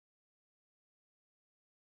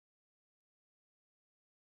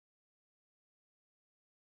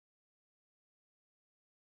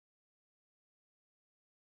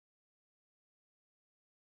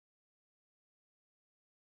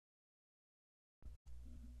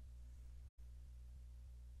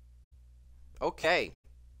Okay.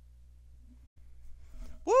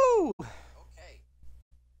 Woo! Okay.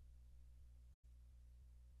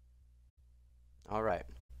 Alright.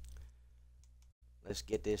 Let's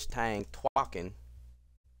get this thing twalking.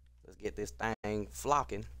 Let's get this thing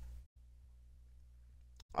flocking.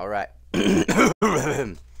 Alright.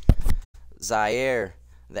 Zaire,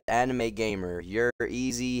 the anime gamer, You're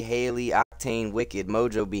Easy, Haley, Octane, Wicked,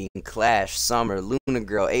 Mojo Bean, Clash, Summer, Luna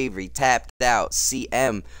Girl, Avery, Tapped Out,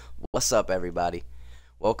 CM. What's up, everybody?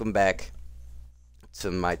 Welcome back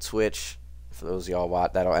to my Twitch. For those of y'all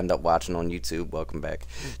that'll end up watching on YouTube, welcome back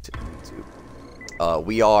to YouTube.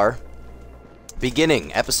 We are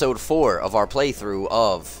beginning episode 4 of our playthrough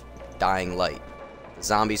of Dying Light, the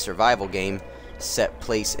zombie survival game set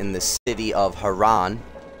place in the city of Harran,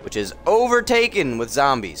 which is overtaken with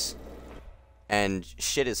zombies. And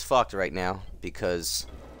shit is fucked right now because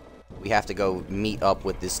we have to go meet up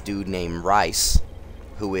with this dude named Rice,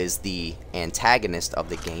 who is the antagonist of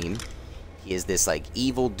the game. He is this like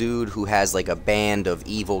evil dude who has like a band of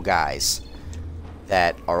evil guys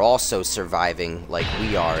that are also surviving like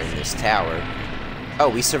we are in this tower. Oh,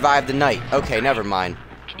 we survived the night. Okay, never mind.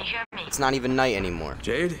 Can you hear me? It's not even night anymore.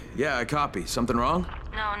 Jade? Yeah, I copy. Something wrong?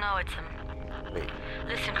 No, it's Wait.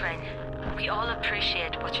 Listen, Crane. We all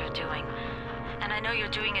appreciate what you're doing. And I know you're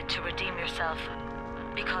doing it to redeem yourself.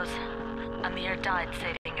 Because Amir died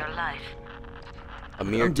saving your life.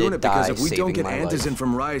 Amir I'm doing did it because die if we don't saving get my antizin life.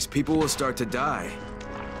 from Rice, people will start to die.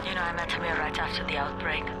 You know, I met Amir right after the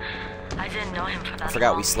outbreak. I didn't know him for that I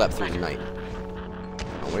forgot long, we slept through but the night.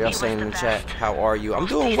 What are y'all He saying was in the the chat? best. How are you? I'm Most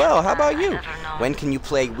doing decent well. How man about I've you? ever known. When can you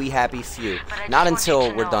play We Happy Few? But I Not just want you until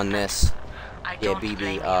to we're know done that this. I Yeah, don't BB.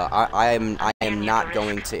 blame you. I am Any not risk.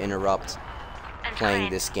 going to interrupt And playing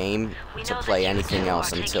Crane, this game we to know that play you anything two else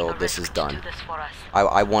are taking until a this is risk to done. do this for us.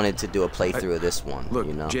 I wanted to do a playthrough of this one. Look,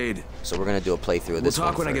 you know. Jade. So we're gonna do a playthrough of We'll this one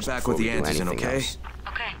talk when I get first back before with the we do antizin, anything okay? else.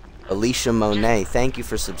 Okay. Alicia Monet, thank you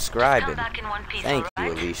for Come subscribing. back in one piece, Thank you,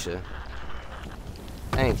 alright? Alicia.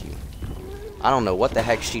 Thank you. I don't know what the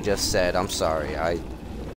heck she just said. I'm sorry. I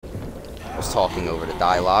was talking over the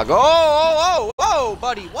dialogue. Oh,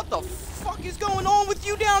 buddy. What the fuck is going on with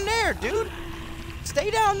you down there, dude?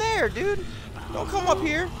 Stay down there, dude. Don't come up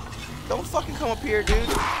here. Don't fucking come up here, dude.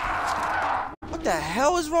 What the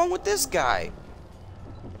hell is wrong with this guy?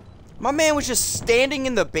 My man was just standing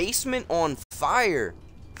in the basement on fire.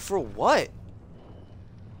 For what?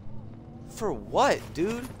 For what,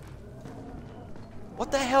 dude?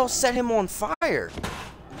 What the hell set him on fire?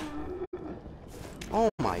 Oh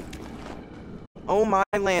my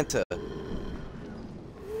Lanta.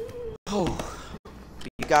 Oh,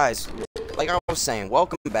 you guys, like I was saying,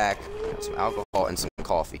 welcome back. Some alcohol and some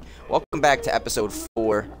coffee. Welcome back to episode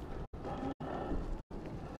 4.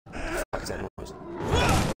 What the fuck is that noise?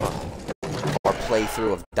 Our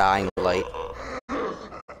playthrough of Dying Light.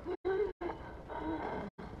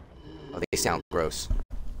 Oh, they sound gross.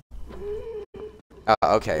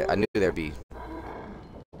 Okay, I knew there'd be.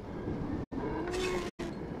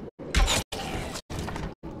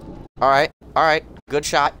 Alright. Good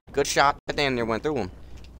shot. That damn near went through him.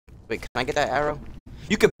 Wait, can I get that arrow?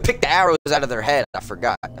 You can pick the arrows out of their head. I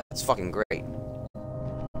forgot. That's fucking great.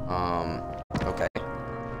 Okay.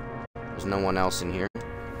 There's no one else in here.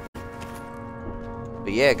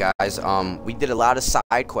 But yeah, guys, we did a lot of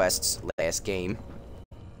side quests last game.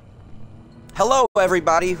 Hello,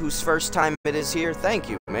 everybody whose first time it is here. Thank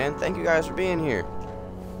you, man. Thank you guys for being here.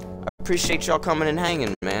 I appreciate y'all coming and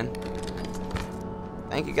hanging, man.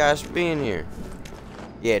 Thank you guys for being here.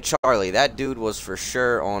 Yeah, Charlie, that dude was for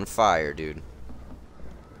sure on fire, dude.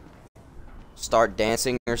 Start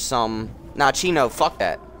dancing or something. Nah, Chino, fuck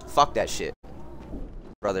that. Fuck that shit.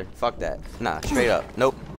 Brother, fuck that. Nah, straight up.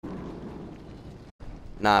 Nope.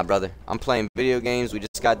 Nah, brother. I'm playing video games. We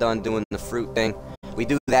just got done doing the fruit thing. We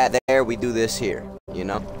do that there, we do this here. You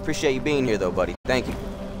know? Appreciate you being here, though, buddy. Thank you.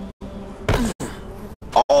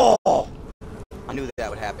 Oh! I knew that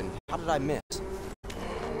would happen. How did I miss?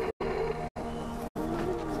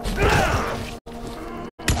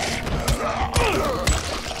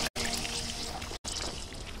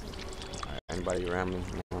 Anybody around me?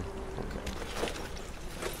 No? Okay.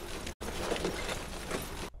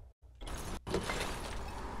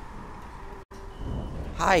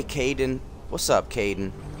 Hi, Caden. What's up,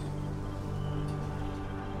 Caden?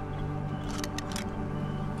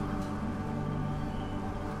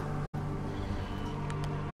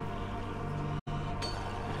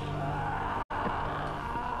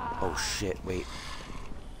 Oh shit, wait.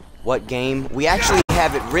 What game? We actually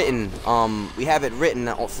have it written,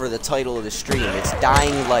 for the title of the stream. It's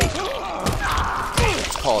Dying Light.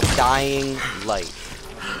 It's called Dying Light.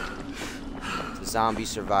 It's a zombie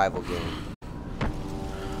survival game.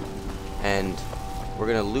 and we're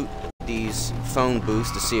gonna loot these phone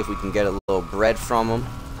booths to see if we can get a little bread from them.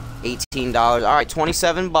 $18. All right,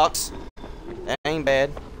 27 bucks. That ain't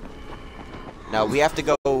bad. Now we have to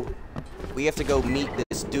go. We have to go meet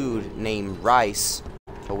this dude named Rice.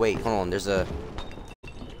 Oh wait, hold on. There's a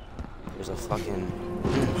fucking.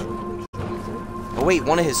 Oh wait,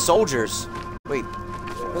 one of his soldiers. Wait,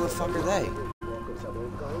 where the fuck are they?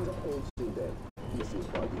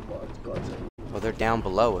 Oh, they're down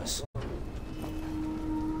below us.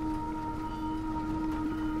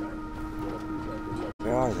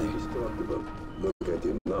 Where are they? Look at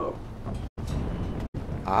him now.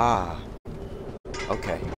 Ah.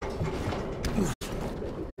 Okay.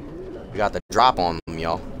 We got the drop on them,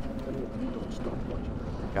 y'all.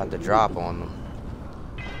 Got the drop on them.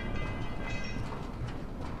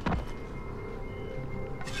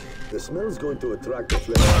 The smell's going to attract the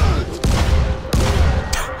flesh.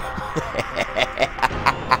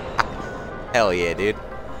 Hell yeah, dude.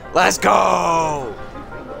 Let's go!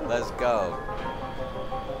 Let's go.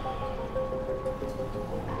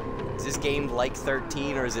 Is this game like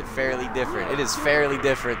 13 or is it fairly different? It is fairly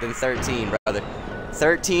different than 13, brother.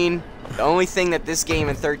 13, the only thing that this game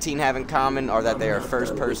and 13 have in common are that they are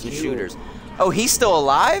first-person shooters. Oh, he's still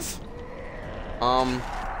alive?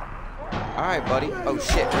 Alright, buddy. Oh,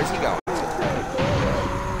 shit. Where's he going?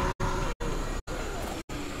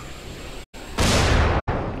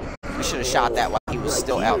 We should have shot that while he was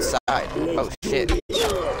still outside. Oh, shit.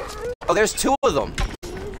 Oh, there's two of them.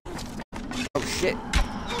 Oh, shit.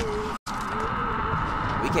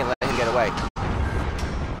 We can't let him get away.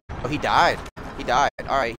 Oh, he died. He died.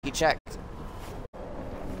 Alright, he checked.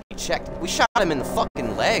 He checked. We shot him in the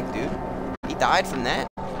fucking leg, dude. He died from that.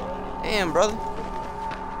 Damn, brother.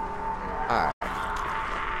 Alright.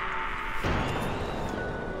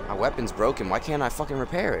 My weapon's broken. Why can't I fucking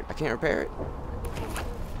repair it? I can't repair it.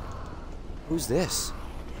 Who's this?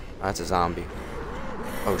 Oh, that's a zombie.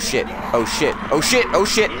 Oh shit. Oh shit. Oh shit. Oh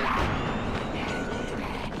shit.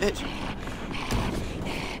 Bitch.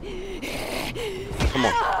 Come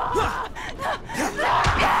on.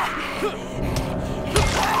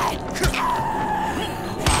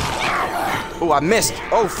 Oh, I missed.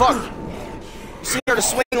 Oh, fuck. You see her to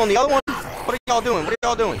swing on the other one? What are y'all doing? What are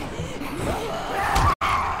y'all doing?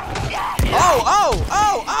 Oh, oh,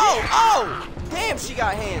 oh, oh, oh! Damn, she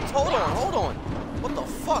got hands. Hold on, hold on. What the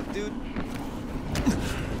fuck, dude?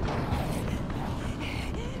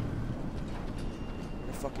 Where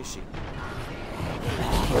the fuck is she?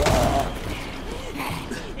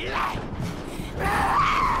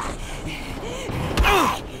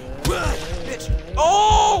 Bitch.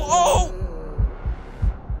 Oh, oh!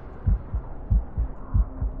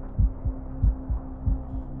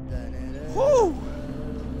 Woo!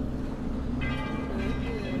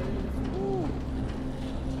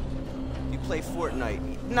 You play Fortnite?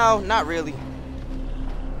 No, not really.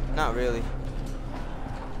 Not really.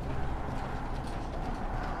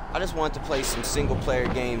 I just want to play some single-player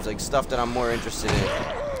games, like stuff that I'm more interested in.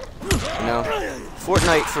 You know?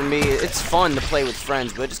 Fortnite, for me, it's fun to play with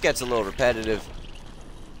friends, but it just gets a little repetitive.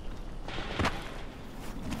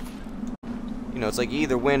 You know, it's like you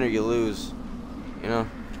either win or you lose. You know?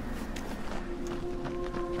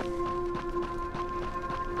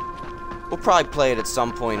 We'll probably play it at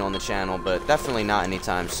some point on the channel, but definitely not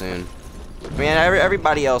anytime soon. I mean,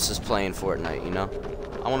 everybody else is playing Fortnite, you know?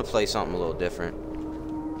 I want to play something a little different.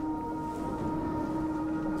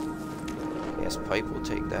 Gas pipe, we'll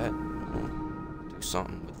take that. We'll do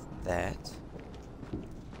something with that.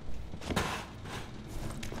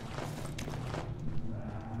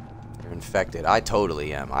 You're infected. I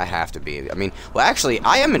totally am. I have to be. I mean, well, actually,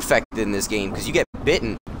 I am infected in this game because you get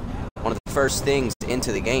bitten. One of the first things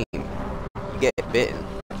into the game. Get bitten,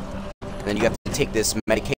 and then you have to take this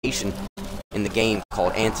medication in the game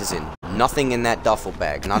called Antizin. Nothing in that duffel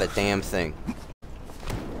bag, not a damn thing.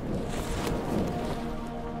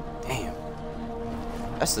 Damn.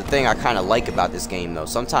 That's the thing I kind of like about this game, though.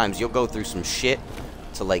 Sometimes you'll go through some shit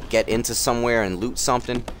to like get into somewhere and loot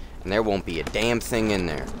something, and there won't be a damn thing in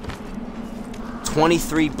there.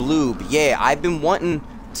 23 bloob. Yeah, I've been wanting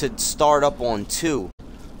to start up on 2.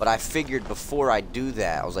 But I figured before I do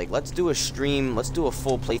that, I was like, let's do a stream, let's do a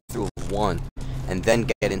full playthrough of 1, and then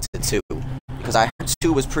get into 2. Because I heard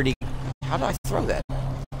 2 was pretty... How did I throw that?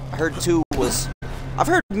 I heard 2 was... I've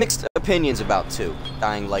heard mixed opinions about 2,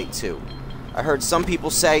 Dying Light 2. I heard some people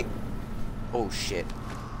say... Oh, shit.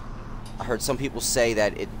 I heard some people say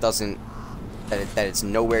that it doesn't... That it's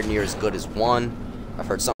nowhere near as good as 1. I've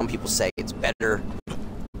heard some people say it's better.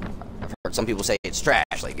 I've heard some people say it's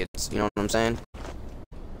trash, like it's... You know what I'm saying?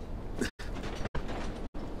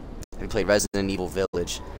 I played Resident Evil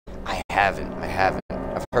Village. I haven't.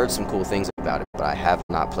 I've heard some cool things about it, but I have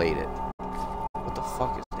not played it. What the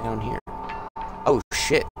fuck is down here? Oh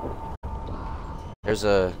shit! There's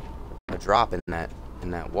a drop in that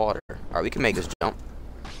water. All right, we can make this jump.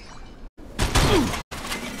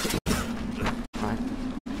 All right.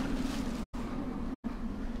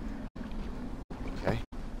 Okay.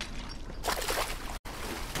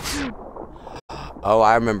 Oh,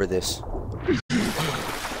 I remember this.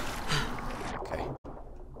 Okay.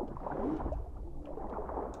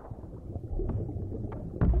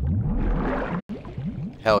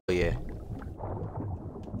 Hell yeah.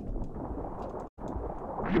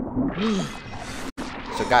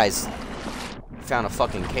 So guys, found a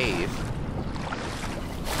fucking cave.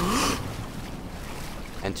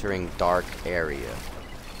 Entering dark area.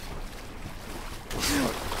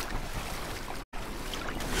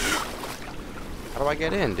 How do I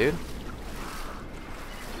get in, dude?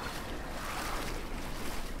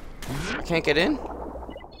 I can't get in?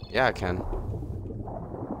 Yeah, I can.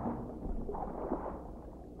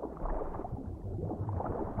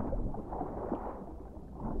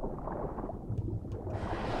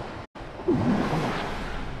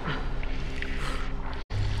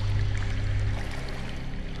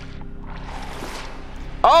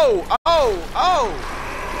 Oh! Oh! Oh!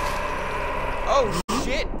 Oh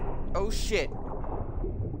shit! Oh shit!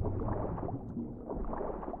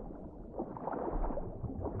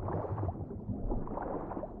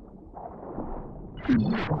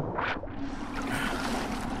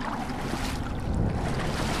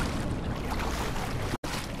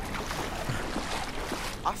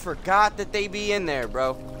 I forgot that they be in there,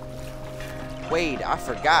 bro. Wait, I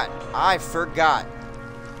forgot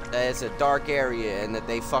that it's a dark area and that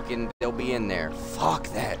they'll be in there. Fuck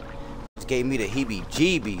that. Just gave me the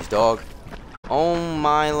heebie-jeebies, dog. Oh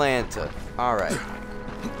my Lanta. Alright.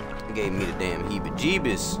 Gave me the damn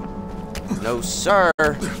heebie-jeebies. No sir.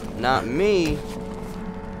 Not me.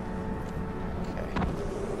 Okay.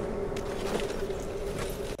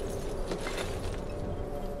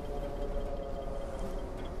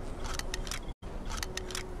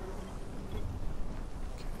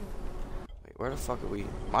 Where the fuck are we?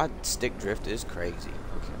 My stick drift is crazy.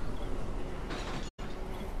 Okay.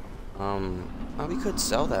 Well, we could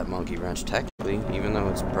sell that monkey wrench technically, even though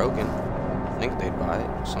it's broken. I think they'd buy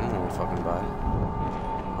it. Someone would fucking buy it.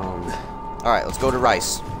 Alright, let's go to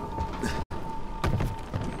Rice.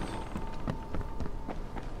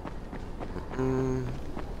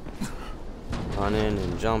 Running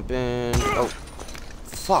and jumping. Oh.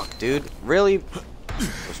 Fuck, dude. Really? It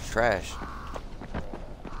was trash.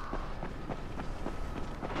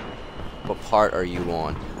 What part are you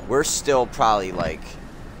on? We're still probably like,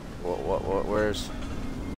 where's,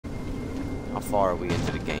 how far are we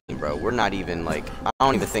into the game, bro? We're not even like, I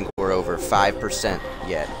don't even think we're over 5%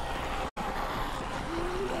 yet.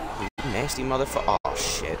 You nasty motherfucker. Oh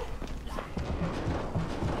shit.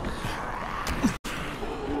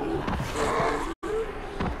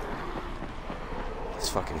 This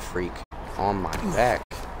fucking freak on my back.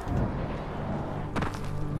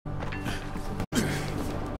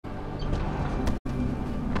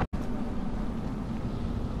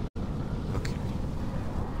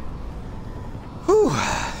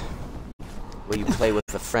 Will you play with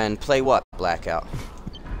a friend? Play what, Blackout?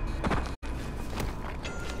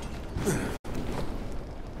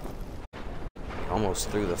 Almost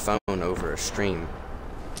threw the phone over a stream.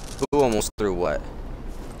 Who almost threw what?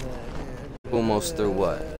 Who almost threw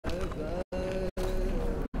what?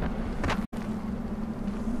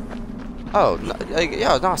 Oh, no, like,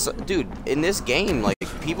 yo, no, so, dude, in this game, like,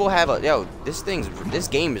 people have a, yo, this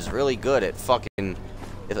game is really good at fucking,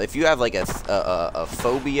 if you have like a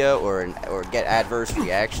phobia or get adverse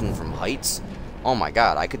reaction from heights, oh my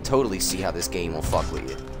god, I could totally see how this game will fuck with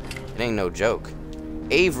you. It ain't no joke.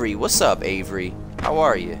 Avery, what's up, Avery? How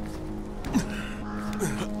are you?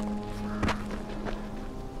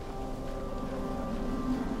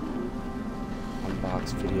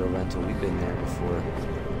 Unbox video rental, we've been there before.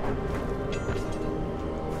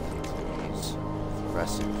 These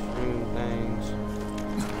fluorescent stream things.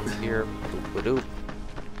 Here, doop-a-doop.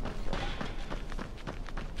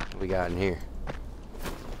 We got in here.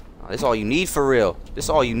 Oh, this is all you need for real. This is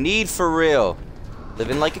all you need for real.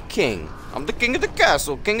 Living like a king. I'm the king of the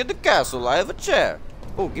castle. King of the castle. I have a chair.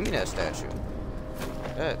 Oh, give me that statue.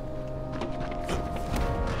 That.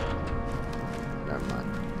 Never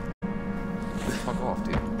mind. Fuck off,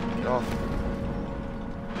 dude. Get off.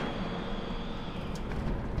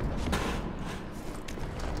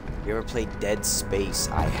 You ever played Dead Space?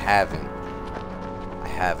 I haven't.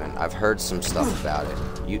 I've heard some stuff about it.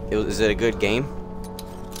 Is it a good game?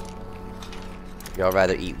 Y'all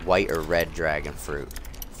rather eat white or red dragon fruit?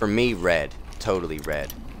 For me, red. Totally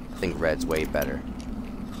red. I think red's way better.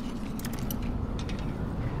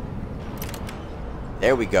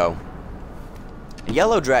 There we go.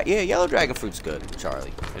 Yellow dragon fruit's good,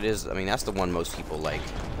 Charlie. It is. I mean, that's the one most people like.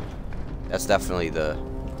 That's definitely the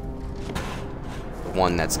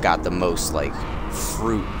one that's got the most like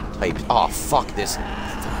fruit type. Oh fuck this!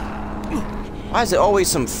 Why is it always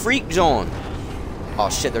some freak John? Oh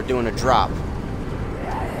shit! They're doing a drop.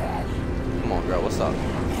 Come on, girl. What's up?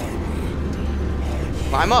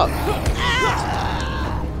 Climb up.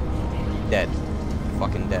 Dead.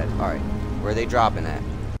 Fucking dead. All right. Where are they dropping at?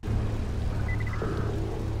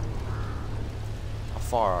 How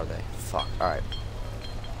far are they? Fuck. Alright.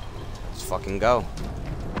 Let's fucking go.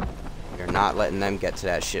 You're not letting them get to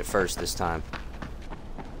that shit first this time.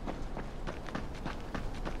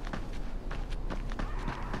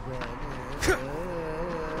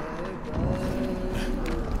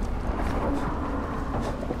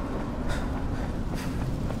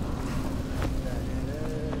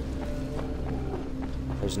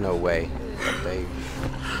 There's no way that they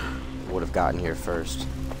would have gotten here first.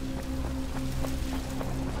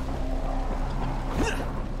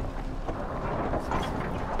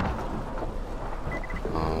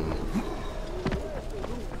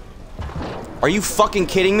 Are you fucking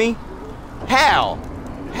kidding me? How?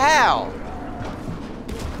 How?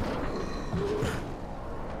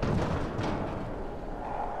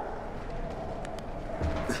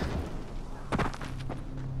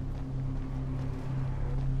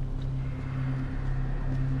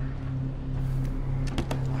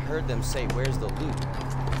 Heard them say, where's the loot?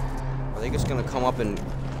 Are they just gonna come up and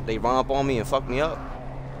they run up on me and fuck me up?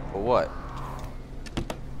 Or what?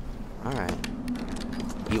 Alright.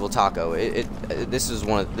 Evil Taco. This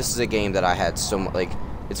is a game that I had so much, like,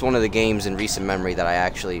 it's one of the games in recent memory that I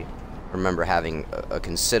actually remember having a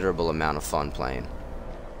considerable amount of fun playing.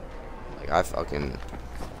 Like, I fucking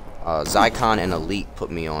Zycon and Elite put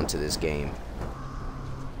me onto this game.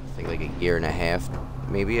 I think like a year and a half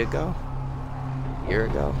maybe ago. Year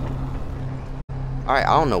ago. Alright,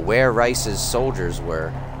 I don't know where Rice's soldiers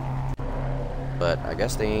were, but I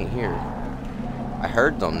guess they ain't here. I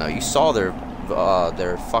heard them though. You saw their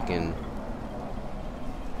fucking,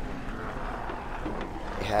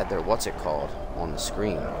 they had their, what's it called, on the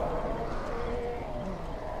screen.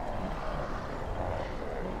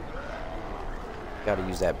 Gotta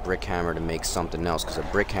use that brick hammer to make something else, because a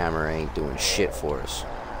brick hammer ain't doing shit for us.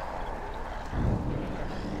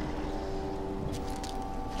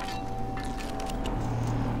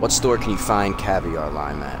 What store can you find caviar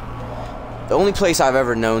lime at? The only place I've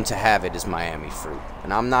ever known to have it is Miami Fruit.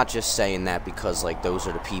 And I'm not just saying that because, like, those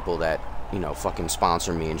are the people that, you know, fucking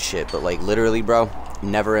sponsor me and shit. But, like, literally, bro,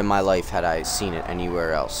 never in my life had I seen it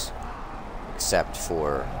anywhere else. Except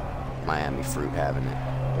for Miami Fruit having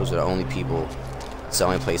it. Those are the only people, it's the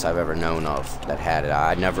only place I've ever known of that had it.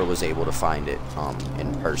 I never was able to find it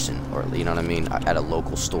in person. Or, you know what I mean? At a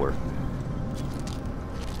local store.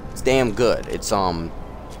 It's damn good. It's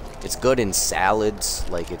good in salads.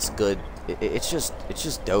 Like, it's good. It's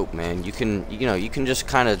just dope, man. You can just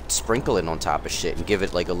kind of sprinkle it on top of shit and give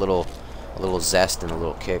it like a little zest and a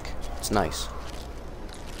little kick. It's nice.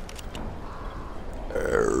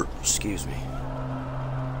 Excuse me.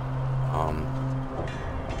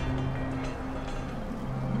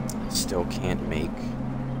 Still can't make.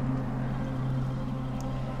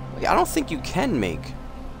 Like, I don't think you can make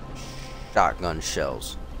shotgun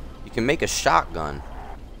shells. You can make a shotgun.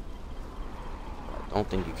 I don't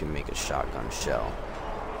think you can make a shotgun shell.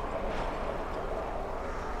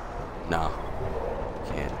 No.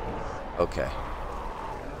 Can't. Okay.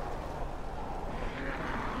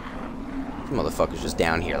 These motherfuckers just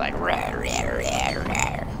down here like rah, rah, rah,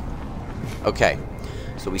 rah. Okay.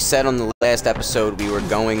 So we said on the last episode we were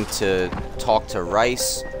going to talk to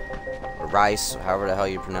Rice. Or Rice, however the hell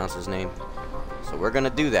you pronounce his name. So we're gonna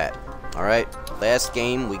do that. Alright? Last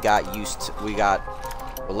game we got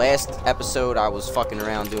the last episode I was fucking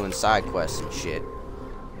around doing side quests and shit.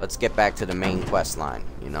 Let's get back to the main quest line,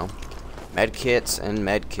 you know? Medkits and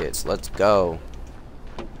medkits. Let's go.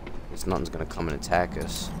 Because nothing's gonna come and attack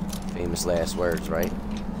us. Famous last words, right?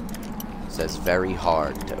 It says very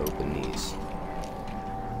hard to open these.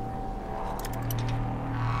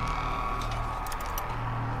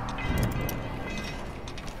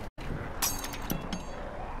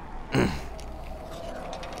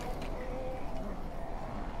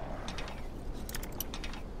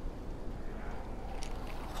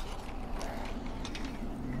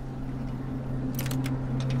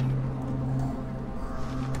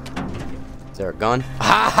 Is there a gun?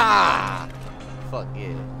 Ha ha! Fuck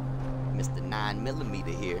yeah. Mr.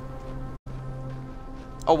 9mm here.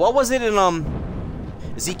 Oh, what was it in,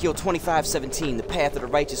 Ezekiel 25:17, the path of the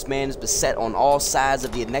righteous man is beset on all sides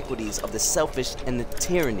of the iniquities of the selfish and the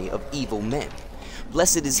tyranny of evil men.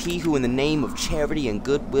 Blessed is he who in the name of charity and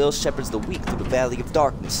goodwill shepherds the weak through the valley of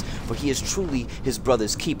darkness, for he is truly his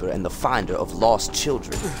brother's keeper and the finder of lost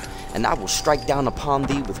children. And I will strike down upon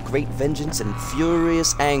thee with great vengeance and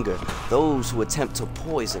furious anger those who attempt to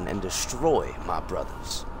poison and destroy my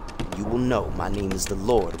brothers. You will know my name is the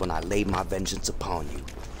Lord when I lay my vengeance upon you.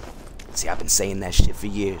 See, I've been saying that shit for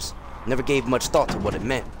years. Never gave much thought to what it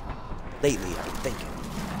meant. Lately, I've been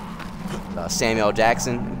thinking. Samuel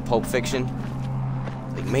Jackson, Pulp Fiction.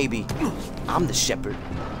 Like, maybe I'm the shepherd.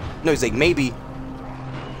 No, he's like, maybe.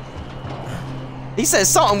 He says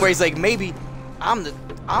something where he's like, maybe I'm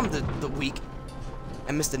the weak.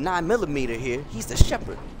 And Mr. 9mm here, he's the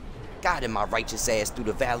shepherd. Guiding my righteous ass through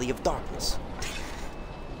the valley of darkness.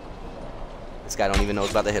 This guy don't even know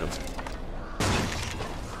what's about to hit him.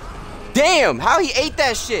 Damn, how he ate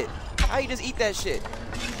that shit? How he just eat that shit?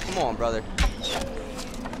 Come on, brother.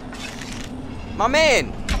 My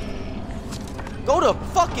man! Go to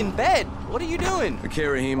fucking bed! What are you doing? Okay,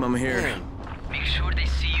 Raheem, I'm here. Man. Make sure they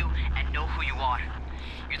see you and know who you are.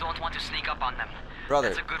 You don't want to sneak up on them. Brother.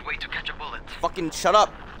 That's a good way to catch a bullet. Fucking shut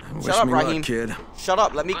up. Wish Shut up, me Raheem. luck, kid. Shut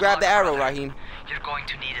up. Let me Good grab luck, the arrow, brother. Raheem. You're going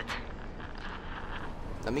to need it.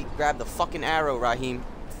 Let me grab the fucking arrow, Raheem.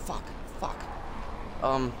 Fuck.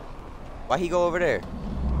 Why he go over there?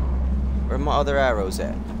 Where my other arrows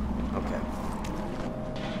at? Okay.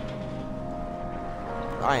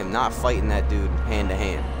 I am not fighting that dude hand to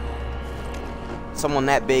hand. Someone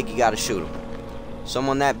that big, you gotta shoot him.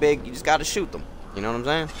 Someone that big, you just gotta shoot them. You know what I'm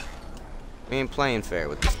saying? We ain't playing fair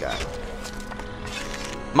with this guy.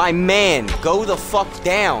 My man, go the fuck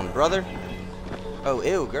down, brother. Oh,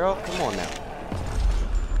 ew, girl. Come on now.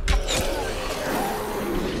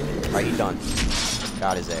 Alright, he done.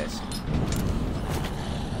 Got his ass.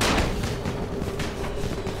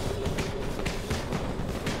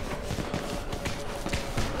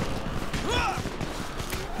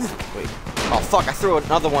 Wait. Oh, fuck. I threw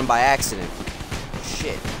another one by accident.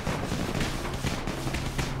 Shit.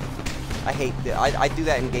 I hate that. I do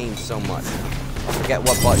that in games so much. I forget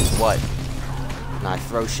what button's what. And I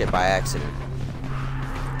throw shit by accident.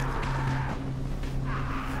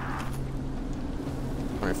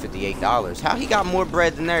 $158. How he got more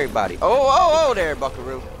bread than everybody? Oh there,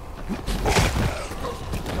 Buckaroo.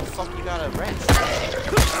 What the fuck you got a wrench?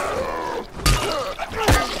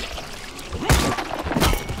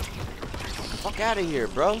 Fuck out of here,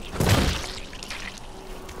 bro.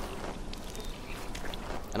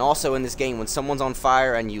 And also in this game, when someone's on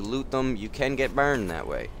fire and you loot them, you can get burned that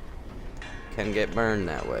way. Can get burned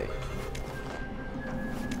that way.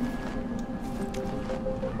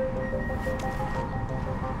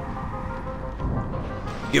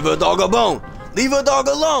 Give a dog a bone. Leave a dog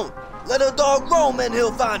alone. Let a dog roam and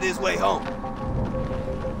he'll find his way home.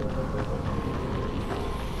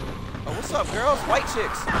 Oh, what's up, girls? White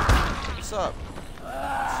chicks. What's up? Shit.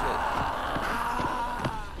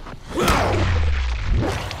 Ooh,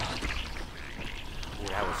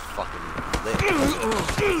 that was fucking lit.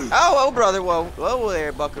 Oh, brother. Whoa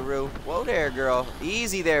there, Buckaroo. Whoa there, girl.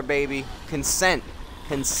 Easy there, baby. Consent.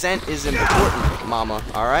 Consent is important, mama.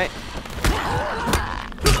 All right?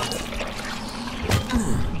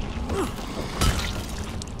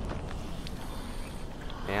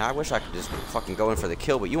 Man, I wish I could just fucking go in for the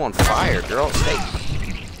kill, but you on fire, girl.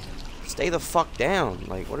 Stay the fuck down.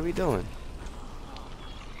 Like, what are we doing?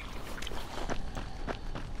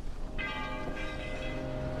 Did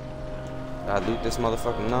I loot this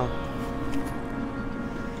motherfucker? No.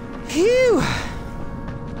 Phew.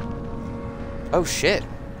 Oh shit.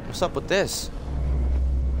 What's up with this?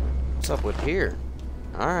 What's up with here?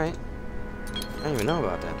 Alright. I didn't even know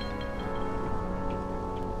about that.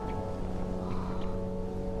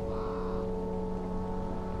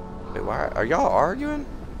 Wait, why are y'all arguing?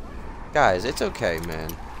 Guys, it's okay,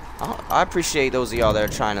 man. I appreciate those of y'all that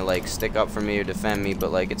are trying to like stick up for me or defend me,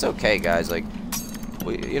 but like it's okay, guys. Like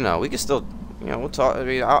we can still, we'll talk. I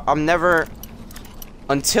mean, I'm never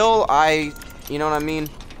until I, you know what I mean?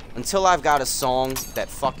 Until I've got a song that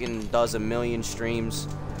fucking does 1 million streams,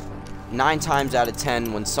 9 times out of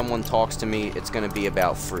 10 when someone talks to me, it's gonna be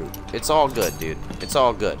about fruit. It's all good, dude. It's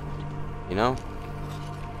all good. You know?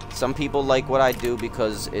 Some people like what I do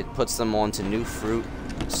because it puts them onto new fruit.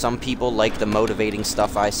 Some people like the motivating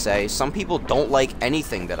stuff I say. Some people don't like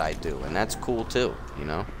anything that I do, and that's cool too, you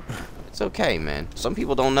know? It's okay, man. Some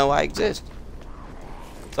people don't know I exist.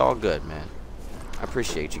 It's all good, man. I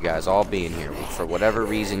appreciate you guys all being here for whatever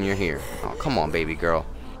reason you're here. Oh, come on, baby girl.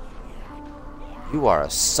 You are a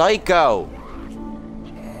psycho.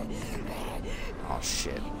 Oh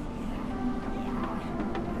shit.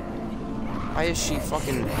 Why is she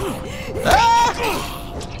fucking... Ah!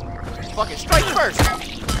 Fucking strike first!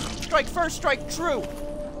 Strike first, strike true!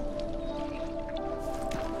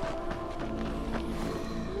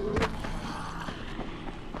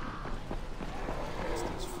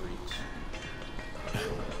 These freaks.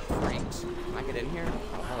 Freaks. Can I get in here?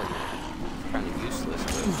 Oh, hell yeah. Kind of useless,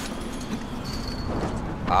 but...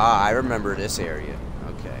 Ah, I remember this area.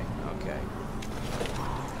 Okay, okay.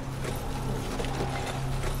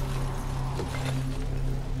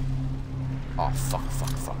 Oh, fuck.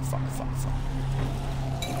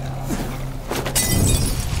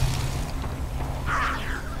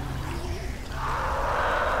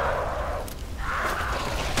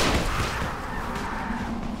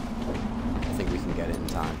 I think we can get it in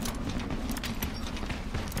time.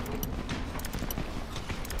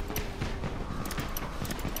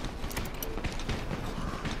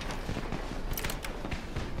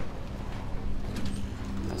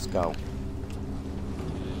 Let's go.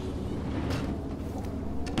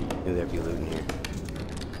 Knew there'd be loot in here.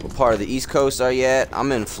 What part of the East Coast are you at?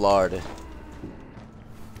 I'm in Florida.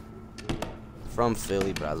 From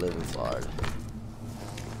Philly, but I live in Florida.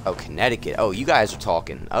 Oh, Connecticut. Oh, you guys are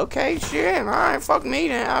talking. Okay, shit. Alright, fuck me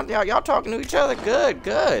then. Y'all talking to each other. Good,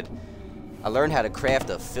 good. I learned how to craft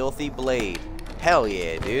a filthy blade. Hell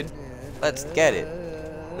yeah, dude. Let's get it.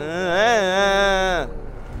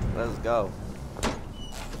 Let's go.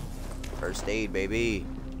 First aid, baby.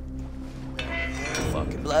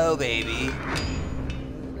 Fucking blow, baby.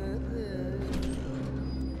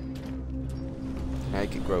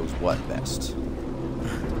 Connecticut grows what best?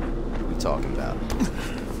 What are we talking about?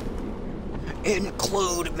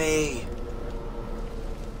 Include me.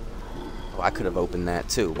 Oh, I could have opened that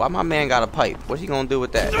too. Why my man got a pipe? What's he gonna do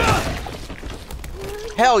with that?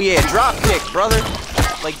 Hell yeah, drop kick, brother.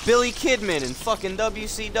 Like Billy Kidman in fucking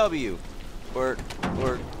WCW. Or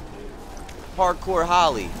Hardcore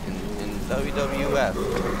Holly in WWF.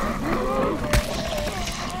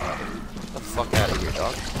 Get the fuck out of here,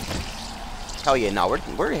 dog. Hell yeah, no, we're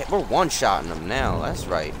one-shotting them now. That's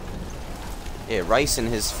right. Yeah, Rice and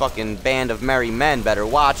his fucking band of merry men better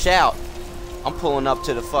watch out. I'm pulling up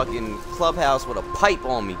to the fucking clubhouse with a pipe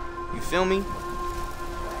on me. You feel me?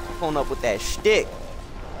 I'm pulling up with that shtick.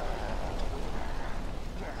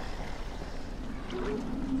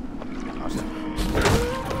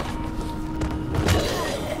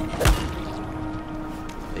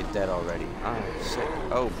 They dead already. Oh, sick.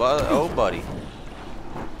 Oh, buddy.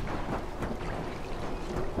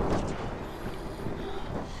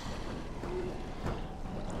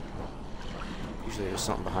 Usually there's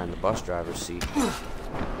something behind the bus driver's seat.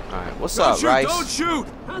 Alright, what's up, Rice? Don't shoot!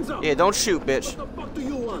 Hands up! Yeah, don't shoot, bitch. What the fuck do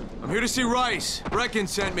you want? I'm here to see Rice. Brecken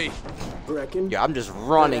sent me. Brecken? Yeah, I'm just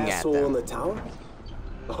running That at asshole on them. the tower?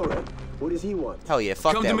 Alright, what does he want? Hell yeah,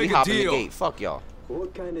 fuck Come that. to We make a hop in the deal. gate. Fuck y'all.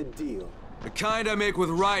 What kind of deal? The kind I make with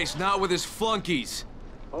Rice, not with his flunkies.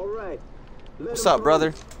 Alright. What's up,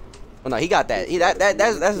 brother? Oh no, he got that.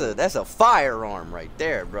 That's a firearm right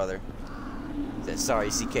there, brother. He said, sorry,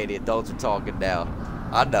 CK, the adults are talking now.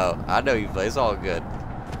 I know you play. It's all good.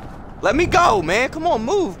 Let me go, man. Come on,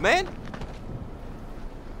 move, man.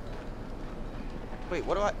 Wait,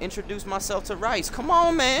 what do I introduce myself to Rice? Come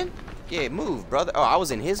on, man. Yeah, move, brother. Oh, I was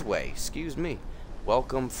in his way. Excuse me.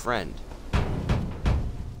 Welcome, friend.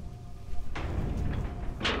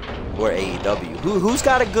 Or AEW. Who's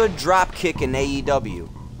got a good drop kick in AEW?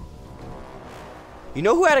 You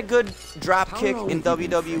know who had a good drop kick in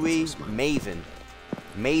WWE? Maven.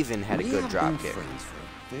 Maven had a good drop kick.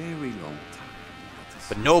 Very long time.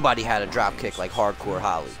 But nobody had a drop kick like Hardcore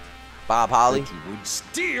Holly. Bob Holly? You would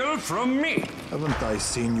steal from me. Haven't I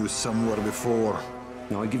seen you somewhere before?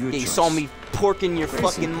 Now I give you a Yeah, you choice. saw me porking your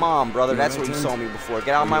fucking mom, brother. That's where you saw me before.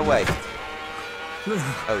 Get out of my way.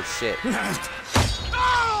 Oh, shit.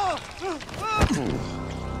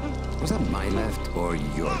 Was that my left or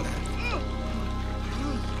your left?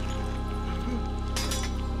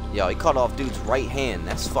 Yo, he cut off dude's right hand.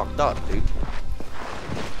 That's fucked up, dude.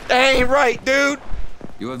 That ain't right, dude.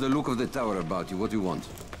 You have the look of the tower about you. What do you want?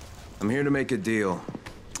 I'm here to make a deal.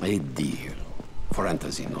 A deal. For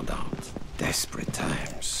Antazin, no doubt. Desperate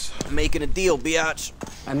times. Making a deal, biatch.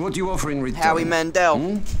 And what do you offer in return? Howie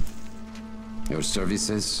Mandel. Your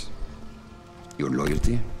services? Your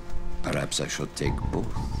loyalty? Perhaps I should take both.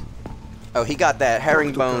 Oh, he got that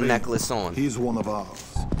herringbone Kareem. necklace on. He's one of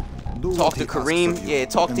ours. Do Talk what to he asks Kareem? of you, Yeah,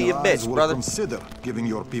 talk and to your the eyes bitch, will brother. Consider giving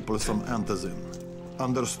your people some antizin.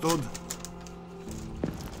 Understood?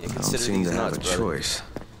 Yeah, Don't consider seem these to have nuts, a brother. choice.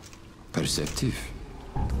 Perceptive.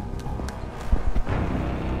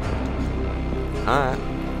 Alright.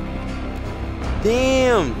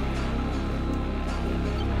 Damn!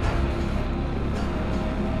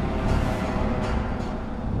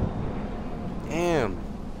 Damn.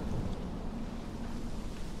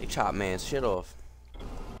 They chop man's shit off.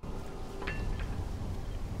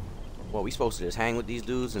 What, we supposed to just hang with these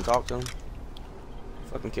dudes and talk to them?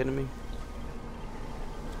 Fucking kidding me?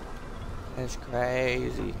 That's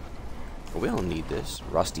crazy. We don't need this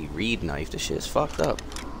rusty reed knife. This shit's fucked up.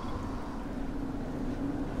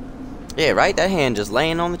 Yeah, right? That hand just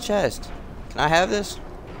laying on the chest. Can I have this?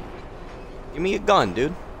 Give me a gun,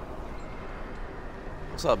 dude.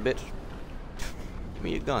 What's up, bitch? Give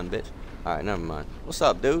me a gun, bitch. Alright, never mind. What's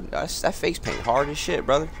up, dude? That face paint hard as shit,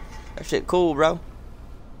 brother. That shit cool, bro.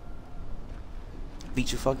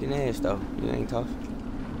 Beat your fucking ass, though. You ain't tough.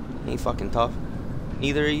 You ain't fucking tough.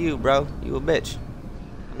 Neither are you, bro. You a bitch.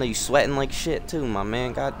 I know you sweating like shit, too, my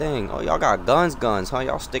man. God dang. Oh, y'all got guns, huh?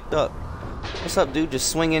 Y'all sticked up. What's up, dude? Just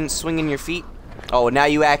swinging your feet? Oh, now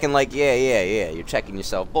you acting like, yeah. You're checking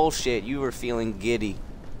yourself. Bullshit. You were feeling giddy.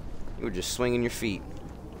 You were just swinging your feet.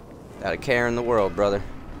 Got a care in the world, brother.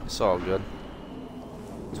 It's all good.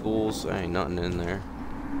 Tools. There ain't nothing in there.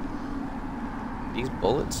 These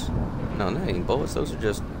bullets? No, that ain't bullets. Those are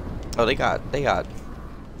just... Oh, they got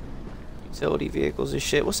utility vehicles and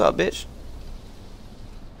shit. What's up, bitch?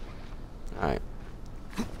 Alright.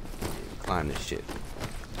 Climb this shit.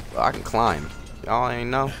 Well, I can climb. Y'all ain't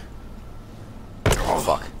know. Oh,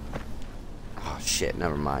 fuck. Oh, shit.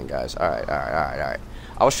 Never mind, guys. Alright.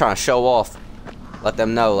 I was trying to show off. Let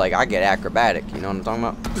them know, like, I get acrobatic. You know what I'm talking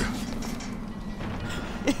about?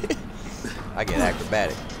 I get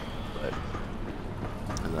acrobatic. But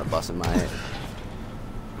I'm not busting my head.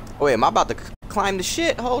 Oh, wait. Am I about to climb the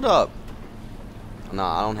shit? Hold up. No,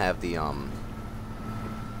 I don't have the, I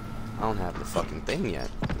don't have the fucking thing yet.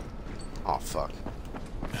 Oh, fuck.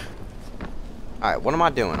 Alright, what am I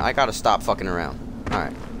doing? I gotta stop fucking around.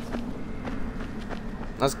 Alright.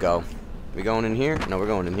 Let's go. We going in here? No, we're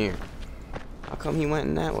going in here. How come he went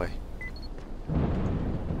in that way?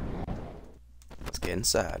 Let's get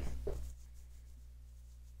inside.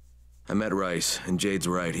 I met Rice, and Jade's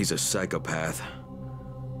right. He's a psychopath.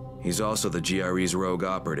 He's also the GRE's rogue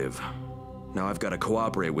operative. Now I've got to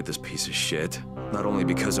cooperate with this piece of shit. Not only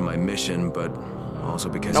because of my mission, but also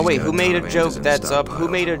because no, he's wait, got who a made ton a of joke answers in that's his up? Who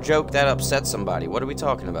stockpile. made a joke that upset somebody? What are we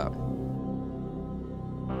talking about?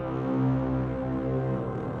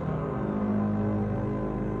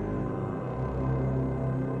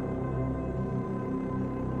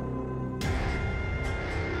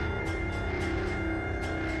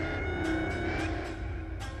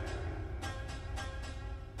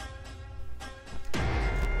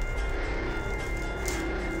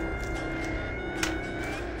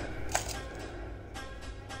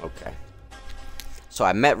 Okay. So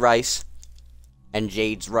I met Rice, and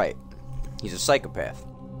Jade's right. He's a psychopath.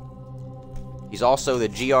 He's also the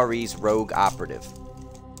GRE's rogue operative.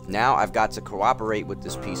 Now I've got to cooperate with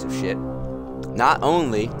this piece of shit. Not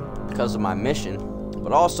only because of my mission,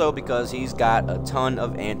 but also because he's got a ton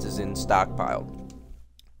of antizin stockpiled.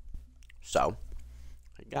 So,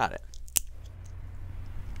 I got it.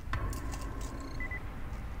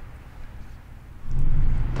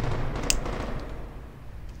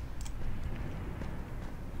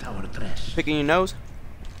 Tower trash. Picking your nose?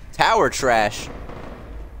 Tower trash.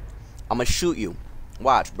 I'm gonna shoot you.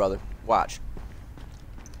 Watch, brother. Watch.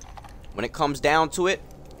 When it comes down to it,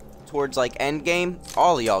 towards like end game,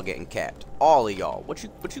 all of y'all getting capped. All of y'all. What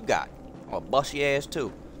you got? I'll bust your ass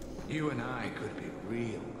too. You and I could be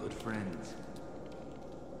real good friends.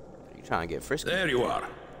 You trying to get frisky? There you are.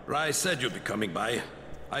 Rice said you'd be coming by.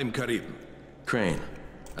 I'm Karim. Crane.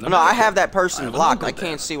 No, I have that person have an blocked. uncle I can't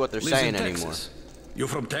there. see what they're Lives saying in anymore. Texas. You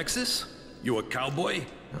from Texas? You a cowboy?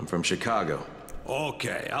 I'm from Chicago.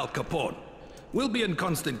 Okay, Al Capone. We'll be in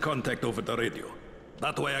constant contact over the radio.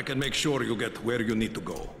 That way I can make sure you get where you need to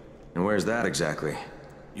go. And where's that exactly?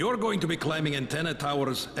 You're going to be climbing antenna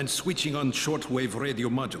towers and switching on shortwave radio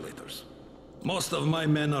modulators. Most of my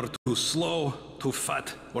men are too slow, too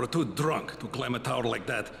fat, or too drunk to climb a tower like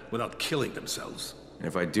that without killing themselves. And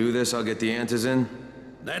if I do this, I'll get the antizin?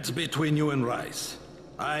 That's between you and Rice.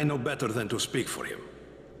 I know better than to speak for him.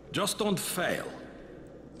 Just don't fail.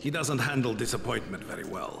 He doesn't handle disappointment very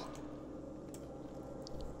well.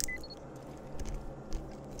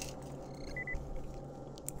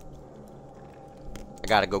 I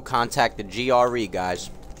gotta go contact the GRE,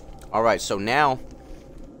 guys. Alright, so now...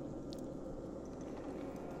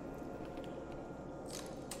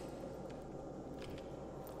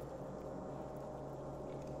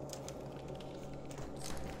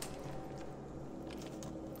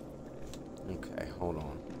 Okay, hold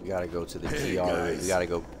on. We gotta go to the Hey GRE. guys, We gotta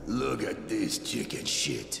go. look at this chicken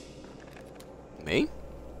shit. Me?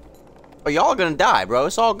 Oh, y'all gonna die, bro.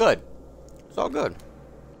 It's all good. It's all good.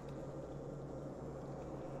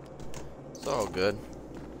 It's all good.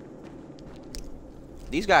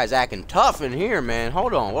 These guys acting tough in here, man.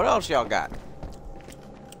 Hold on. What else y'all got?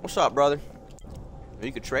 What's up, brother?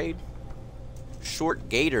 You could trade? Short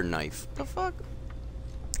gator knife. What the fuck?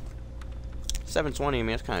 720, I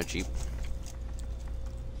mean, that's kind of cheap.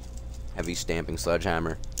 Heavy stamping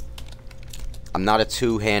sledgehammer. I'm not a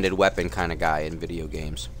two-handed weapon kind of guy in video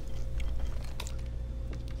games.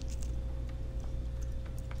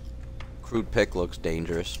 Crude pick looks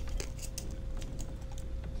dangerous.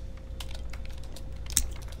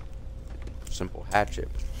 Simple hatchet.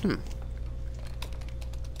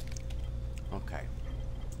 Okay.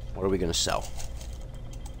 What are we gonna sell?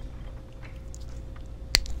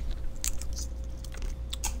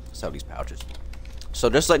 Sell these pouches. So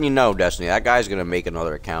just letting you know, Destiny, that guy's gonna make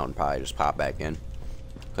another account and probably just pop back in,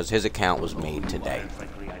 because his account was made today.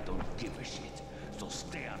 Frankly, I don't give a shit. So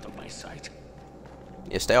stay out of my sight.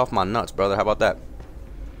 Yeah, stay off my nuts, brother. How about that?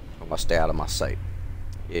 How about stay out of my sight?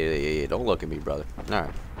 Yeah. Don't look at me, brother. All right.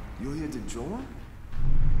 You here to join?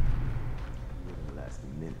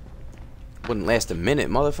 Wouldn't last a minute,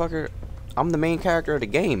 motherfucker. I'm the main character of the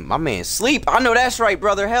game. My man, sleep. I know that's right,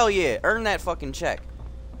 brother. Hell yeah. Earn that fucking check.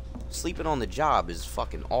 Sleeping on the job is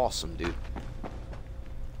fucking awesome, dude.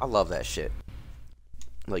 I love that shit.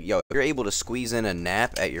 Like, yo, if you're able to squeeze in a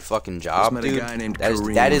nap at your fucking job, dude,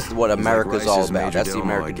 that is what America's all about. That's the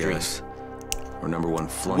American dream. Or number one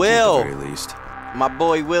flunky Will, at the very least. My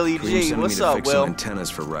boy Willie G. What's up, fix Will? some antennas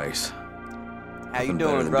for Rice. How you Nothing better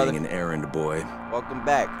doing, than brother? being an errand boy. Welcome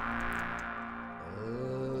back.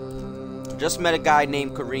 Just met a guy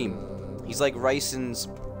named Kareem. He's like Rice's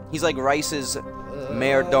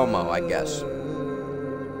mayordomo, I guess.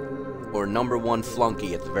 Or number one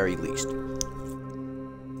flunky at the very least.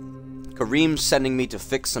 Kareem's sending me to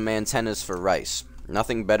fix some antennas for Rice.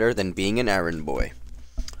 Nothing better than being an errand boy.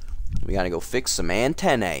 We gotta go fix some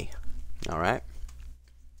antennae. Alright?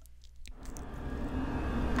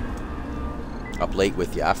 Up late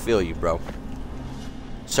with you. I feel you, bro.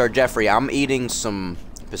 Sir Jeffrey, I'm eating some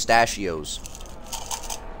pistachios.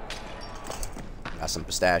 Got some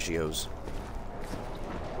pistachios.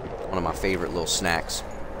 One of my favorite little snacks.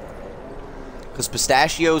 Because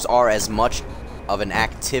pistachios are as much of an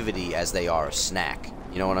activity as they are a snack.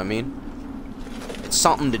 You know what I mean? It's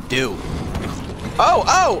something to do.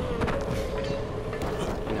 Oh!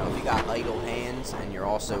 You know, if you got idle hands and you're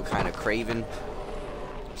also kind of craving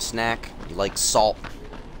snack, you like salt,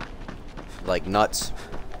 you like nuts,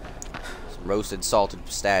 some roasted salted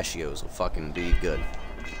pistachios will fucking do you good.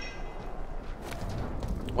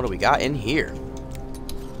 What do we got in here?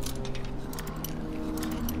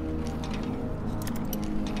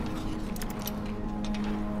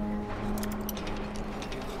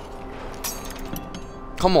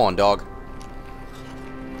 Come on, dog.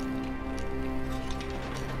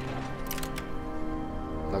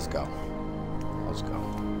 Let's go. Let's go.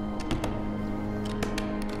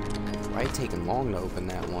 Why it taking long to open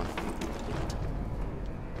that one?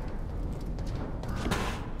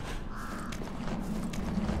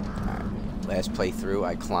 Alright. Last playthrough,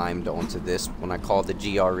 I climbed onto this when I called the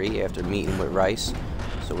GRE after meeting with Rice.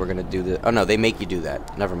 So we're gonna do the... Oh no, they make you do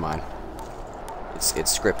that. Never mind. It's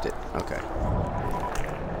scripted. Okay.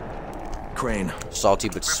 Crane. Salty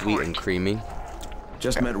but sweet and creamy.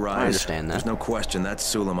 Just met Rise. I understand that. There's no question that's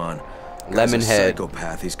Suleiman. Lemonhead. Guy's a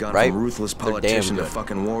psychopath. He's gone right? from ruthless They're damn politician to good.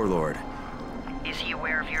 fucking warlord. Is he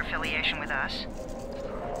aware of your affiliation with us?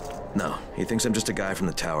 No, he thinks I'm just a guy from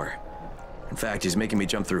the tower. In fact, he's making me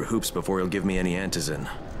jump through hoops before he'll give me any antizin.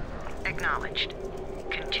 Acknowledged.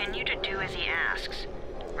 Continue to do as he asks.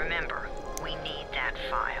 Remember, we need that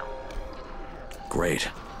file. Great.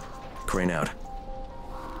 Crane out.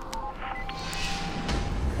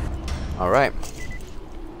 Alright.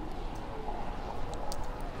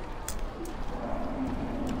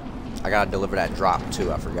 I gotta deliver that drop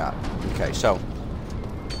too, I forgot. Okay, so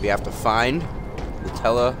we have to find the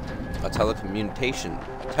telecommunication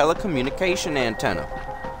antenna.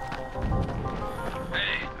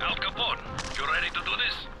 Hey, Al Capone, you ready to do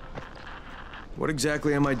this? What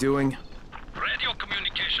exactly am I doing? Radio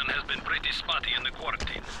communication has been pretty spotty in the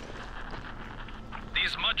quarantine.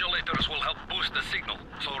 These modulators will help boost the signal,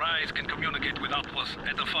 so Rise can communicate with outposts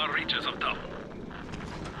at the far reaches of town.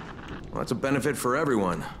 Well, that's a benefit for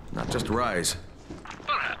everyone, not just Rise.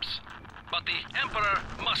 Perhaps. But the Emperor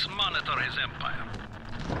must monitor his empire.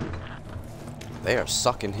 They are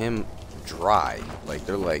sucking him dry. Like,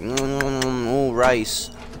 they're like,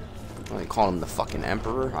 Rice. I call him the fucking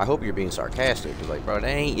Emperor. I hope you're being sarcastic, because, like, bro, that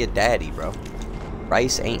ain't your daddy, bro.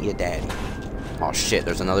 Rice ain't your daddy. Oh, shit,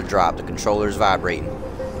 there's another drop. The controller's vibrating.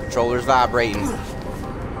 Controller's vibrating.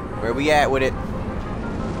 Where we at with it?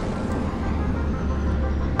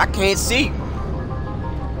 I can't see.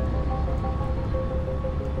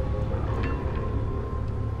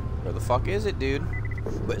 Where the fuck is it, dude?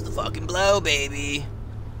 Where's the fucking blow, baby?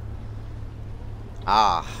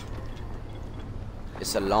 Ah.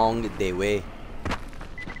 It's a long day way.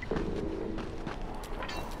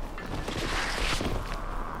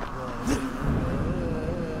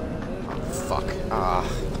 Fuck. Ah.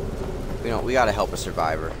 We gotta help a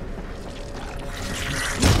survivor.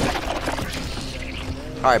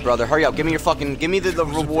 Alright, brother, hurry up. Give me your fucking... Give me the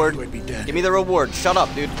reward. Give me the reward. Shut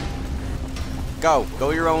up, dude. Go. Go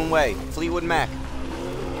your own way. Fleetwood Mac.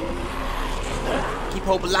 Keep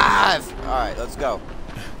hope alive. Alright, let's go.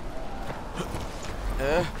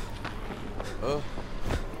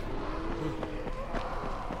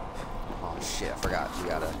 Oh shit, I forgot. We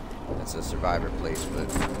gotta... That's a survivor place, but...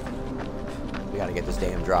 We gotta get this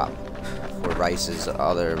damn drop. For Rice's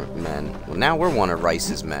other men. Well, now we're one of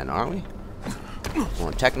Rice's men, aren't we?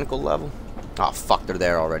 On technical level? Oh, fuck, they're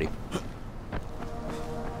there already.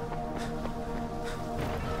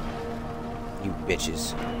 You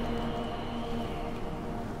bitches.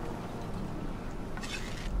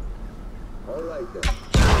 Alright then.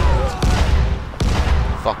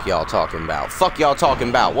 Fuck y'all talking about. Fuck y'all talking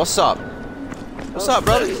about. What's up? What's up,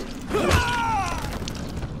 brother?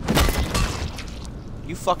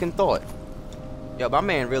 You fucking thought. Yo, my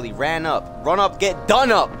man really ran up. Run up, get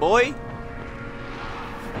done up, boy. Get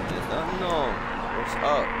done up. What's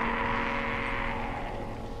up?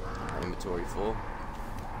 Inventory full.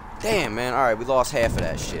 Damn, man. Alright, we lost half of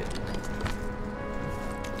that shit.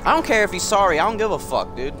 I don't care if he's sorry. I don't give a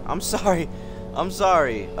fuck, dude. I'm sorry. I'm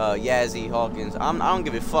sorry, Yazzie Hawkins. I don't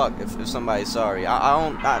give a fuck if somebody's sorry.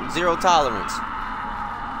 Zero tolerance.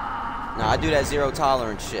 Nah, I do that zero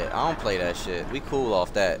tolerance shit. I don't play that shit. We cool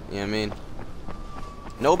off that. You know what I mean?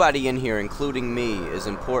 Nobody in here, including me, is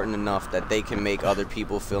important enough that they can make other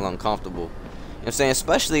people feel uncomfortable. You know what I'm saying?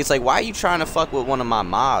 Especially, it's like, why are you trying to fuck with one of my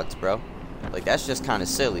mods, bro? Like, that's just kind of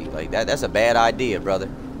silly. Like, that's a bad idea, brother.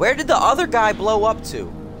 Where did the other guy blow up to?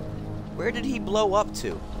 Where did he blow up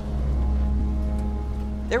to?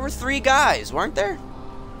 There were 3 guys, weren't there?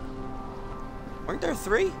 Weren't there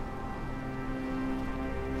 3?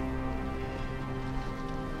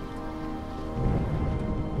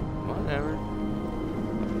 Whatever.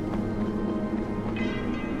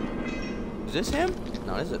 Is this him?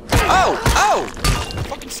 No, this is it. Oh! Oh!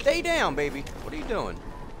 Fucking stay down, baby. What are you doing?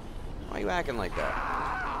 Why are you acting like that?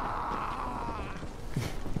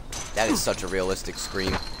 That is such a realistic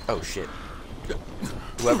scream. Oh, shit.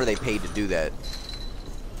 Whoever they paid to do that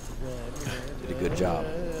did a good job.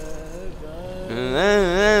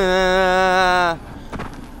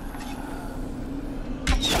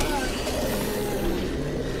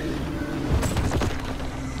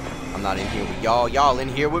 I'm not in here with y'all. Y'all in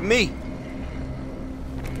here with me.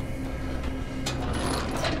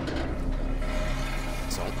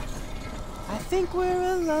 So, I think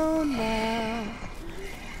we're alone now.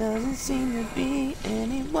 Doesn't seem to be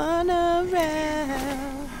anyone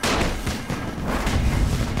around.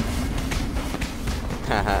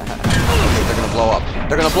 They're gonna blow up.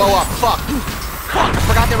 They're gonna blow up. Fuck. Fuck. I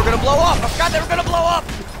forgot they were gonna blow up. I forgot they were gonna blow up.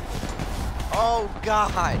 Oh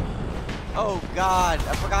god. Oh god.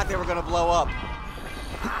 I forgot they were gonna blow up.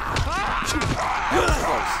 That was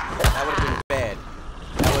close. That would have been bad.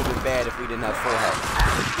 That would have been bad if we didn't have full health.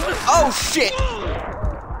 Oh shit.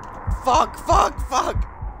 Fuck. Fuck. Fuck.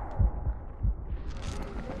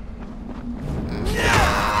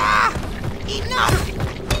 Enough.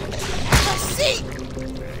 Have a seat.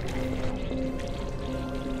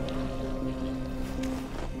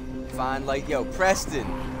 Fine, like, yo, Preston.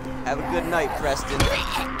 Have a good night, Preston.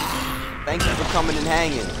 Thank you for coming and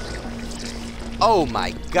hanging. Oh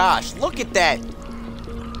my gosh, look at that.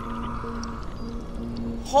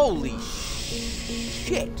 Holy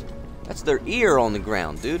shit. That's their ear on the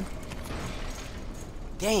ground, dude.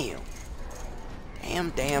 Damn. Damn,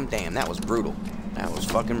 damn, damn. That was brutal. That was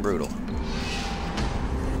fucking brutal.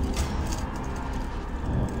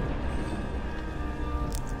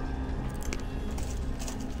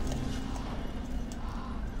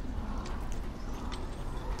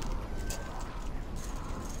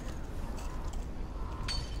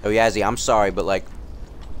 Oh, Yazzie, I'm sorry, but like,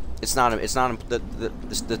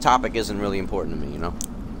 the topic isn't really important to me, you know?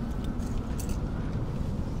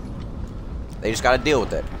 They just gotta deal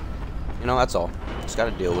with it. You know, that's all. Just gotta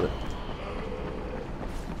deal with it.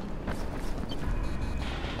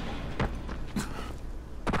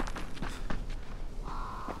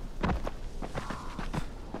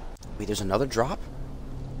 there's another drop?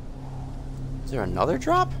 Is there another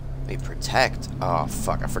drop? Wait, protect. Oh,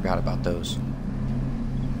 fuck, I forgot about those.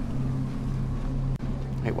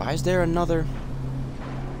 Wait, why is there another...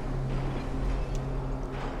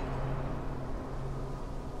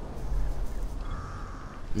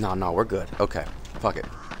 No, we're good. Okay, fuck it.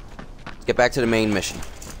 Let's get back to the main mission.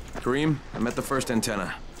 Kareem, I'm at the first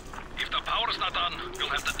antenna. If the power's not on, you'll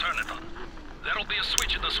have to turn it on. There'll be a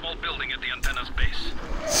switch in the small building at the antenna's base.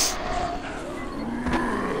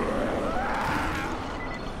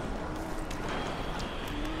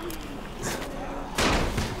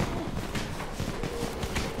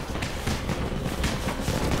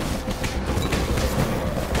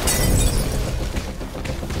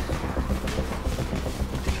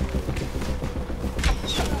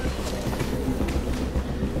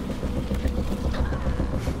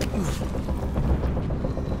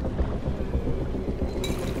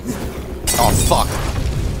 Oh, fuck.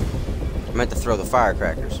 I meant to throw the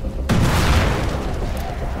firecrackers.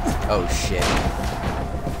 Oh, shit.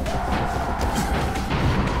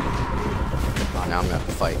 Oh, now I'm gonna have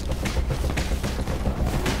to fight.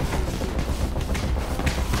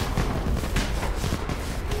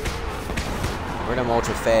 Where them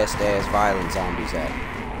ultra fast ass violent zombies at?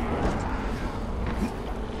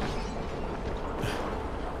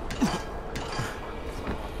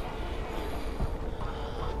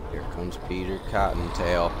 Peter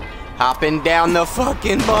Cottontail hopping down the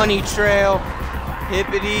fucking bunny trail.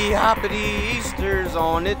 Hippity hoppity, Easter's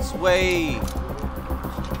on its way.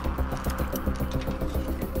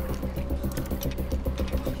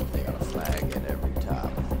 They got a flag at every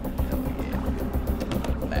top. Hell yeah.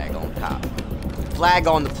 Flag on top. Flag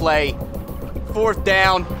on the play. 4th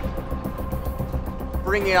down.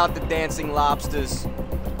 Bring out the dancing lobsters.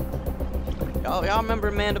 Y'all remember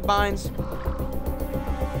Amanda Bynes?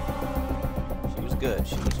 Good,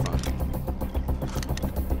 she was fun.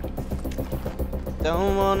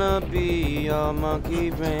 Don't wanna be a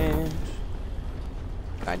monkey wrench.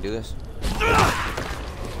 Can I do this?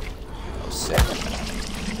 Oh, sick.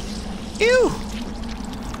 Ew!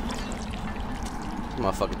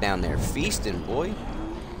 Motherfucker down there feasting, boy.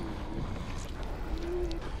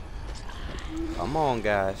 Come on,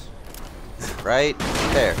 guys. Right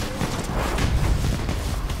there.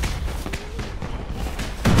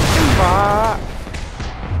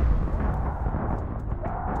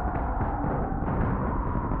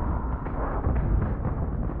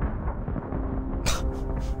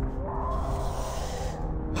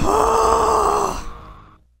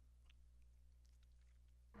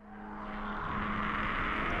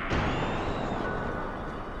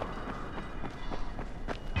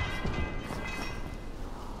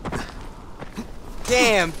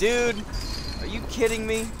 Damn, dude. Are you kidding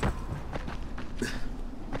me?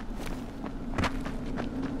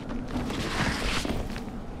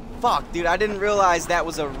 Fuck, dude, I didn't realize that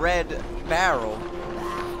was a red barrel.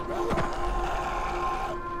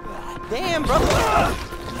 Damn, brother.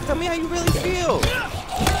 Tell me how you really feel.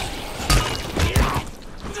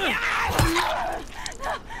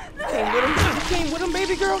 You came with him,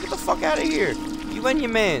 baby girl? Get the fuck out of here. You and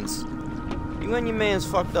your mans. You and your mans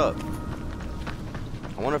fucked up.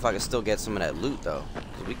 I wonder if I can still get some of that loot, though.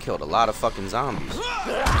 Because we killed a lot of fucking zombies.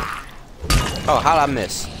 Oh, how'd I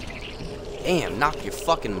miss? Damn, knock your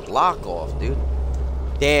fucking block off, dude.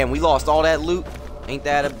 Damn, we lost all that loot. Ain't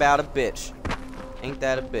that about a bitch? Ain't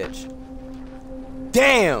that a bitch?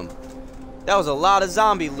 Damn! That was a lot of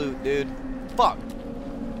zombie loot, dude. Fuck.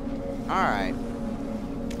 Alright.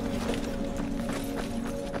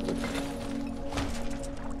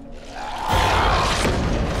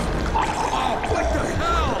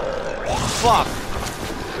 Fuck.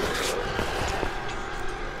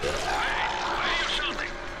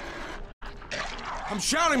 I'm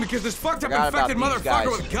shouting because this fucked up infected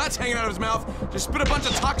motherfucker with guts hanging out of his mouth just spit a bunch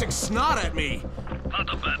of toxic snot at me.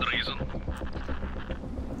 Not a bad reason.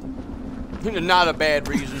 Not a bad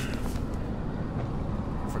reason.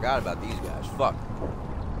 Forgot about these guys. Fuck.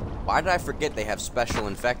 Why did I forget they have special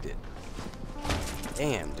infected?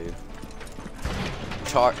 Damn, dude.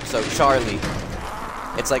 So Charlie.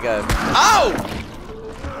 It's like a... Oh!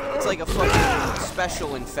 It's like a fucking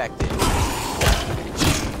special infected.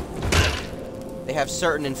 They have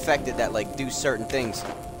certain infected that, like, do certain things.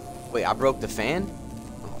 Wait, I broke the fan?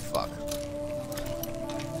 Oh, fuck.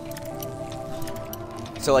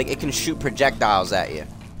 So, like, it can shoot projectiles at you.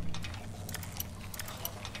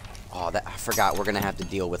 Oh, I forgot we're gonna have to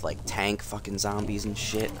deal with, like, tank fucking zombies and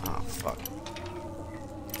shit. Oh, fuck.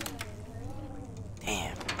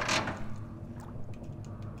 Damn.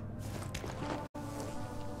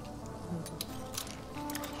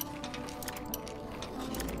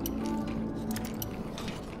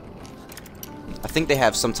 think they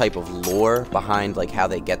have some type of lore behind like how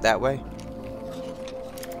they get that way.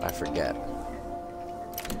 I forget.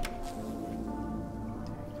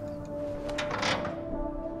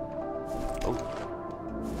 Oh.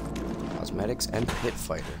 Cosmetics and Pit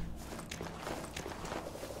Fighter.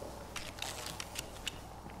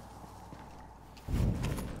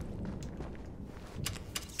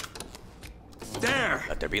 There!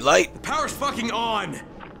 Let there be light. The power's fucking on! Good.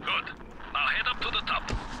 Now head up to the top.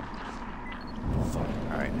 Fuck.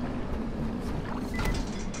 Alright.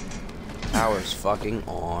 Power's fucking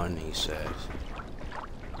on, he says.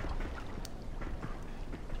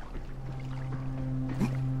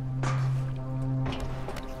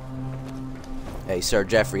 Hey, Sir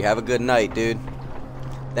Jeffrey, have a good night, dude.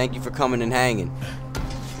 Thank you for coming and hanging.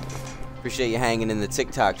 Appreciate you hanging in the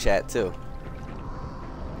TikTok chat, too.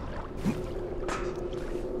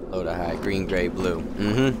 Low to high, green, gray, blue.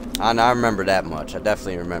 Mm-hmm. I remember that much. I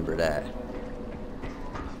definitely remember that.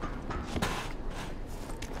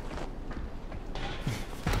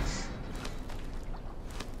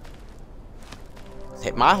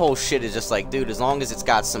 My whole shit is just like, dude, as long as it's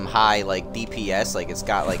got some high, like, DPS, like, it's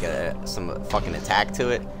got, like, some fucking attack to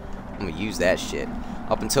it, I'm gonna use that shit.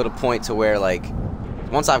 Up until the point to where, like,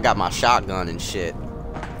 once I've got my shotgun and shit,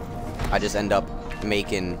 I just end up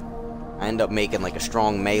making, like, a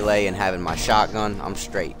strong melee and having my shotgun. I'm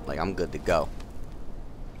straight. Like, I'm good to go.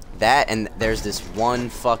 That, and there's this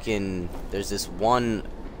one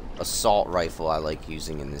assault rifle I like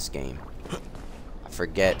using in this game. I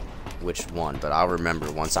forget which one, but I'll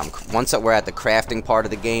remember once we're at the crafting part of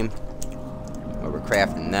the game, where we're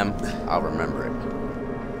crafting them, I'll remember it.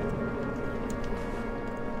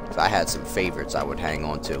 So I had some favorites I would hang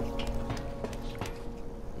on to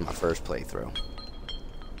in my first playthrough.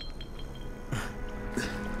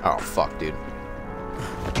 Oh fuck, dude.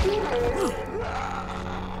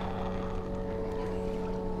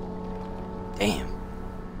 Damn.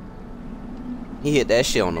 He hit that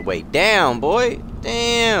shit on the way down, boy.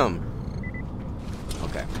 Damn.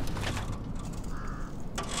 Okay.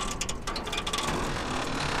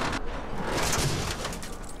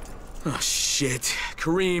 Oh, shit.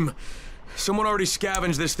 Kareem, someone already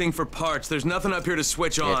scavenged this thing for parts. There's nothing up here to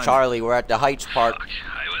switch on. Yeah, Charlie, we're at the Heights part.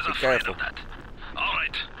 Be careful.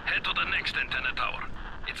 Alright, head to the next antenna tower.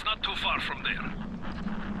 It's not too far from there.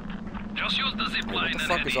 Just use the zip line. What the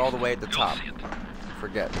fuck is all the way at the top?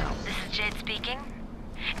 Forget now. This is Jade speaking.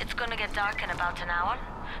 It's gonna get dark in about an hour,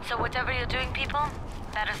 so whatever you're doing, people,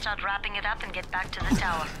 better start wrapping it up and get back to the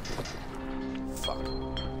tower. Fuck.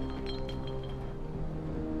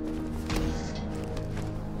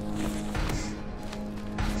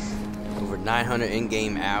 Over 900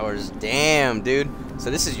 in-game hours. Damn, dude.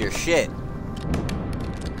 So this is your shit.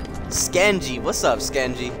 Skenji. What's up,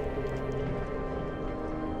 Skenji?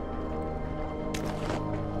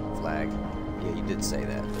 Flag. Yeah, you did say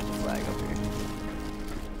that. There's a flag up here.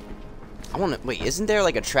 I wanna... Wait, isn't there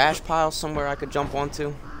like a trash pile somewhere I could jump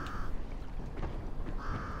onto?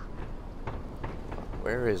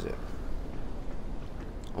 Where is it?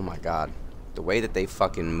 Oh my god. The way that they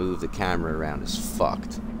fucking move the camera around is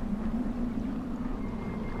fucked.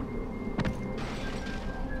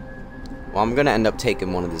 Well, I'm gonna end up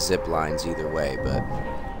taking one of the zip lines either way, but...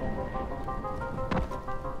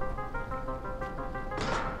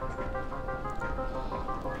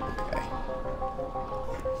 Okay.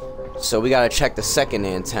 So we gotta check the second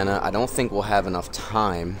antenna. I don't think we'll have enough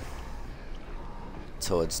time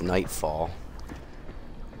till it's nightfall.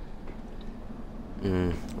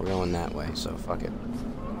 We're going that way, so fuck it.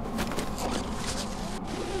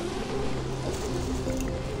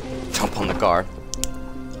 Jump on the car.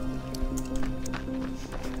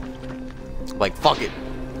 Like, fuck it.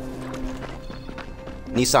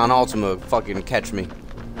 Nissan Altima, fucking catch me.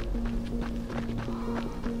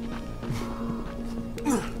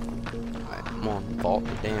 Alright, come on, vault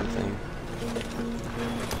the damn thing.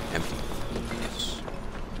 Empty. Yes.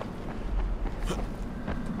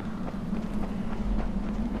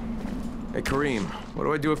 Hey, Kareem, what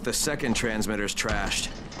do I do if the second transmitter's trashed?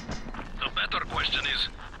 The better question is,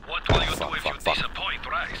 what will you do if you disappoint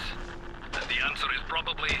Rice? And the answer is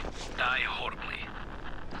probably die horribly.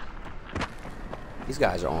 These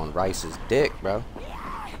guys are on Rice's dick, bro.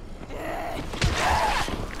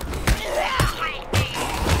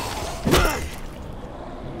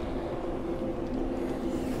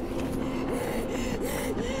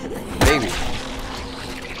 Baby.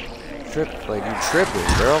 Trip, like you tripping,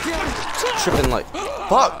 girl. Tripping like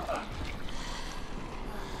fuck.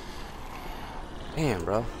 Damn,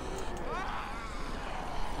 bro.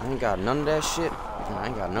 I ain't got none of that shit. I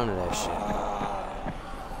ain't got none of that shit.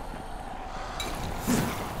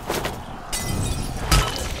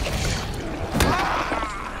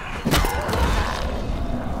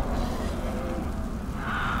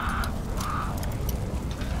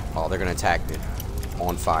 they're gonna attack me.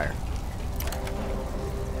 On fire.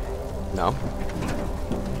 No?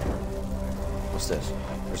 What's this?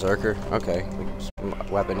 Berserker? Okay. Some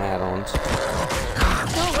weapon add-ons.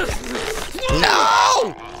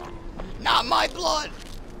 No! Not my blood!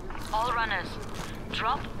 All runners,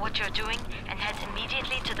 drop what you're doing and head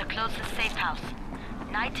immediately to the closest safe house.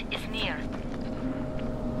 Night is near.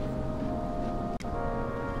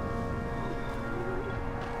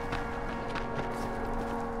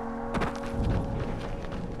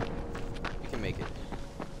 You can make it.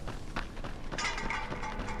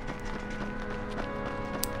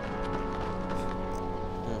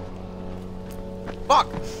 Fuck!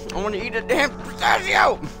 I want to eat a damn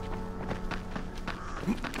pistachio!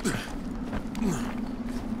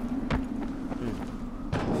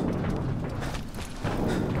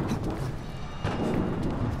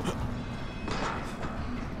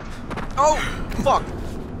 Oh, fuck!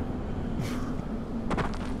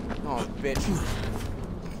 Oh, bitch.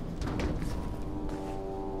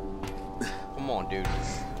 Come on, dude.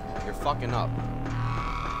 You're fucking up.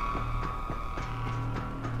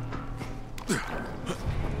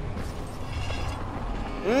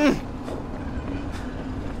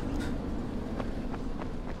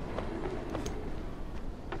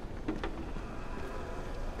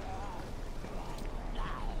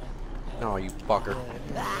 Oh, you fucker.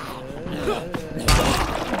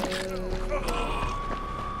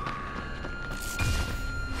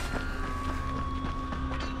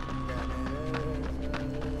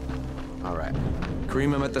 Alright.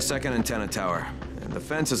 Kareem, I'm at the second antenna tower. And the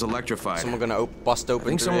fence is electrified. Someone gonna bust open I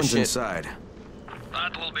think through this someone's shit. inside.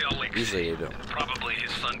 That will be Alexei. Usually they do. And probably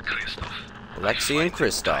his son Christoph. Alexei and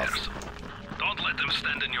Christoph. Don't let them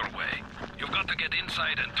stand in your way. You've got to get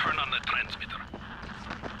inside and turn on the transmitter.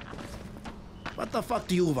 What the fuck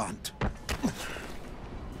do you want?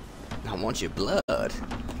 I want your blood. I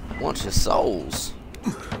want your souls.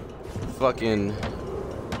 Fucking...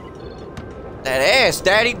 That ass,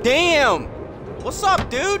 daddy. Damn! What's up,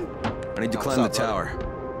 dude? I need to climb the tower.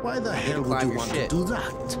 Why the hell would you want to do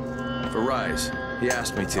that? For Rise. He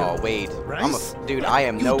asked me to. Oh, Wade. Rise? Dude, I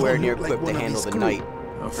am You nowhere don't near look like equipped one to of handle his the crew. night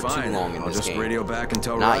Oh, for fine. too long in I'll this just game. radio back and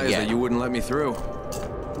tell Not Rise yet. that you wouldn't let me through.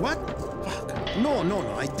 What? Fuck. No, no,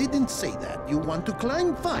 no. I didn't say that. You want to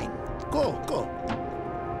climb? Fine. Go, go.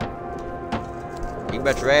 You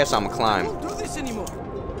bet your ass I'ma climb. Don't do this anymore.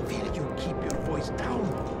 Will you keep your voice down?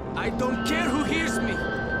 I don't care who hears me.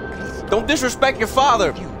 Don't disrespect your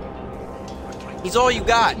father. He's all you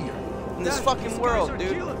got in this fucking world,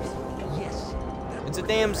 dude. Yes. It's a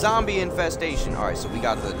damn zombie infestation. Alright, so we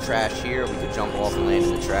got the trash here. We could jump off and land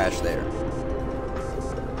in the trash there.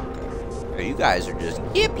 Hey, you guys are just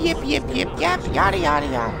yip, yip, yip, yip, yap, yada, yada,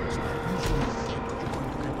 yada.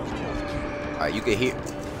 Alright, you can hear...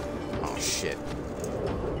 Oh, shit.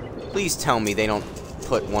 Please tell me they don't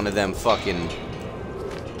put one of them fucking...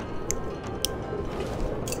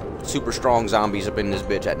 super strong zombies up in this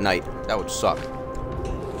bitch at night. That would suck.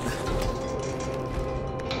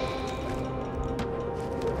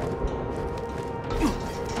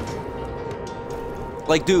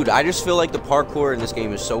 Like, dude, I just feel like the parkour in this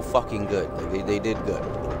game is so fucking good. Like, they did good.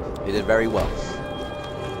 They did very well.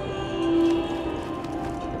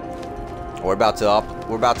 We're about to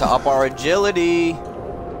up our agility.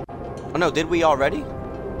 Oh no, did we already?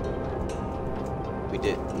 We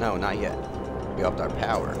did. No, not yet. We upped our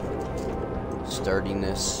power.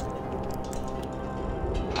 Sturdiness.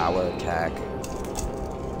 Power attack.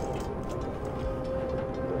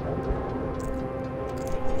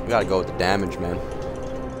 We gotta go with the damage, man.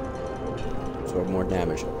 Absorb more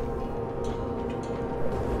damage.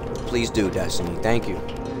 Please do, Destiny. Thank you.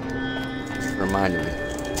 Just for reminding me.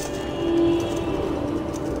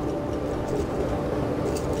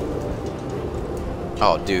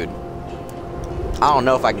 Oh, dude. I don't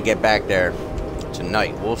know if I can get back there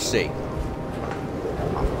tonight. We'll see.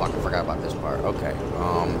 Oh, fuck. I forgot about this part. Okay.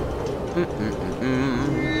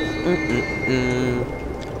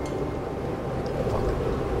 Fuck.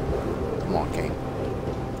 Come on, King.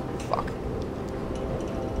 Fuck.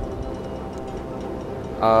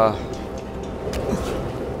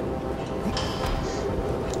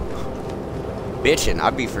 Bitching. I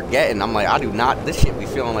be forgetting. I'm like, I do not. This shit be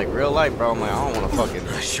feeling like real life, bro. I'm like, I don't want to fucking.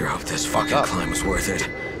 I sure hope this fucking climb was worth it.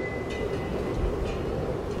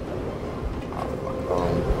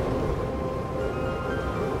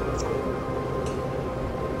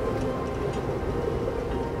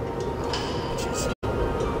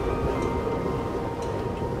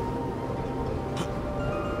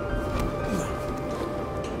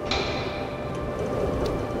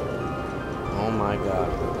 Oh my god.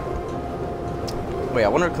 Wait, I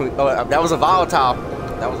wonder. Can we, oh, that was a volatile.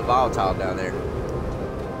 That was a volatile down there.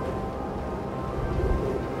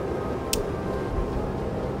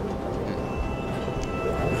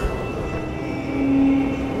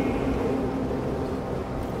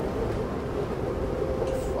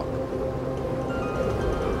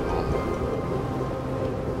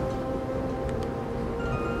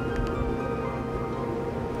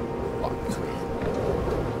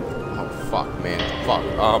 Fuck, man. Fuck.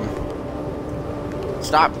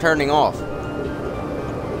 Stop turning off.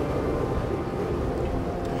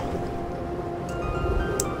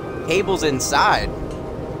 Cable's inside.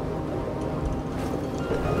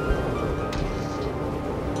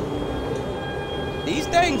 These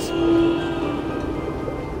things?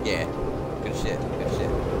 Yeah. Good shit. Good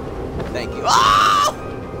shit. Thank you. Ah!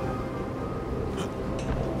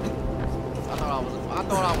 I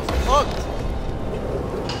thought I was hooked.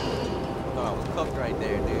 Cooked right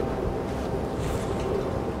there, dude.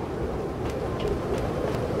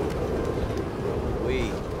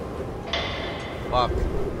 Wee. Fuck.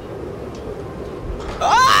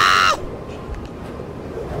 Ah!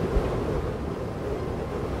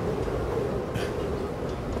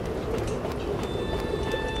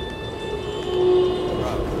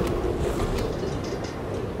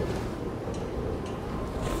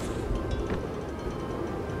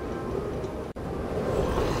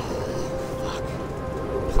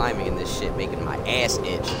 Climbing in this shit, making my ass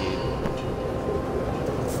itch, dude.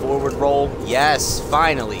 Forward roll. Yes,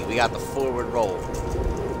 finally, we got the forward roll.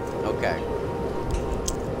 Okay.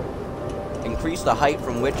 Increase the height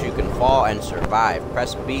from which you can fall and survive.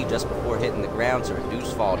 Press B just before hitting the ground to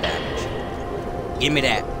reduce fall damage. Give me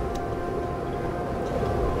that.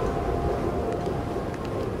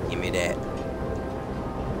 Give me that.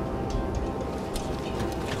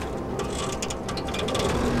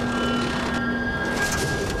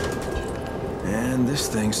 And this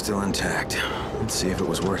thing's still intact. Let's see if it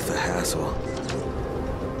was worth the hassle.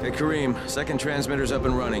 Hey, Kareem, second transmitter's up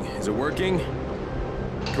and running. Is it working?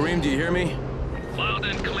 Kareem, do you hear me? Loud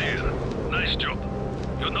and clear. Nice job.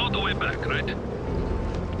 You know the way back, right?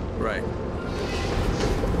 Right.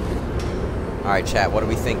 Alright, chat, what are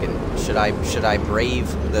we thinking? Should I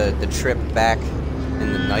brave the trip back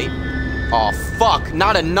in the night? Oh, fuck!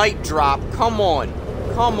 Not a night drop! Come on!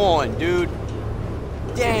 Come on, dude!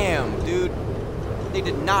 Damn, dude! They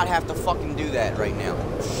did not have to fucking do that right now.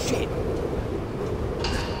 Shit!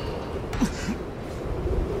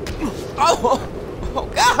 Oh! Oh,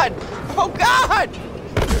 God! Oh, God!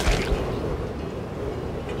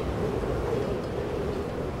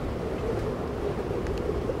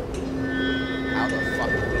 How the fuck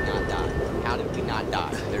did we not die? How did we not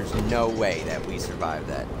die? There's no way that we survived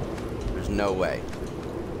that. There's no way.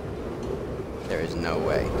 There is no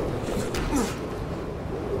way.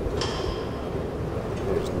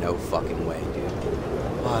 There's no fucking way, dude.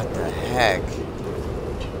 What the heck?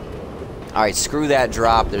 Alright, screw that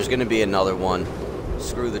drop. There's gonna be another one.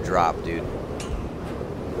 Screw the drop, dude.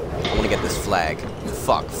 I wanna get this flag.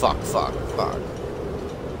 Fuck, fuck, fuck, fuck.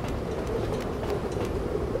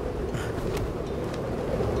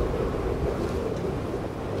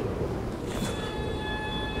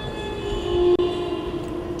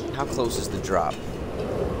 How close is the drop?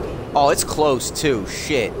 Oh, it's close too.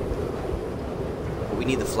 Shit. But we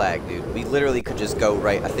need the flag, dude. We literally could just go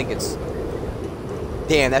right. I think it's...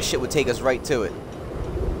 Damn, that shit would take us right to it.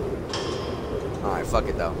 Alright, fuck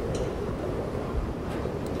it though.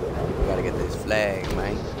 We gotta get this flag,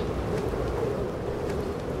 man.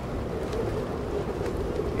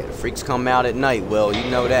 Yeah, the freaks come out at night, Will. You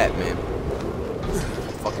know that, man.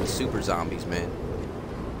 Fucking super zombies, man.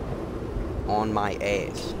 On my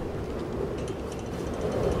ass.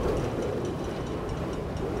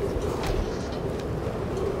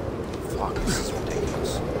 Fuck, this is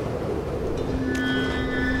ridiculous.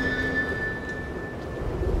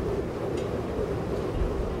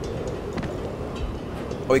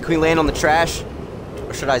 Oh, wait, can we land on the trash?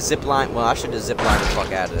 Or should I zip line? Well, I should just zip line the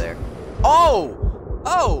fuck out of there. Oh!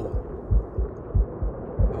 Oh!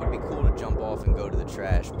 It would be cool to jump off and go to the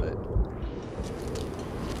trash, but...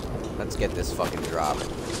 Let's get this fucking drop.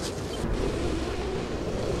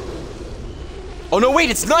 Oh, no, wait,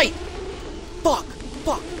 it's night! Fuck!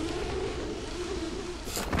 Fuck!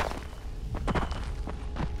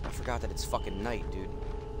 I forgot that it's fucking night, dude.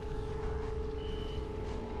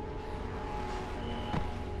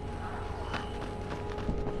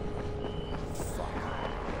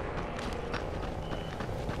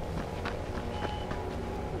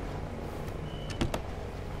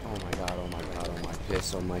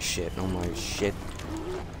 On my shit, on my shit.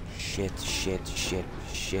 Shit, shit, shit,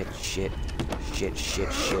 shit, shit, shit,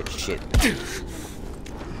 shit, shit, shit.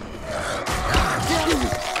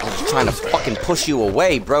 I'm just trying to fucking push you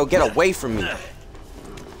away, bro. Get away from me.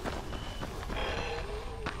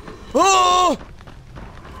 Oh!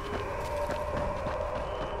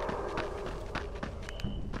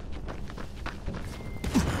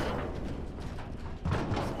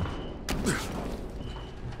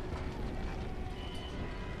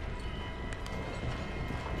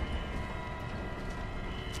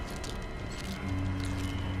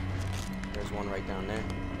 There's one right down there.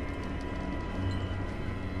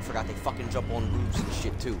 I forgot they fucking jump on roofs and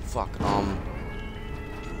shit too. Fuck.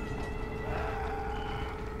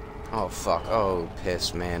 Oh fuck. Oh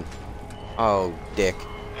piss, man. Oh dick.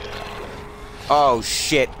 Oh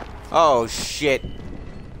shit. Oh shit.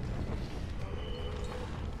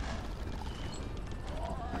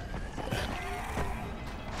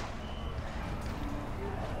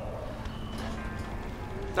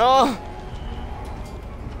 Oh.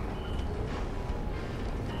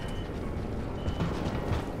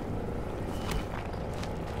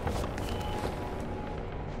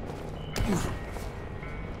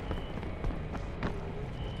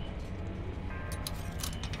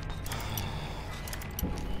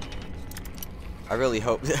 I really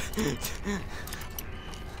hope.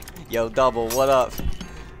 Yo, Double, what up?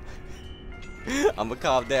 I'ma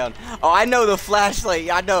calm down. Oh, I know the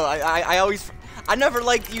flashlight. I know. I never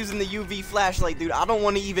liked using the UV flashlight, dude. I don't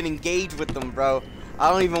want to even engage with them, bro.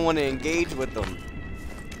 I don't even want to engage with them.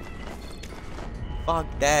 Fuck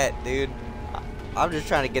that, dude. I'm just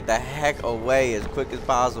trying to get the heck away as quick as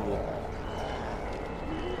possible.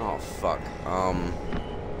 Oh, fuck.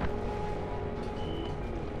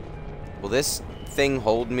 Will this thing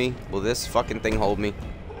hold me? Will this fucking thing hold me?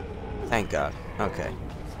 Thank God. Okay.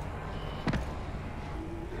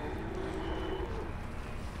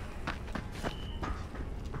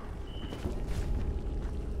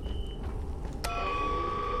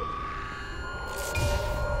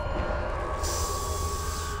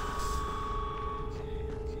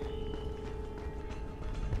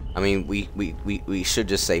 I mean, we should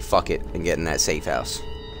just say fuck it and get in that safe house.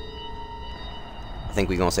 I think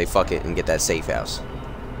we're gonna say fuck it and get that safe house.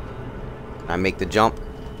 Can I make the jump?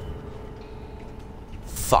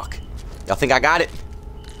 Fuck. Y'all think I got it?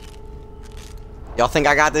 Y'all think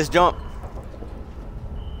I got this jump?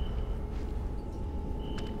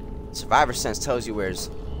 Survivor Sense tells you where's...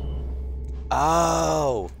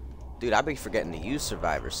 Oh! Dude, I be forgetting to use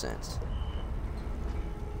Survivor Sense.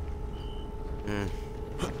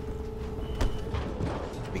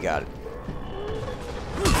 We got it.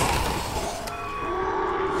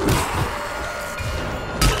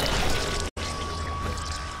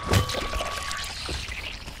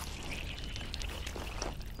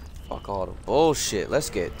 Fuck all the bullshit. Let's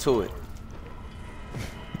get to it.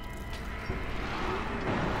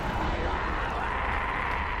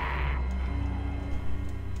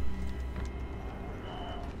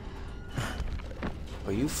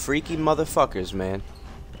 Oh, you freaky motherfuckers, man.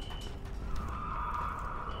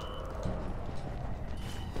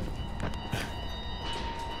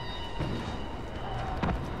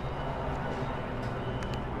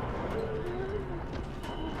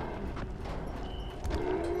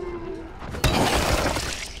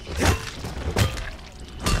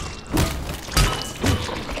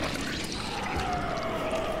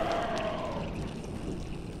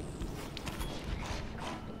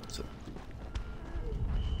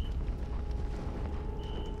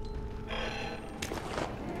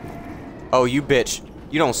 Oh, you bitch.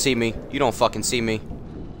 You don't see me. You don't fucking see me.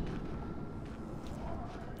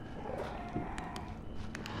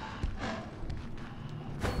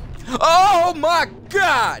 Oh my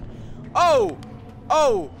God! Oh!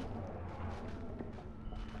 Oh!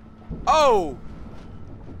 Oh!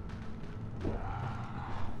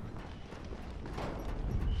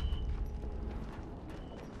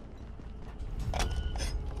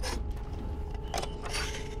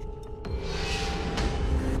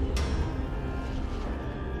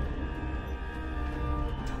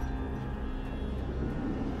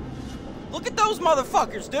 Look at those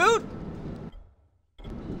motherfuckers, dude!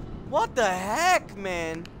 What the heck,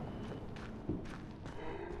 man?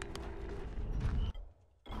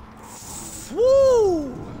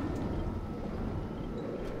 Woo!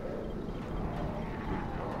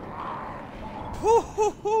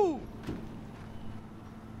 Woo-hoo-hoo!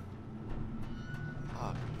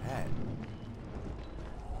 Oh, man.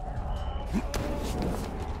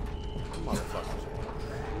 Motherfuckers are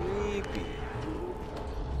creepy.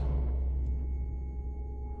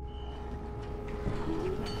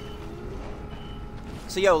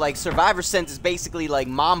 So, yo, like, Survivor Sense is basically like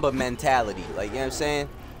Mamba mentality. Like, you know what I'm saying?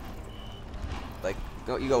 Like,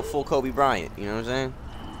 you go full Kobe Bryant, you know what I'm saying?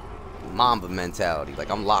 Mamba mentality. Like,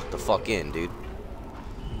 I'm locked the fuck in, dude.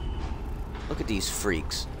 Look at these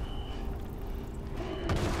freaks.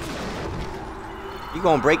 You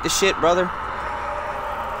gonna break the shit, brother?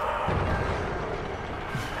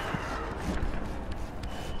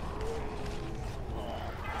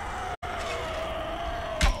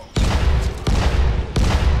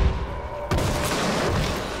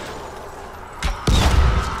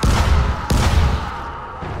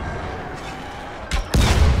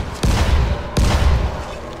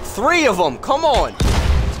 Three of them, come on!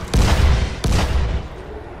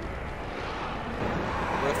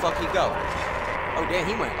 Where the fuck he go? Oh damn,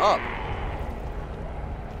 he went up.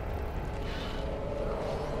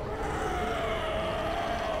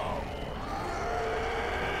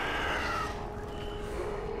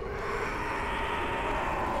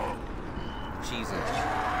 Cheesing the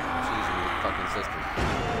fucking system.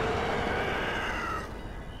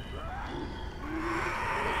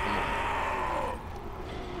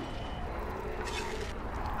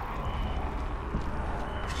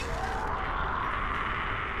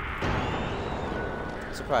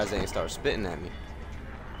 Surprised they ain't start spitting at me.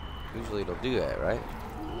 Usually they'll do that, right?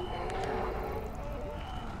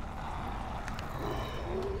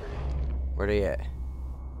 Where they at?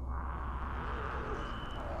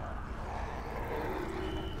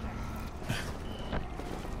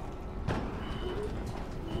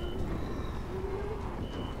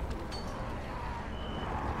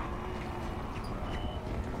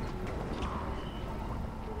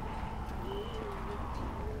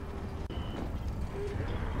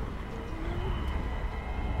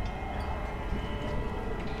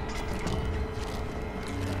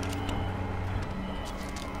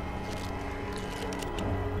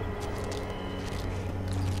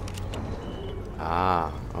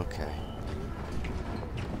 Ah, okay.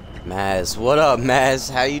 Maz, what up, Maz?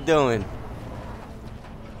 How you doing?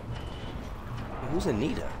 Who's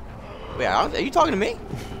Anita? Wait, are you talking to me?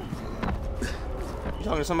 You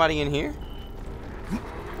talking to somebody in here?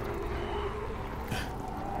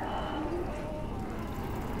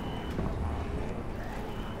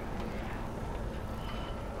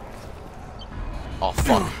 Oh,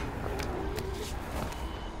 fuck.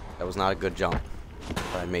 That was not a good jump,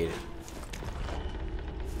 but I made it.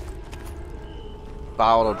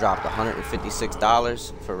 Bottle dropped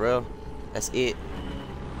 $156 for real. That's it.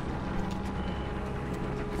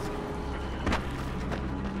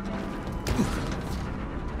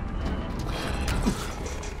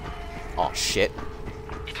 Oh shit.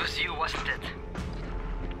 It was you, wasn't it?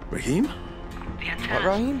 Rahim? The antenna. What,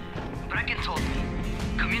 Rahim? Brecken told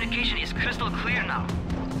me. Communication is crystal clear now.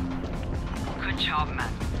 Good job,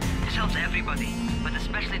 man. This helps everybody, but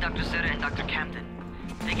especially Dr. Zere and Dr. Camden.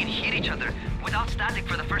 They can hear each other without static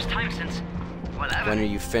for the first time since, well, ever. When are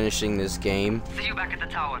you finishing this game? See you back at the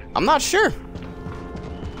tower. I'm not sure.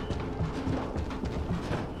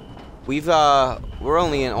 We're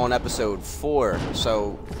only on episode 4,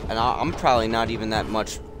 so, and I'm probably not even that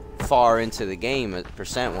much far into the game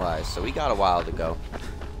percent-wise, so we got a while to go.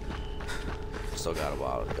 Still got a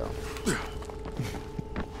while to go.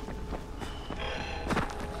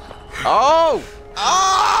 Oh!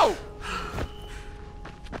 Oh!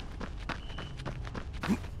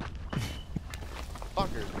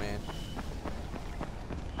 Fuckers, man.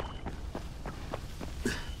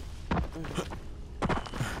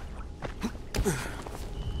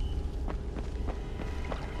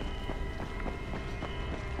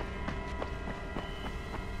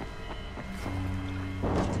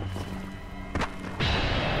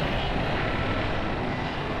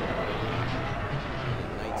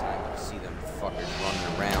 Nighttime, you see them fuckers running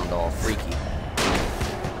around all freaky.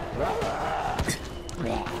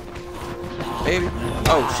 Baby.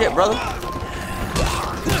 Oh shit, brother.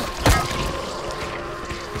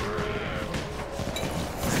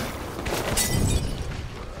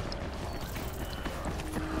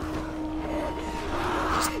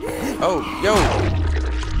 Oh, yo.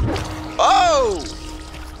 Oh!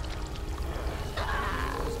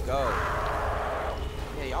 Let's go.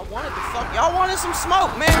 Yeah, y'all wanted the fuck. Y'all wanted some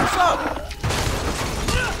smoke, man. What's up?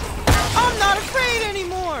 I'm not afraid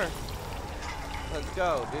anymore. Let's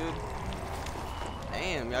go, dude.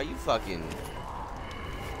 Damn, y'all, you fucking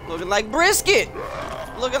looking like Brisket.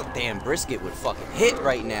 Look at damn, Brisket would fucking hit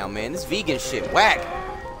right now, man. This vegan shit whack.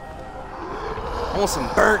 I want some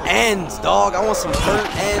burnt ends, dog. I want some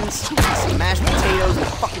burnt ends, some mashed potatoes and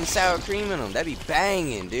fucking sour cream in them. That'd be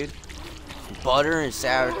banging, dude. Butter and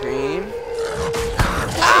sour cream.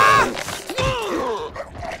 Ah!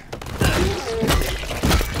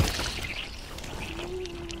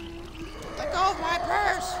 Let go of my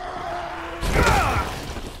purse.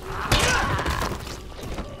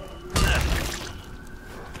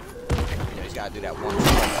 do that one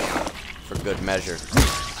shot for good measure.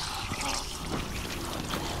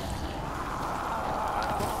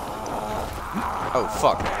 Oh,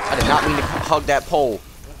 fuck. I did not mean to hug that pole.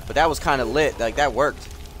 But that was kind of lit. Like, that worked.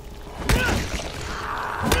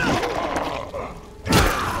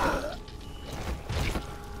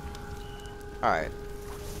 Alright.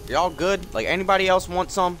 Y'all good? Like, anybody else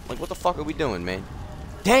want some? Like, what the fuck are we doing, man?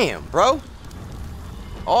 Damn, bro.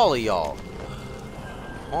 All of y'all.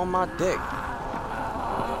 On my dick.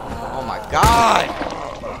 Oh my god.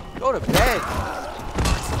 Go to bed.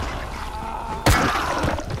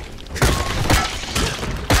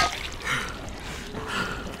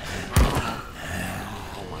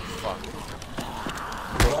 Oh my fuck.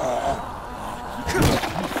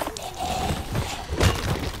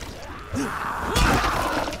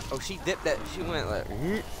 Oh, she dipped that. She went like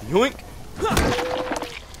yoink.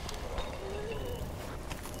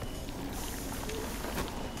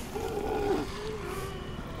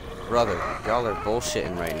 Brother, y'all are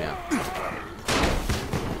bullshitting right now.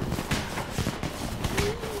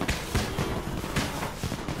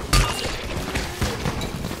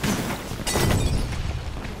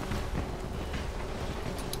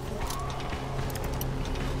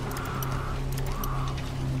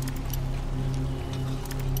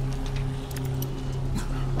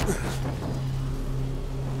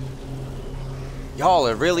 Y'all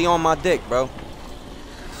are really on my dick, bro.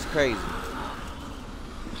 It's crazy.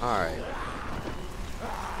 Alright.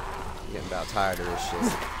 Getting about tired of this shit.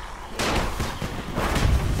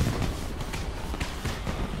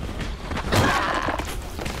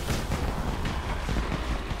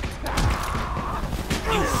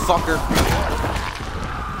 You fucker.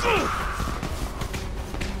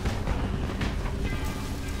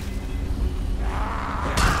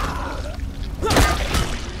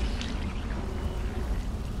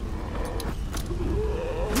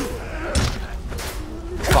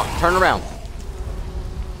 Fuck, turn around.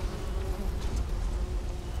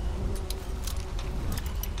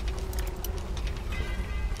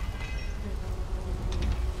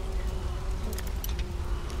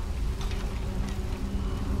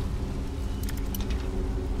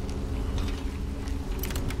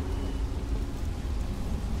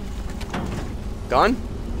 Gun?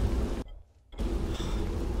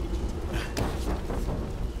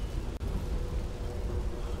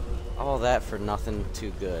 All that for nothing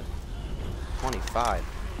too good. 25.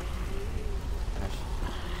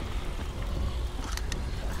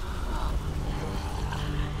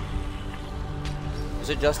 Is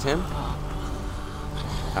it just him?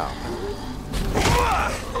 Oh.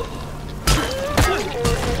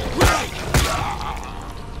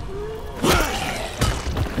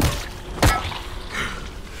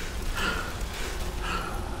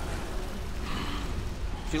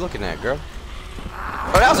 What you looking at, girl?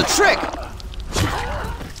 Oh, that was a trick!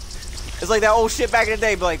 It's like that old shit back in the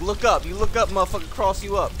day, but like, look up. You look up, motherfucker, cross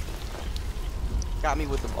you up. Got me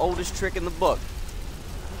with the oldest trick in the book.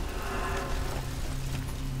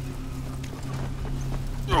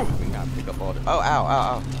 We gotta pick up all the... Oh, ow, ow,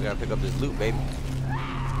 ow. We gotta pick up this loot, baby.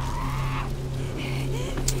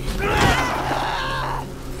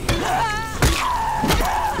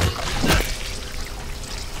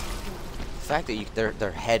 The fact that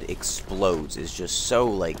their head explodes is just so,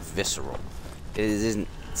 like, visceral. It is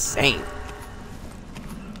insane.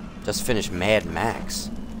 Just finished Mad Max.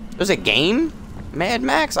 There's a game? Mad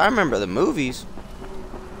Max? I remember the movies.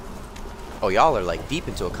 Oh, y'all are, like, deep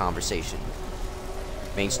into a conversation.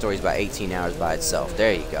 Main story's about 18 hours by itself.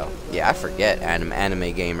 There you go. Yeah, I forget,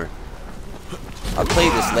 Anime Gamer. I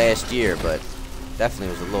played this last year, but definitely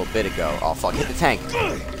was a little bit ago. Oh, fuck. Hit the tank.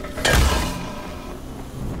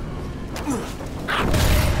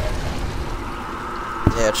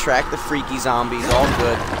 Yeah, track the freaky zombies, all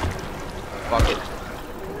good. Fuck it.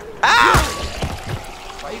 Ah!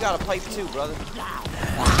 Why you got a pipe too, brother?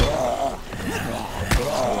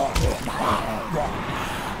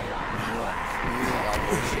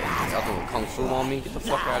 Y'all doing kung fu on me? Get the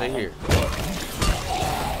fuck out of here.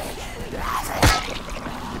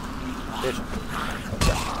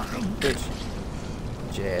 Bitch.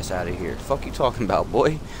 Get your ass out of here. The fuck you talking about,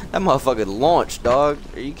 boy? That motherfucker launched, dog.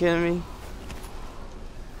 Are you kidding me?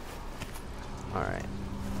 Alright.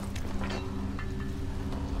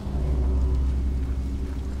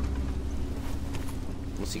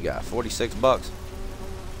 What's he got? 46 bucks?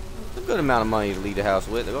 It's a good amount of money to leave the house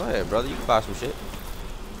with. Go ahead, brother. You can buy some shit.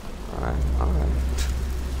 Alright, alright.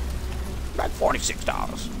 About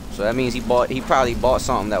 $46. So that means he probably bought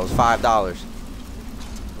something that was $5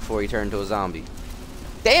 before he turned into a zombie.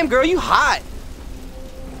 Damn, girl, you hot.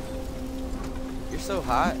 You're so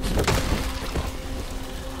hot.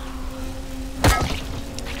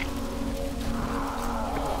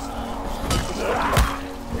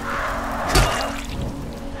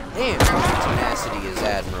 Damn, his tenacity is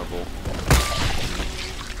admirable.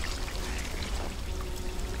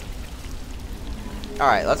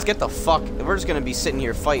 Alright, let's get the fuck... We're just gonna be sitting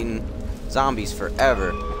here fighting zombies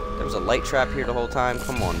forever. There was a light trap here the whole time.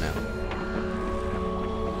 Come on now.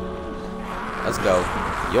 Let's go.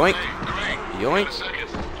 Yoink. Yoink.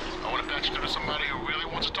 I want to patch you to somebody who really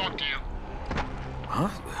wants to talk to you. Huh?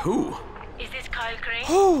 Who? Is this Kyle Crane?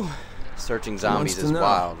 Whew. Searching zombies is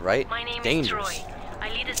wild, right? My name Dangerous. is Troy. I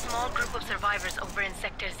lead a small group of survivors over in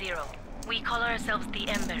Sector 0. We call ourselves the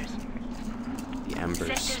Embers. The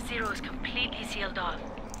Embers. Sector 0 is completely sealed off.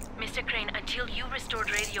 Mr. Crane, until you restored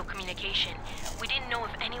radio communication, we didn't know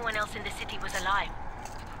if anyone else in the city was alive.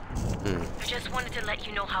 I just wanted to let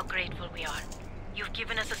you know how grateful we are. You've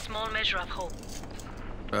given us a small measure of hope.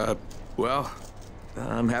 Well,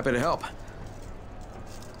 I'm happy to help.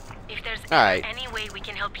 If there's Alright. any way we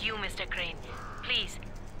can help you, Mr. Crane, please,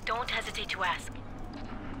 don't hesitate to ask.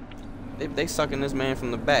 They sucking this man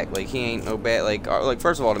from the back. Like, he ain't no bad. Like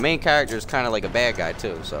first of all, the main character is kind of like a bad guy,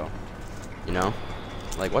 too, so. You know?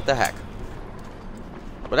 Like, what the heck?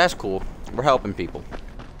 But that's cool. We're helping people.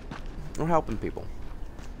 We're helping people.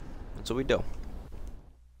 That's what we do.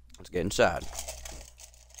 Let's get inside.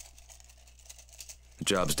 The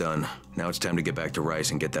job's done. Now it's time to get back to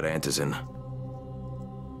Rice and get that antizin.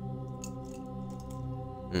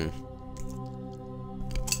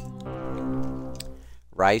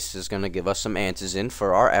 Rice is gonna give us some antizin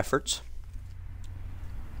for our efforts.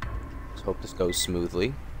 Let's hope this goes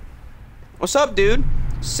smoothly. What's up, dude?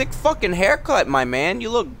 Sick fucking haircut, my man. You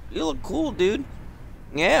look cool, dude.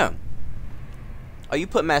 Yeah. Oh, you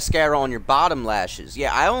put mascara on your bottom lashes.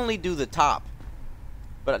 Yeah, I only do the top.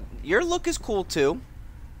 But your look is cool too.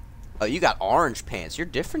 Oh, you got orange pants. You're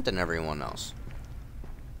different than everyone else.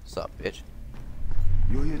 What's up, bitch?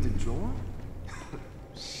 You're here to join?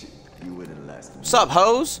 Shit, you wouldn't last. What's up,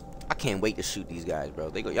 hoes? I can't wait to shoot these guys, bro.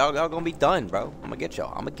 They go, y'all gonna be done, bro. I'm gonna get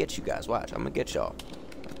y'all. I'm gonna get you guys. Watch. I'm gonna get y'all.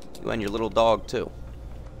 You and your little dog too.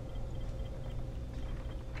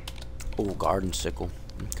 Oh, garden sickle.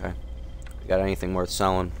 Okay. You got anything worth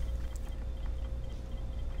selling?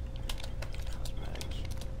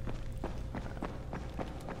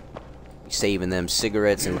 Saving them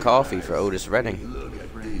cigarettes and coffee for Otis Redding. Look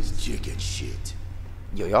at this chicken shit.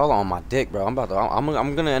 Yo, y'all on my dick, bro. I'm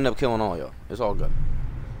gonna end up killing all y'all. It's all good.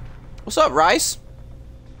 What's up, Rice?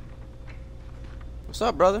 What's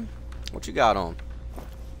up, brother? What you got on?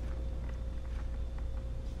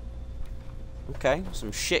 Okay,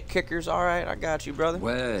 some shit kickers. All right, I got you, brother.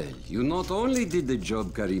 Well, you not only did the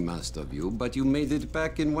job Karim asked of you, but you made it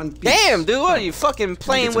back in one piece. Damn, dude, what are you fucking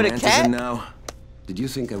playing with a cat? Now? Did you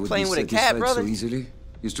think I would Playing be with a satisfied cat, brother? so easily?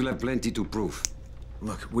 You still have plenty to prove.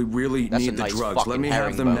 Look, we really That's need a the nice drugs. Let fucking me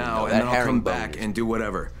have them herringbone, now, though. and That then I'll come herringbone back is- and do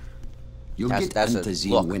whatever. You'll That's get a antizin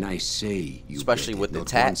look. when I say you Especially get with it, the not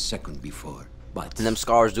tat. 1 second before. But And them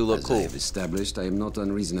scars do look as cool. I have established, I am not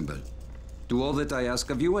unreasonable. Do all that I ask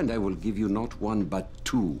of you, and I will give you not 1 but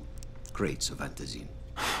 2 crates of antizin.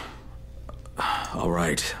 All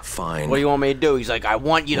right, fine. What do you want me to do? He's like, I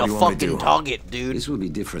want you What to do you want me to fucking do? tug it, dude. This will be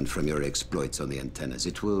different from your exploits on the antennas.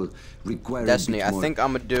 It will require Destiny, a I bit more think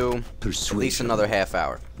I'm gonna do at persuasion. least another half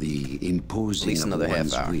hour. The imposing At least of another half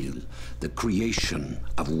one's hour. will, the creation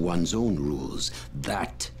of one's own rules.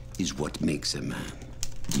 That is what makes a man.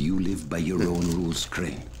 Do you live by your own rules,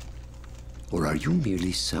 Crane? Or are you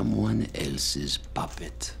merely someone else's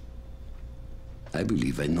puppet? I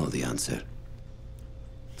believe I know the answer.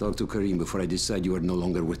 Talk to Karim before I decide you are no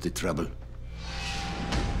longer worth the trouble.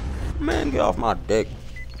 Man, get off my dick.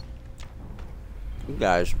 You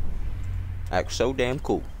guys act so damn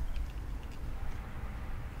cool.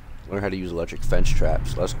 Learn how to use electric fence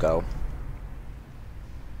traps. Let's go.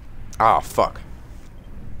 Ah, fuck.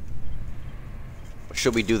 Or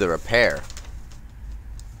should we do the repair?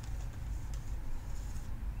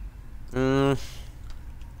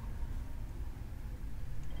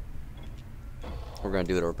 We're gonna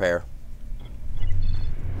do the repair.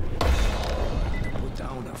 Put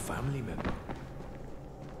down a family member.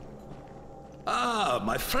 Ah,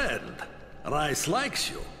 my friend. Rice likes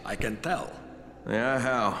you, I can tell. Yeah,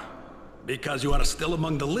 how? Because you are still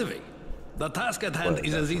among the living. The task at hand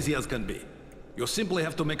is as easy as can be. You simply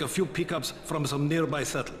have to make a few pickups from some nearby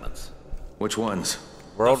settlements. Which ones?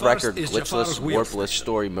 World The first record is glitchless, Jafar's wheel warpless station.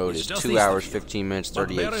 story mode It's is just 2 east of hours, you. 15 minutes, But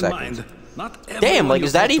 38 bear in seconds. mind, not Damn, everyone like, you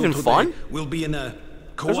is that talk to even today fun? Will be in a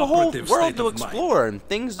There's a whole cooperative world state to of mind. explore and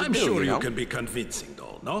things to I'm do, sure you know? can be convincing,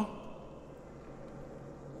 though, no?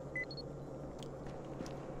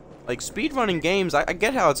 Like, speedrunning games, I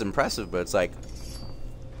get how it's impressive, but it's like,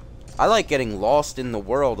 I like getting lost in the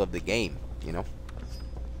world of the game, you know?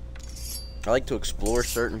 I like to explore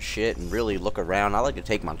certain shit and really look around. I like to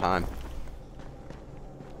take my time.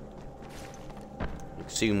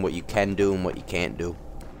 Seeing what you can do and what you can't do.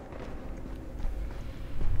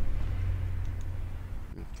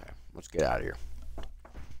 Okay, let's get out of here.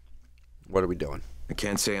 What are we doing? I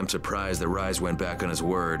can't say I'm surprised that Rise went back on his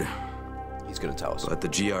word. He's gonna tell us. But the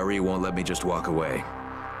GRE won't let me just walk away.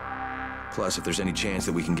 Plus, if there's any chance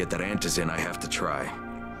that we can get that Antizin, I have to try.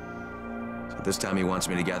 So this time he wants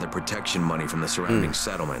me to gather protection money from the surrounding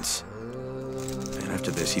settlements. And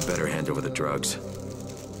after this, he better hand over the drugs.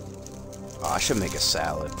 Oh, I should make a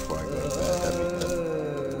salad before I go to bed. That'd be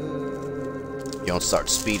good. You don't start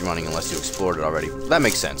speedrunning unless you explored it already. That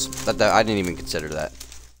makes sense. That I didn't even consider that.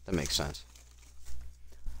 That makes sense.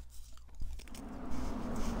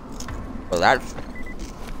 Well, that's... I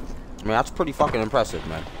mean, that's pretty fucking impressive,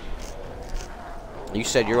 man. You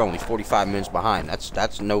said you're only 45 minutes behind.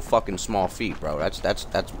 That's no fucking small feat, bro.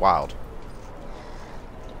 That's wild.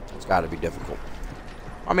 It's gotta be difficult.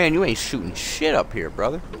 Oh, man, you ain't shooting shit up here,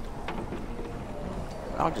 brother.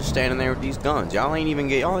 Y'all just standing there with these guns. Y'all ain't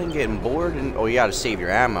getting bored. And oh, you gotta save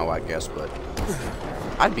your ammo, I guess. But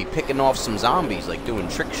I'd be picking off some zombies, like doing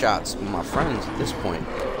trick shots with my friends at this point.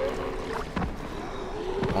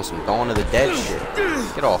 On some Dawn of the Dead shit.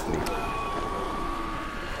 Get off me.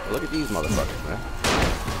 Look at these motherfuckers, man.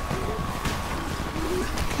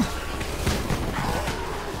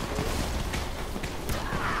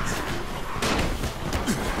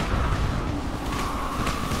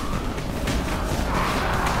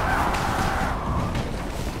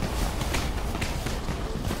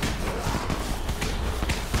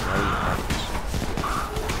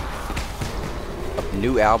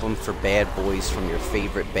 New album for Bad Boys from your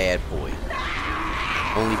favorite bad boy.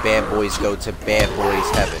 Only bad boys go to bad boys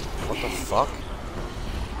heaven. What the fuck?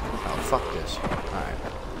 Oh, fuck this. Alright.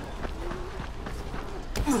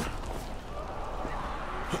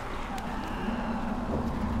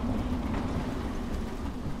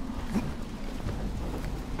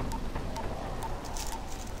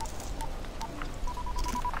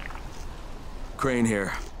 Crane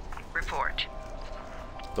here. Report.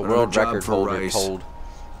 The world record holder told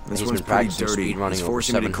this one's pretty dirty. He's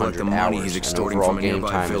forcing me to collect the money he's extorting from a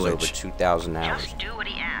nearby village. Over 2,000 hours. Just do what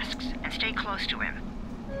he asks and stay close to him.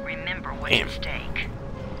 Remember what's at stake.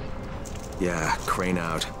 Yeah, Crane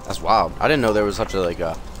out. That's wild. I didn't know there was such a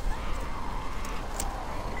a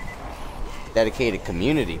dedicated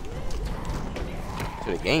community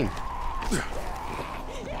to the game.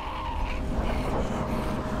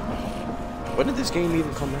 When did this game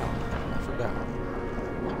even come out? I forgot.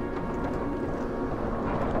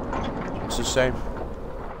 What's it say?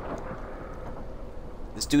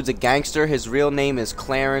 This dude's a gangster. His real name is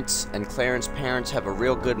Clarence, and Clarence's parents have a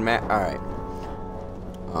real good Alright.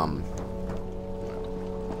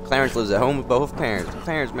 Clarence lives at home with both parents.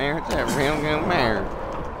 Clarence's parents have a real good marriage.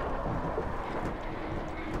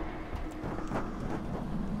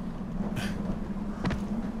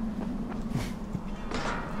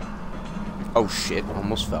 Oh shit,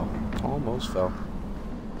 almost fell. Almost fell.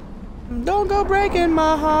 Don't go breaking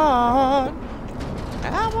my heart.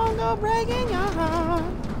 I won't go breaking your heart.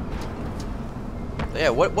 Yeah,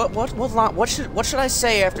 what should I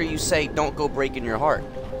say after you say don't go breaking your heart?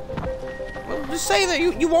 Well, just say that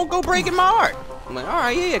you won't go breaking my heart. I'm like,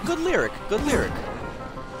 alright, yeah, good lyric. Good lyric.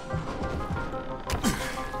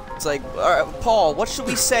 It's like, alright, Paul, what should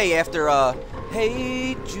we say after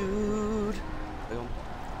hey Jude?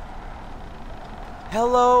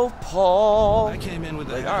 Hello, Paul. I came in with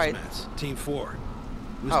the hazmats, Team 4.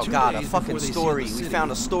 Oh god, a fucking story. We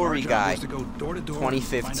found a story guy.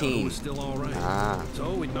 2015.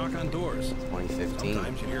 So we'd knock on doors. 2015.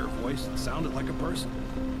 Sometimes you'd hear a voice that sounded like a person.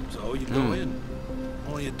 So you'd go in.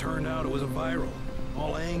 Only it turned out it was a viral.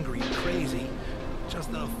 All angry and crazy. Just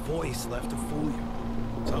enough voice left to fool you.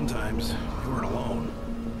 Sometimes you weren't alone.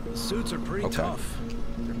 The suits are pretty tough.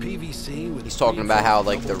 They're PVC with. He's talking about how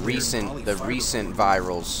like the recent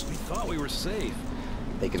virals. We thought we were safe.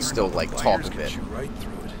 They can still like talk a bit. Right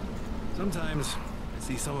through it. Sometimes I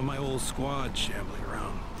see some of my old squad shambling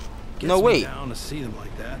around. No wait. Down to see them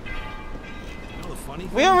like that. You know the funny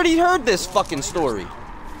thing? We already heard this fucking story.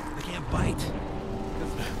 They can't bite.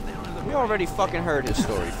 We already fucking heard his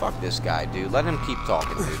story. Fuck this guy, dude. Let him keep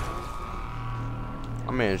talking, dude.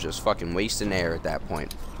 My man's just fucking wasting air at that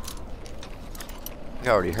point. I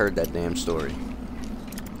already heard that damn story.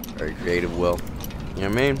 Very creative, Will. You know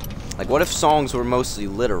what I mean? Like, what if songs were mostly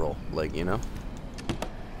literal? Like, you know?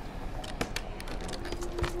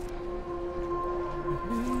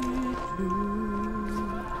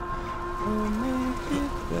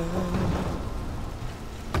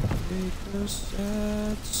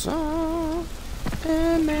 Sad song.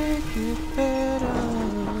 and make it better.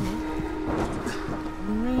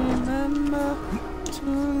 Remember to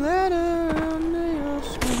let her under your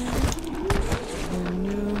skin when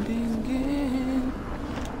you begin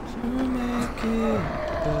to make it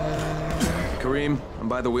better. Kareem, I'm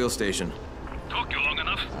by the wheel station. Took you long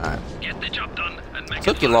enough. Alright. Get the job done and make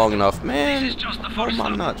Took it you fast. long enough, man. This is just the Hold first my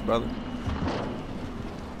step. nuts, brother.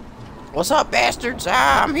 What's up, bastards?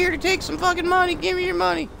 I'm here to take some fucking money. Give me your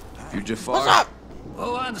money. You Jafar? What's up?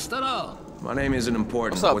 Oh, I understand all. My name isn't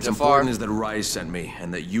important. What's up, What's Jafar? important is that Rise sent me,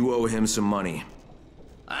 and that you owe him some money.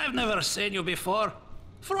 I've never seen you before.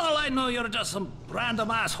 For all I know, you're just some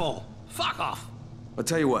random asshole. Fuck off. I'll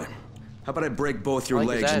tell you what. How about I break both your I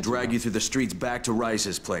like his legs and attitude, drag though. you through the streets back to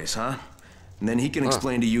Rice's place, huh? And then he can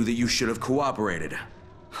explain to you that you should have cooperated.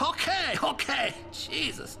 Okay.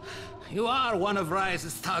 Jesus. You are one of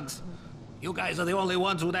Rise's thugs. You guys are the only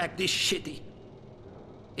ones who'd act this shitty.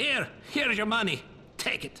 Here's your money.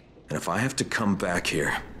 Take it. And if I have to come back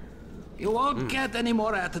here... You won't get any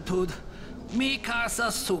more attitude. Mi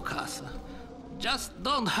casa, su casa. Just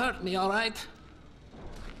don't hurt me, alright?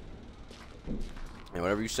 Hey,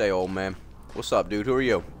 whatever you say, old man. What's up, dude? Who are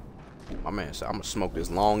you? My man said, I'm gonna smoke this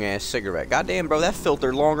long-ass cigarette. Goddamn, bro, that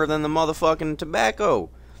filter longer than the motherfucking tobacco.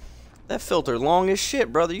 That filter long as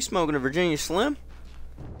shit, brother. You smoking a Virginia Slim?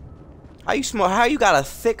 How you got a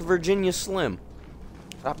thick Virginia Slim?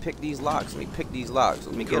 I pick these locks. Let me pick these locks.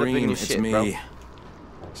 Let me get up in Kareem, your it's shit, me. bro.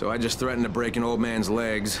 So I just threatened to break an old man's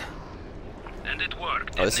legs. And it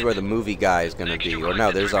worked. Oh, this is where the movie guy is gonna be. Or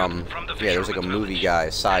no, there's there's like a movie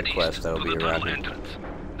guy side quest that'll be around here.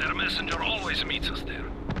 Their messenger always meets us there.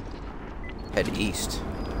 Head east.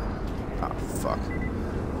 Oh fuck.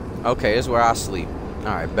 Okay, this is where I sleep.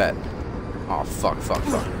 All right, bet. Oh fuck.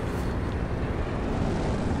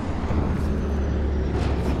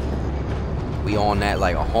 We on that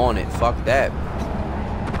like a hornet. Fuck that.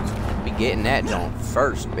 We getting that joint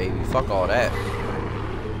first, baby. Fuck all that.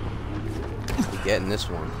 We getting this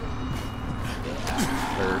one.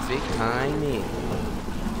 Perfect timing.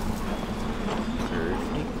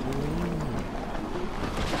 Perfect timing.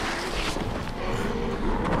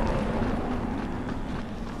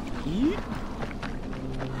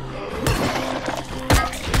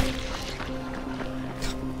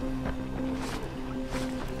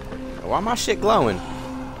 Why my shit glowing?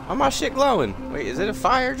 Why my shit glowing? Wait, is it a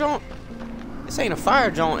fire joint? This ain't a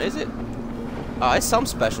fire joint, is it? Oh, it's some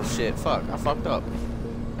special shit. Fuck, I fucked up.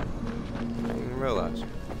 I didn't even realize.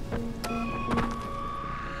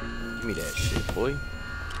 Give me that shit, boy.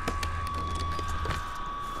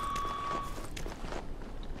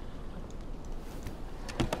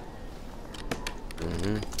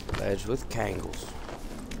 Ledge with Kangles.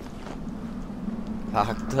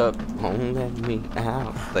 Locked up, won't let me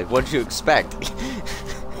out. Like, what'd you expect?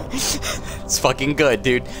 It's fucking good,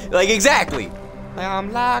 dude. Like, exactly. Like,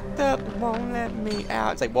 I'm locked up, won't let me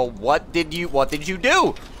out. It's like, well, what did you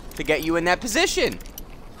do to get you in that position?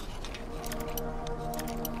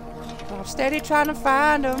 I'm steady trying to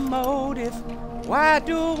find a motive. Why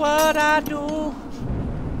do what I do?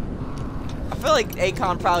 I feel like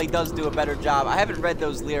Akon probably does do a better job. I haven't read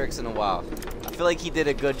those lyrics in a while. I feel like he did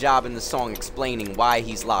a good job in the song explaining why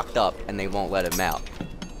he's locked up and they won't let him out.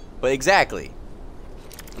 But exactly.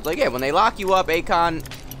 It's like, yeah, when they lock you up, Akon,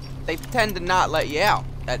 they tend to not let you out.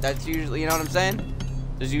 That's usually, you know what I'm saying?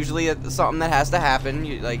 There's usually something that has to happen,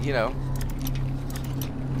 you know.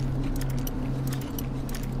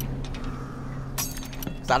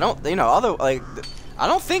 I don't, I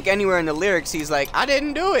don't think anywhere in the lyrics he's like, I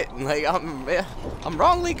didn't do it. Like, I'm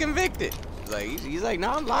wrongly convicted. Like, he's like,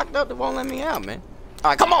 no, I'm locked up. They won't let me out, man.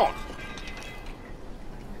 All right, come on.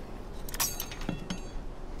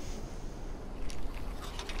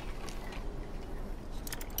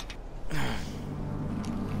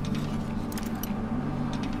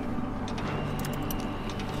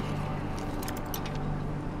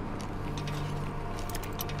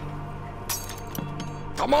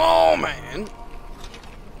 Come on, man.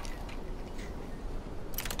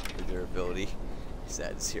 The durability is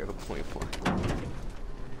at 0.1.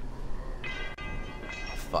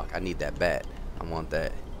 Oh, fuck, I need that bat. I want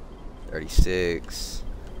that. 36.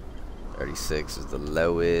 36 is the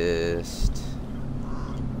lowest.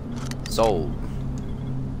 Sold.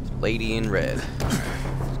 Lady in red.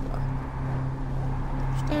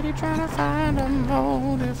 Steady trying to find a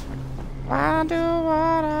motive. Why do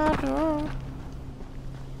what I do?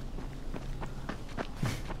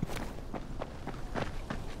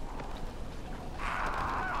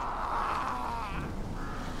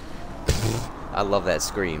 I love that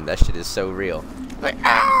scream. That shit is so real. Like,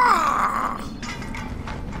 ah!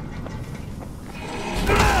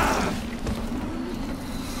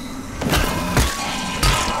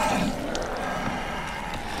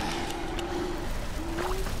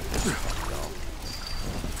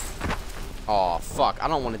 fuck. I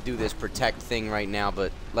don't want to do this protect thing right now,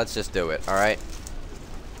 but let's just do it, alright?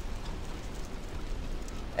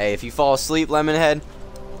 Hey, if you fall asleep, Lemonhead,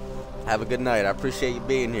 have a good night. I appreciate you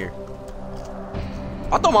being here.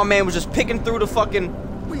 I thought my man was just picking through the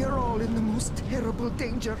fucking... We are all in the most terrible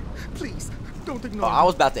danger. Please, don't ignore me. I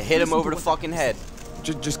was about to hit him over the fucking head.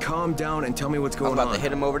 Just calm down and tell me what's going on. I'm about to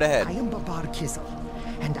hit him over the head. I am Babar Kizil,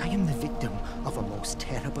 and I am the victim of a most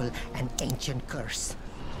terrible and ancient curse.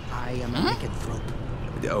 I am a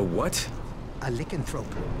lycanthrope. A what? A lycanthrope.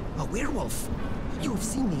 A werewolf. You have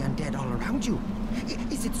seen the undead all around you.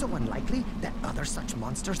 Is it so unlikely that other such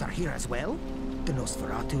monsters are here as well? The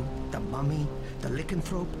Nosferatu, the Mummy, the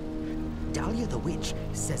lycanthrope. Dahlia the Witch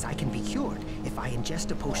says I can be cured if I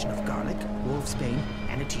ingest a potion of garlic, wolfsbane,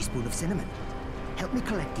 and a teaspoon of cinnamon. Help me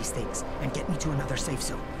collect these things and get me to another safe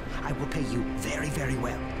zone. I will pay you very, very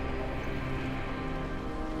well.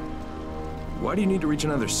 Why do you need to reach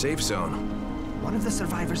another safe zone? One of the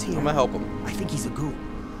survivors here. I'm gonna help him. I think he's a ghoul.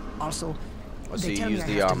 Also, they tell use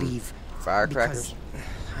me the I have to leave firecrackers.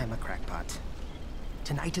 I'm a crackpot.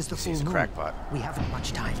 Tonight is the full moon. Crackpot. We haven't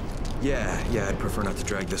much time. Yeah, I'd prefer not to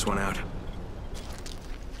drag this one out.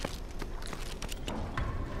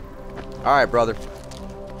 All right, brother.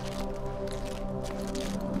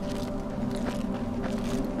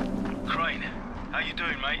 Crane, how you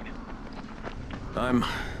doing, mate? I'm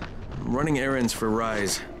running errands for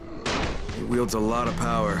Rise. He wields a lot of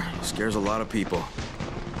power, scares a lot of people.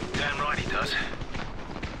 Damn right he does.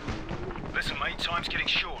 Listen, mate, time's getting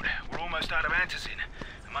short. We're almost out of Antizin.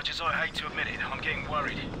 As much as I hate to admit it, I'm getting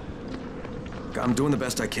worried. I'm doing the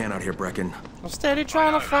best I can out here, Brecken. I'm steady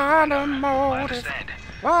trying to find a motive.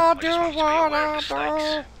 Why do what I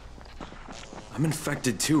do? I'm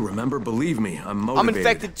infected too, remember? Believe me, I'm motivated. I'm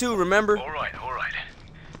infected too, remember? All right.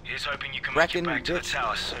 Here's hoping you can make it back to the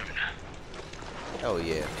tower soon. Hell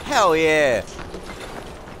yeah. Hell yeah!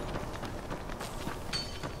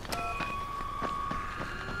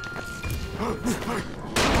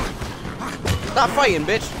 Stop fighting,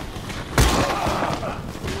 bitch!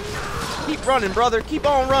 Keep running, brother. Keep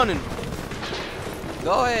on running.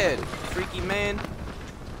 Go ahead, freaky man.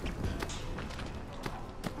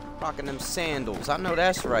 Rocking them sandals. I know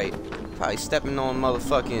that's right. Probably stepping on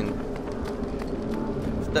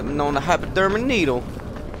the hypodermic needle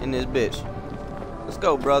in this bitch. Let's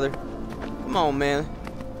go, brother. Come on, man.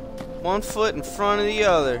 One foot in front of the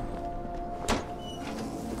other.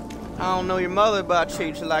 I don't know your mother, but I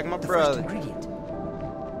treat you like my brother.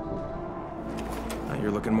 Now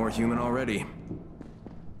you're looking more human already.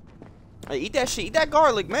 Hey, eat that shit. Eat that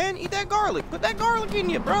garlic, man. Eat that garlic. Put that garlic in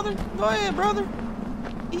you, brother. Go ahead, brother.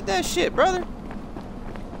 Eat that shit, brother.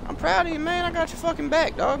 I'm proud of you, man. I got your fucking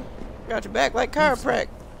back, dog. Got your back like chiroprac.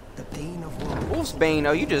 The bane of Wolfsbane,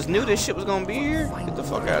 oh, you just knew this shit was gonna be here? Get the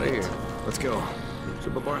fuck out of here. Let's go. So,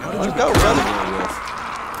 Babar, how did Let's you go, brother.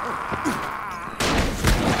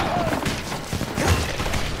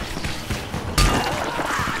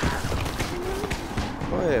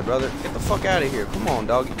 Go ahead, brother. Get the fuck out of here. Come on,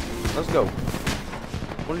 doggy. Let's go.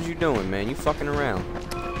 What are you doing, man? You fucking around.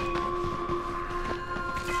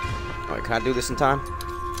 Alright, can I do this in time? A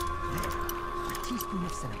teaspoon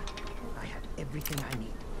of cinnamon. I have everything I need.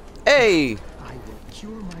 Hey! I will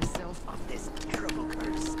cure myself of this terrible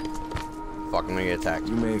curse. Fucking gonna get attacked.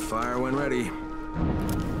 You may fire when ready.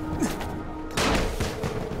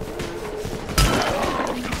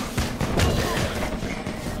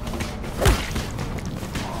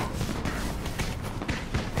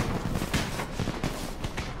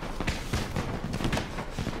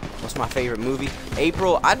 What's my favorite movie?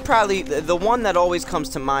 April, I'd probably... The one that always comes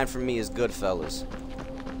to mind for me is Goodfellas.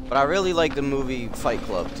 But I really like the movie Fight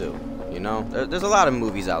Club, too. You know? There's a lot of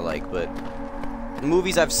movies I like, but... The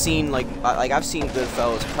movies I've seen, like I've seen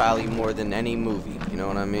Goodfellas probably more than any movie. You know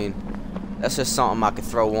what I mean? That's just something I could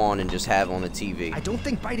throw on and just have on the TV. I don't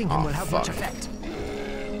think biting him will have much fuck. effect.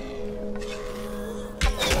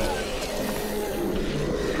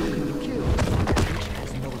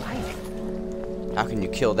 How can you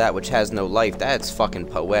kill that which has no life? That's fucking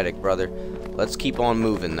poetic, brother. Let's keep on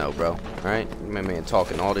moving, though, bro. Alright? My man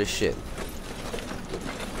talking all this shit.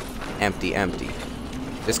 Empty, empty.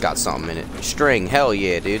 This got something in it. String, hell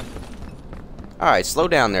yeah, dude. Alright, slow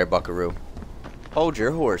down there, buckaroo. Hold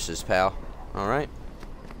your horses, pal. Alright?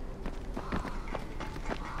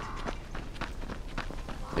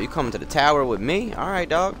 Are you coming to the tower with me? Alright,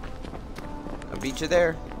 dog. I'll beat you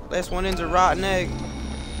there. Last one in's a rotten egg.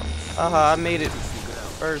 Haha, I made it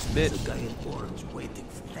first, bitch.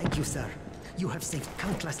 Thank you, sir. You have saved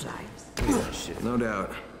countless lives. Shit. No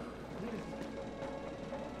doubt.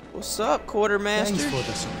 What's up, quartermaster? Thanks for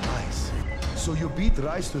the surprise. So you beat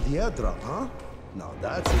Rise to the airdrop, huh? Now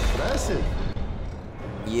that's impressive.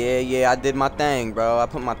 Yeah, I did my thing, bro. I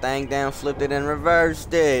put my thing down, flipped it, and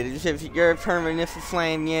reversed it. If you're a permanent for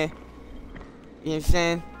flame, yeah. You know what I'm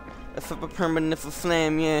saying? If I'm a permanent for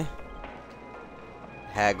flame, yeah.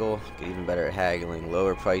 Haggle. Get even better at haggling.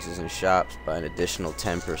 Lower prices in shops by an additional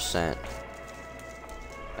 10%.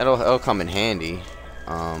 It'll come in handy.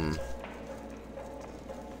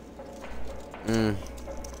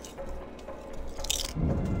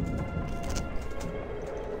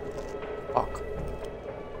 Fuck.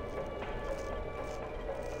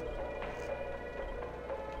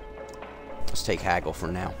 Let's take haggle for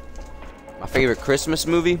now. My favorite Christmas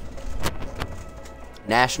movie?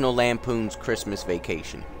 National Lampoon's Christmas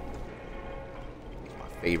Vacation. It's my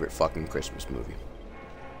favorite fucking Christmas movie.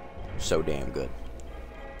 So damn good.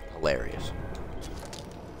 Hilarious.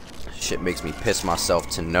 Shit makes me piss myself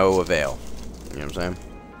to no avail. You know what I'm saying?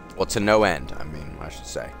 Well, to no end, I mean, I should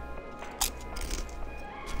say.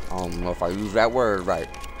 I don't know if I use that word right.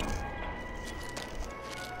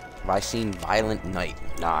 Have I seen Violent Night?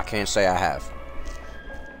 Nah, I can't say I have.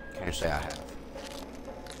 Can't say I have.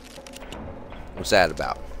 What's that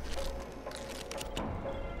about?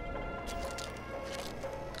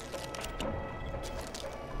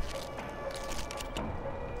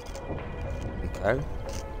 Okay.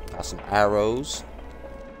 Got some arrows.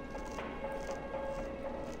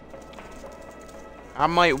 I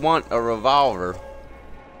might want a revolver.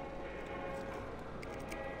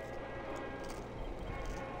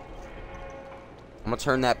 I'm gonna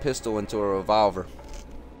turn that pistol into a revolver.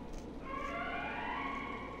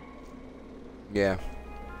 Yeah.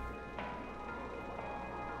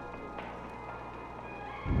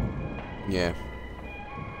 Yeah.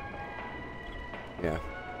 Yeah.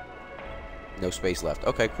 No space left.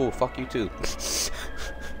 Okay, cool. Fuck you too.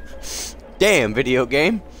 Damn, video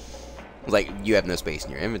game. Like, you have no space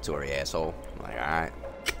in your inventory, asshole. I'm like, alright.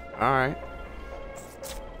 Alright.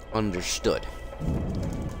 Understood.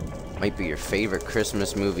 Might be your favorite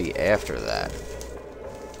Christmas movie after that.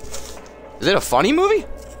 Is it a funny movie?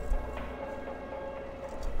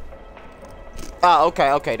 Ah,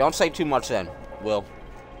 okay. Don't say too much then, Will.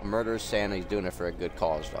 Murderous Santa, he's doing it for a good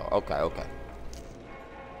cause, though. Okay.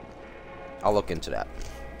 I'll look into that.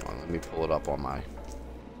 Let me pull it up on my...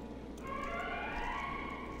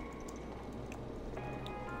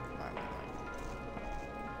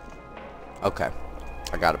 Okay.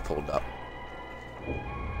 I got it pulled up.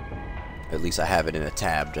 At least I have it in a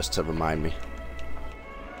tab just to remind me.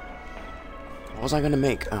 What was I gonna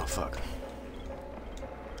make? Oh, fuck.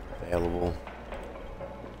 Available.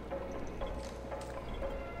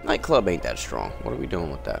 Nightclub ain't that strong. What are we doing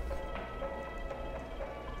with that?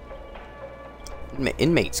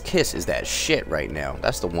 Inmate's Kiss is that shit right now.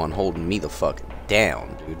 That's the one holding me the fuck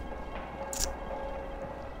down, dude.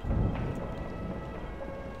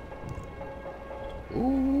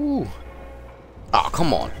 Ooh. Oh,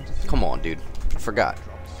 come on. Come on, dude. I forgot.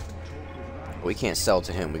 We can't sell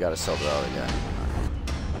to him. We gotta sell to the other guy.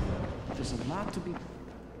 There's a lot to be...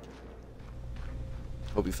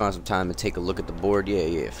 Hope you find some time to take a look at the board.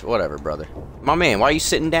 Yeah. Whatever, brother. My man, why are you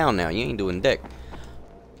sitting down now? You ain't doing dick.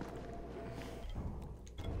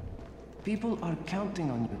 People are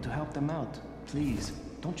counting on you to help them out. Please,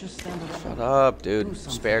 don't just stand around. Shut up, dude.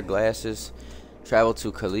 Spare glasses. Travel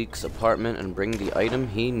to Khalik's apartment and bring the item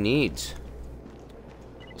he needs.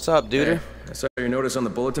 What's up, dude? Hey, I saw your notice on the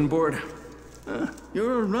bulletin board.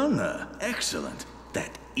 You're a runner. Excellent.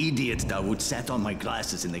 That idiot Dawood sat on my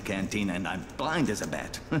glasses in the canteen and I'm blind as a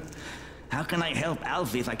bat. How can I help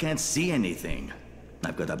Alfie if I can't see anything?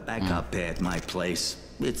 I've got a backup pair at my place.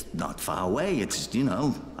 It's not far away. It's, you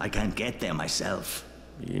know, I can't get there myself.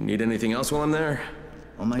 You need anything else while I'm there?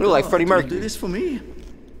 Oh my God. God, Like Freddie Mercury. You do this for me?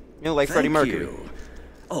 You look like Freddie Mercury. You.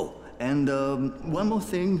 Oh, and one more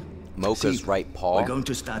thing. Mocha's right paw. We're going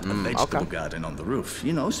to start a vegetable garden on the roof,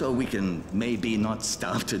 you know, so we can maybe not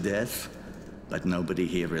starve to death. But nobody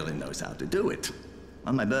here really knows how to do it.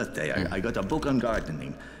 On my birthday, I got a book on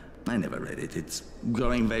gardening. I never read it. It's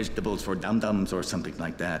growing vegetables for dum-dums or something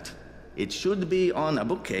like that. It should be on a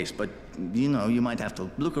bookcase, but, you know, you might have to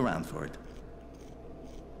look around for it.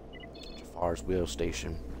 Jafar's Wheel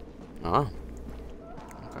Station. Ah.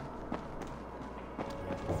 Okay.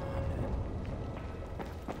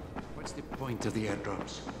 What's the point of the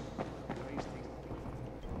airdrops?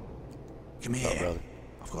 Come here. What's up, brother?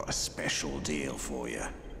 I've got a special deal for you.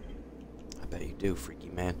 I bet you do, freaky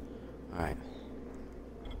man. Alright.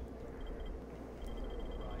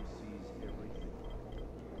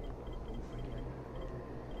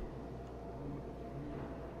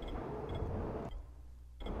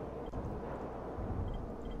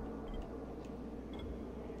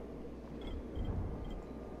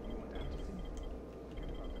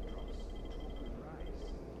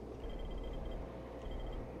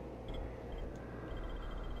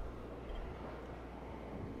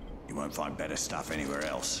 You won't find better stuff anywhere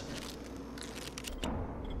else.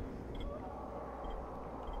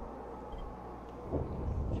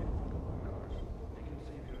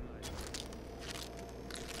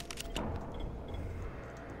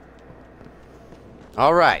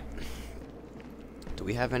 All right. Do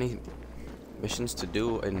we have any missions to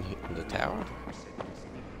do in the tower?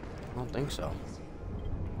 I don't think so.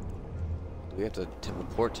 Do we have to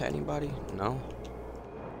report to anybody? No.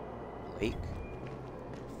 Blake?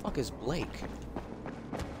 The fuck is Blake?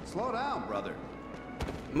 Slow down, brother.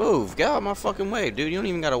 Move. Get out of my fucking way, dude. You don't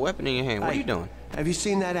even got a weapon in your hand. What are you doing? Have you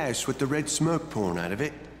seen that house with the red smoke pouring out of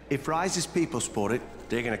it? If Rise's people spot it,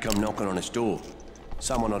 they're gonna come knocking on his door.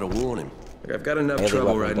 Someone ought to warn him. Look, I've got enough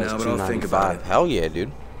trouble right now, but I'll think about it. Hell yeah,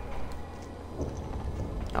 dude.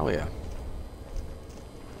 Hell yeah.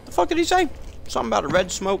 The fuck did he say? Something about a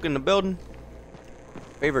red smoke in the building?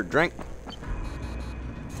 Favorite drink?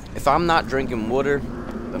 If I'm not drinking water,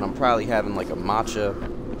 then I'm probably having like a matcha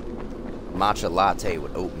latte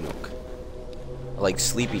with oat milk. I like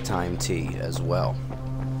Sleepy Time tea as well.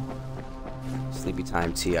 Sleepy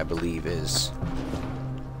Time tea, I believe, it's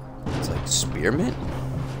like spearmint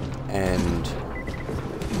and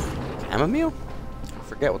chamomile? I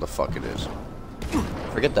forget what the fuck it is. I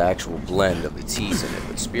forget the actual blend of the teas in it,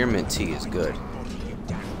 but spearmint tea is good.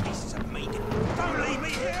 Don't leave me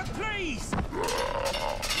here, please!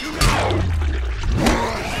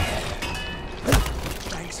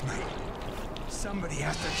 Thanks, mate. Somebody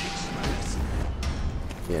has to teach them a lesson.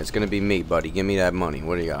 Yeah, it's gonna be me, buddy. Give me that money.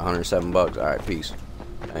 What do you got? 107 bucks? Alright, peace.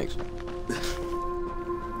 Thanks.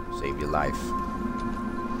 Save your life.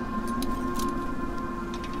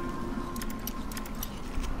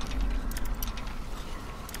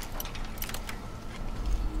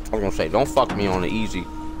 I was gonna say, don't fuck me on the easy.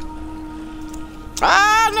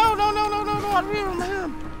 Ah, no, no, no, no, no, no, I hear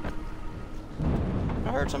him.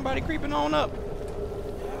 I heard somebody creeping on up.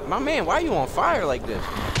 My man, why are you on fire like this?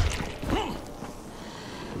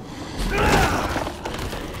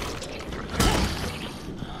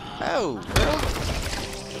 Oh, Bill.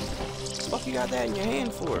 What the fuck you got that in your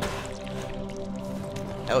hand for?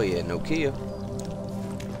 Hell yeah, Nokia.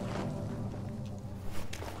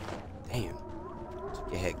 Damn.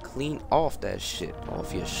 Took your head clean off that shit.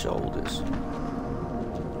 Off your shoulders.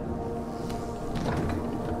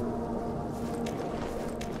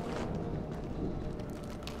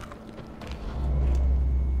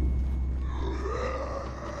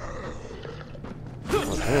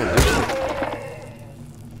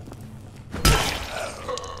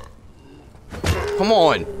 Come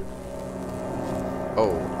on!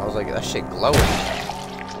 Oh, I was like, that shit glowing.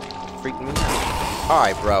 Freaking me out.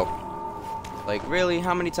 Alright, bro. Like, really?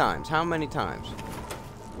 How many times? How many times?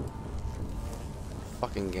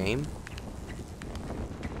 Fucking game?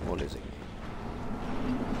 What is it?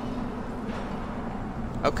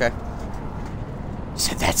 Okay. You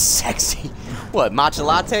said that's sexy. What, matcha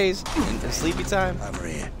lattes? And sleepy time? Over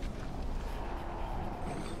here.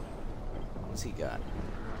 What's he got?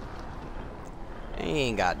 He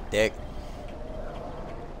ain't got dick.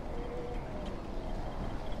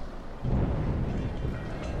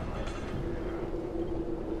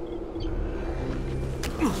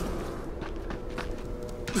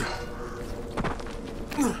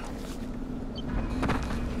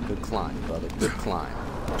 Good climb, brother. Good climb.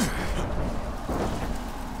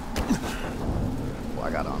 Well,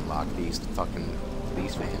 I gotta unlock these fucking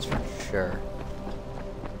police vans for sure.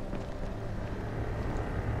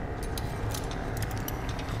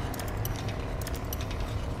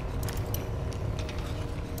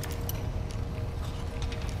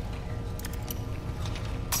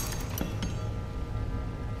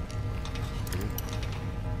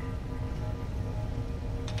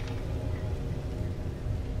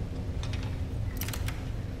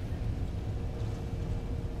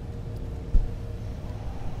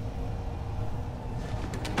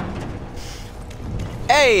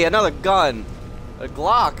 Hey, another gun. A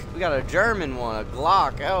Glock. We got a German one. A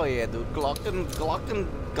Glock. Hell yeah, dude. Glocken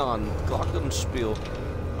gun. Glockenspiel.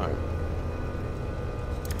 Alright.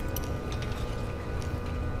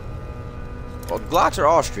 Well, Glocks are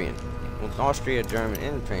Austrian. Well, Austria, German,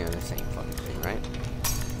 and Ukraine are the same fucking thing, right?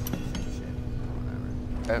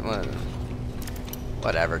 Whatever.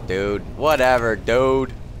 Whatever, dude. Whatever,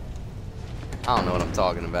 dude. I don't know what I'm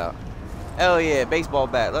talking about. Hell yeah, baseball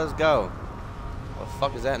bat. Let's go. What the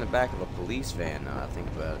fuck is that in the back of a police van now I think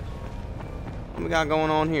about it? What we got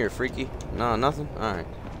going on here, freaky? No, nothing? Alright.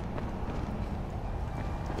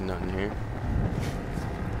 Nothing here.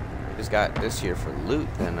 We just got this here for loot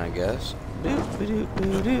then, I guess.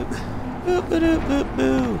 Boop-a-doop-boo-doop.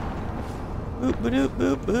 Boop-a-doop-boop-boo.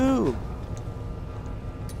 Boop-a-doop-boop-boo.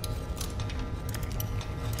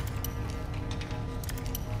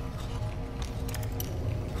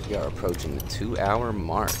 We are approaching the 2-hour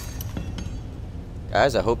mark.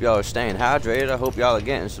 Guys, I hope y'all are staying hydrated. I hope y'all are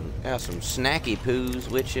getting some snacky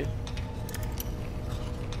poos with you.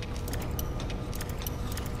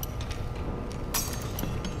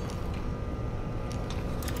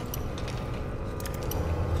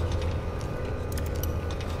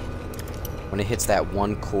 When it hits that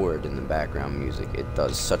one chord in the background music, it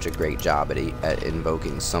does such a great job at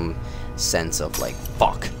invoking some sense of like,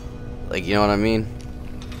 fuck. Like, you know what I mean?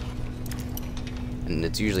 And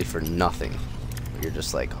it's usually for nothing. You're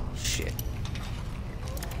just like, oh shit.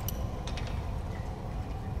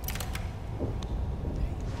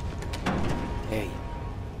 Hey.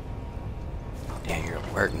 Oh, damn, you're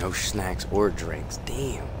at work. No snacks or drinks.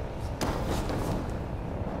 Damn.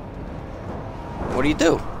 What do you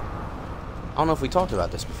do? I don't know if we talked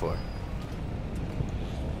about this before.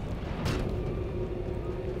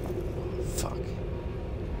 Fuck.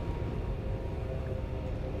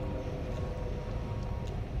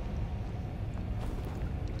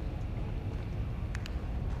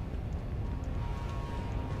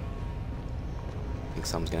 I think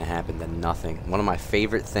something's gonna happen, then nothing. One of my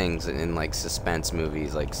favorite things in like suspense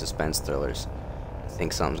movies, like suspense thrillers. I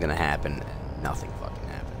think something's gonna happen and nothing fucking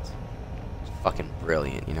happens. It's fucking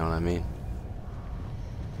brilliant, you know what I mean?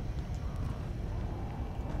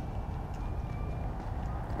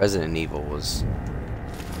 Resident Evil was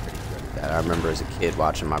pretty good at that. I remember as a kid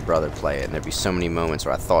watching my brother play it, and there'd be so many moments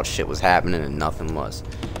where I thought shit was happening and nothing was.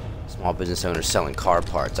 Small business owners selling car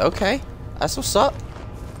parts. Okay, that's what's up.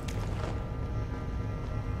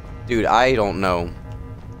 Dude, I don't know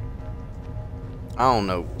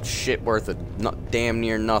shit worth of damn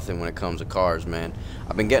near nothing when it comes to cars, man.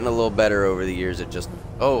 I've been getting a little better over the years at just,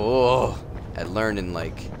 at learning,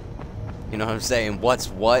 like, you know what I'm saying, what's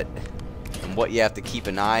what. And what you have to keep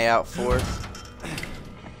an eye out for. Hey,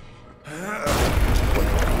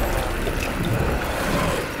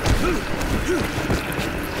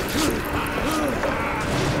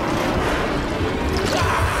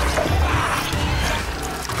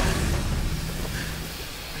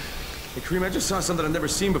 Kareem, I just saw something I've never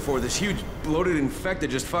seen before. This huge bloated infected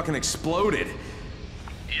just fucking exploded.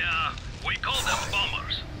 Yeah, we call them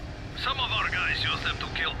bombers. Some of our guys use them to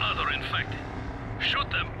kill other infected. Shoot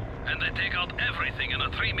them, and they take out everything in a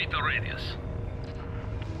 3-meter radius.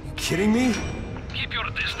 You kidding me? Keep your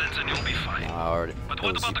distance and you'll be fine. I already, but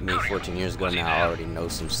what about the me 14 years ago now, I already know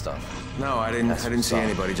some stuff. No, I didn't see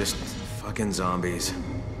anybody, just fucking zombies.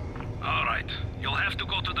 Alright, you'll have to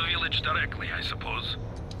go to the village directly, I suppose.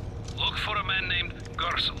 Look for a man named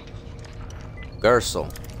Gersel.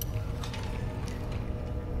 Gersel.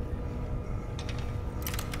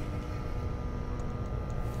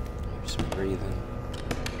 Just breathing.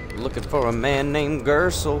 Looking for a man named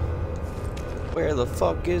Gersel. Where the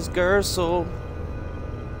fuck is Gersel?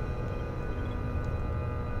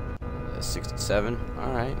 67.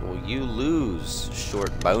 Alright, well, you lose,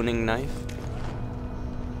 short boning knife.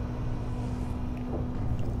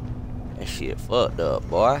 That shit fucked up,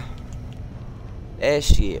 boy. That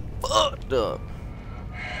shit fucked up.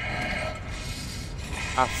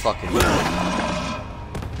 I fucking know.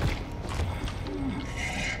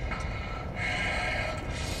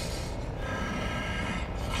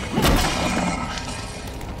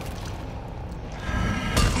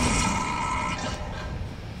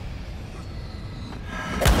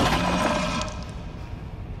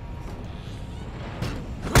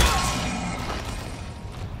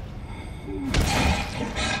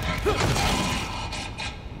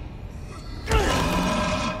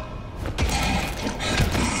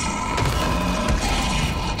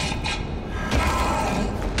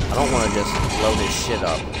 I don't want to just blow this shit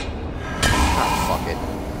up. Ah, fuck it.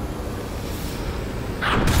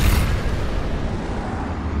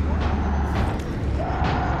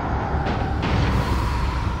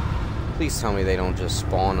 Please tell me they don't just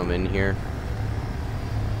spawn them in here.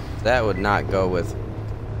 That would not go with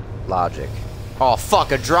logic. Oh,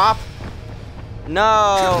 fuck, a drop?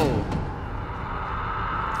 No!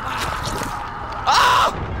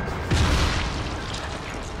 Ah!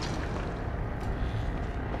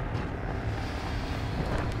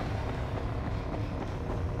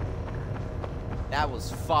 That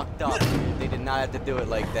was fucked up. They did not have to do it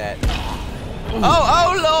like that.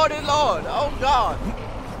 Oh lordy lord! Oh god!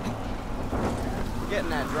 We're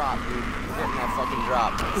getting that drop, dude. We're getting that fucking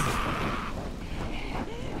drop.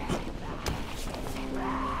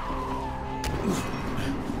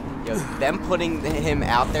 Yo, them putting him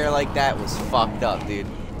out there like that was fucked up, dude.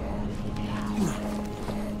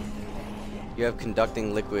 You have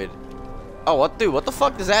conducting liquid. Oh, what, dude? What the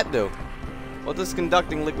fuck does that do? What does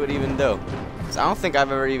conducting liquid even do? 'Cause I don't think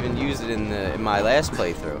I've ever even used it in my last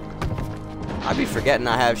playthrough. I'd be forgetting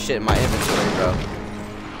I have shit in my inventory, bro.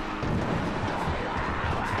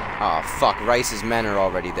 Oh fuck, Rice's men are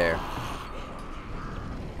already there.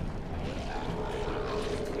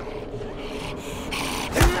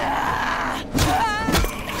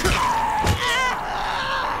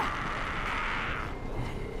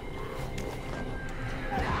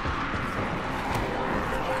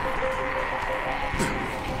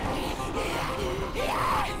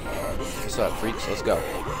 What's up, freaks? Let's go.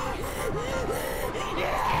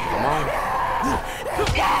 Come on.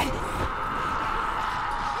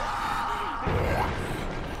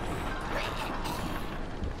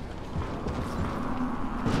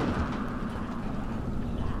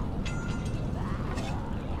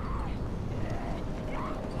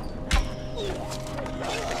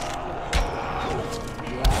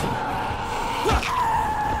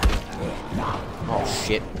 Oh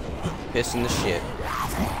shit. Piss in the shit.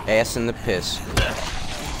 Ass in the piss.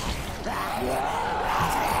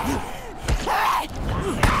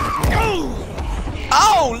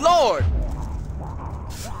 Oh Lord!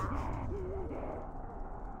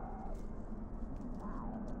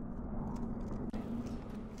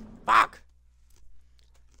 Fuck!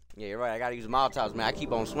 Yeah, you're right. I gotta use Molotovs, man. I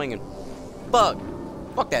keep on swinging. Fuck!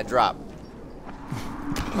 Fuck that drop.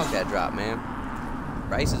 Fuck that drop, man.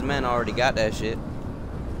 Rice's men already got that shit.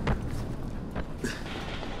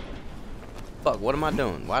 Fuck, what am I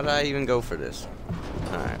doing? Why did I even go for this?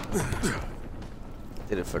 Alright.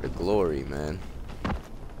 Did it for the glory, man.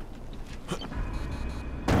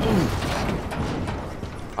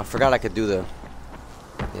 I forgot I could do the...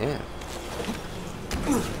 Yeah.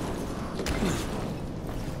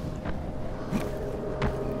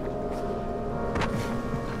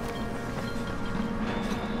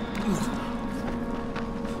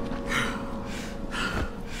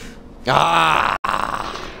 Ah!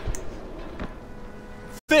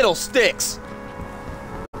 Fiddlesticks!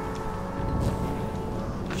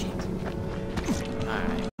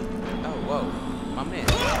 Alright. Oh, whoa. My man.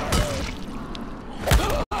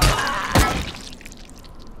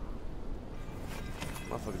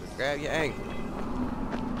 Motherfucker, just grab your ankle.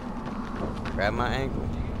 Grab my ankle.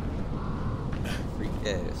 Freak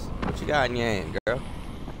ass. What you got in your hand, girl?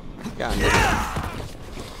 What you got in your hand?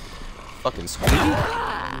 Fucking squeaky?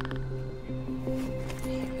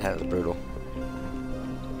 That was brutal.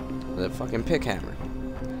 The fucking pick hammer.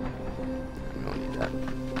 We don't need that.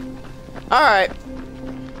 Alright.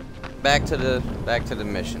 Back to the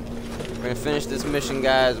mission. We're gonna finish this mission,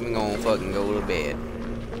 guys, and we're gonna fucking go to bed.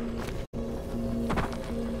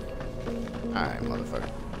 Alright, motherfucker.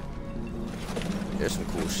 There's some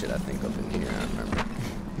cool shit I think up in here, I remember.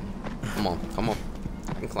 Come on, come on.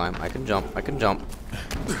 I can climb, I can jump, I can jump.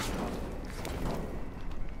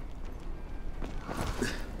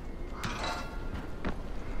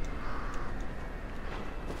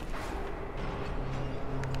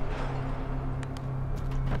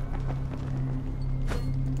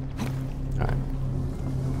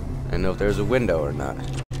 I don't know if there's a window or not.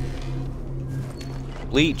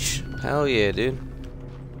 Bleach. Hell yeah, dude.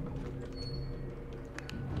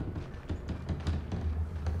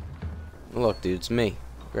 Look, dude, it's me.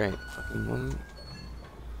 Great. Fucking one.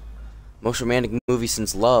 Most romantic movie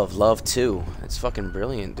since Love. Love 2. That's fucking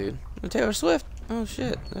brilliant, dude. Taylor Swift. Oh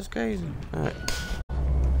shit, that's crazy. Alright.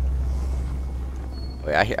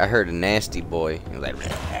 Wait, I heard a nasty boy. He was like...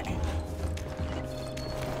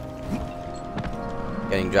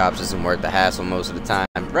 Getting jobs isn't worth the hassle most of the time,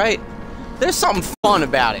 right? There's something fun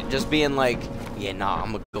about it, just being like, yeah, nah,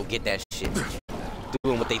 I'm gonna go get that shit.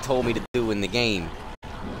 Doing what they told me to do in the game.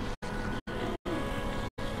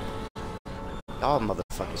 Y'all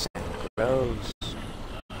motherfuckers gross.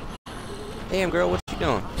 Damn, girl, what you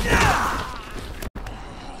doing? You're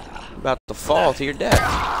about to fall to your death.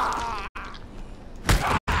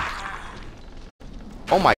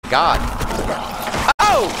 Oh my god.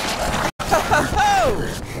 Oh!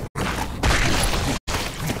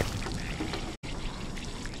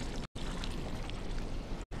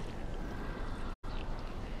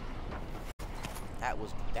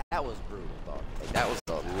 That was brutal, dog. Like, that was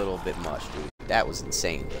a little bit much, dude. That was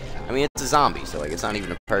insane. I mean, it's a zombie, so like it's not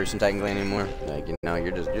even a person technically anymore. Like, you know,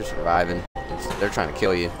 you're surviving. They're trying to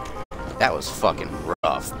kill you. That was fucking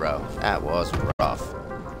rough, bro. That was rough.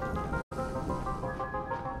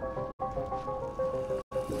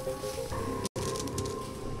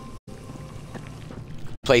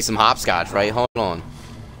 Play some hopscotch, right? Hold on.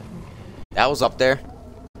 That was up there.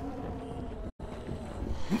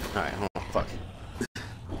 Alright, hold on. Fuck.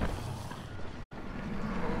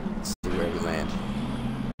 Let's see where we land.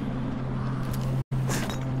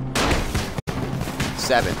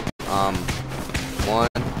 7. 1,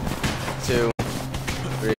 2,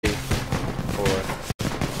 3, 4,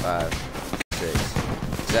 5, 6,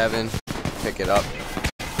 7. Pick it up.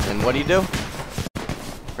 And what do?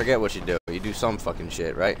 Forget what you do. You do some fucking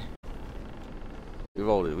shit, right? We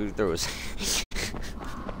rolled it. We threw a...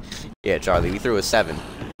 Yeah, Charlie, we threw a 7.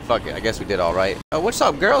 Fuck it. I guess we did all right. Oh, what's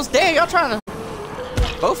up, girls? Dang, y'all trying to...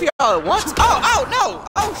 Both of y'all at once? Oh, no!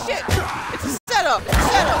 Oh, shit! It's a setup! It's a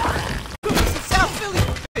setup! It's a South Philly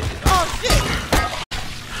bitches. Oh, shit!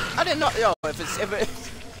 I didn't know... Yo, if a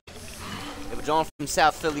John from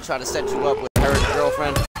South Philly try to set you up with her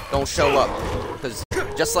girlfriend, don't show up. Because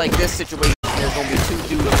just like this situation, there's gonna be 2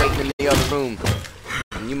 dudes waiting in the other room.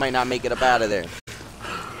 And you might not make it up out of there.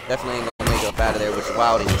 Definitely ain't gonna make it up out of there with your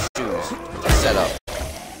wild in your shoes. Set up.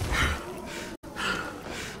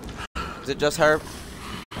 Is it just her?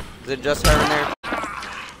 Is it just her in there?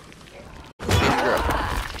 Baby girl.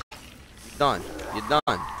 Done. You're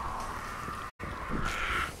done.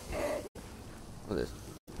 What is this?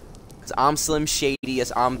 Cause I'm Slim Shady,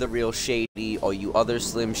 yes, I'm the real Shady. All you other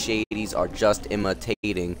Slim Shadys are just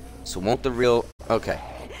imitating. So won't the real... Okay.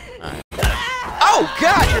 Alright. Oh,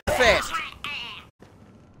 God, you're fast!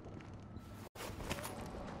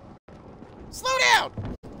 Slow down!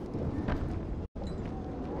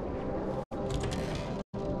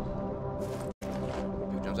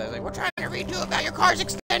 Dude jumps out, he's like, we're trying to read you about your car's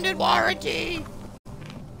extended warranty!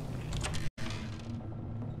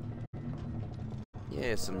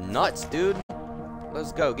 Yeah, some nuts, dude.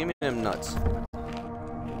 Let's go. Give me them nuts.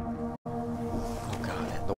 Oh,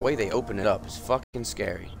 God. The way they open it up is fucking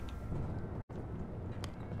scary.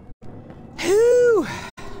 Whew.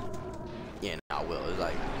 Yeah, nah, I will. It's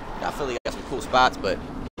like, I feel like I got some cool spots, but...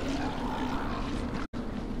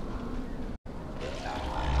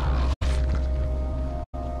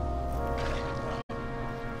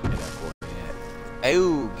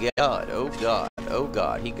 Oh, God. Oh, God. Oh,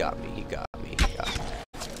 God. He got me. He got me. He got me.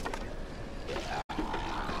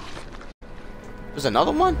 There's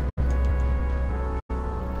another one?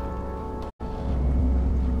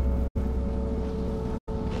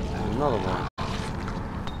 There's another one.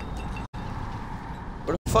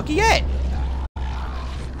 Where the fuck he at?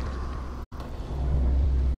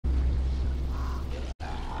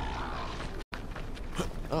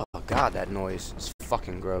 Oh, God, that noise is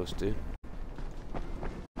fucking gross, dude.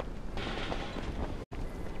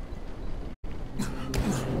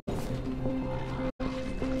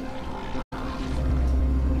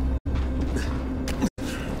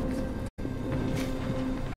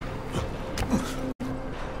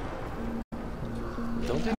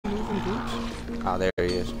 Oh, there he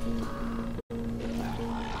is.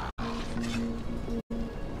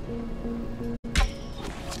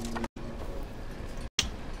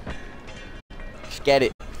 Just get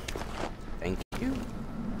it. Thank you.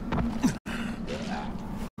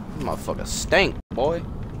 Motherfucker stink, boy.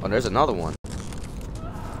 Oh, there's another one.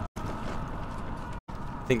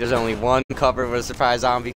 I think there's only one cover of a surprise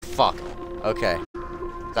zombie. Fuck. Okay.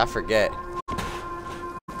 I forget.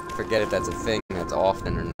 Forget if that's a thing that's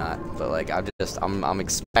often or not, but like I'm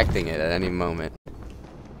expecting it at any moment.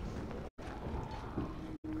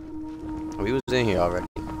 Oh, he was in here already.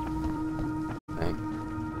 Dang.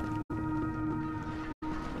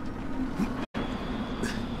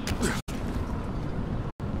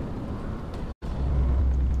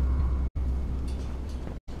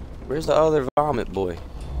 Where's the other vomit boy?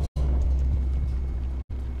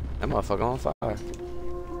 That motherfucker on fire.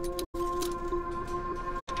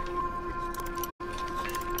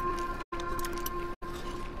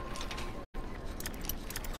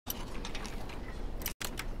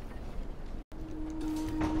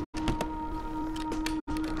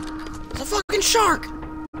 Shark!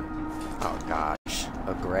 Oh gosh.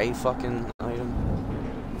 A gray fucking item?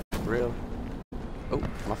 For real? Oh,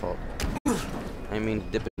 my fault. I didn't mean to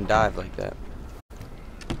dip and dive like that.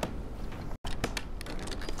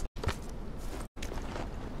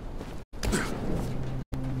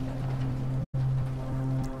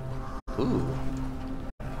 Ooh.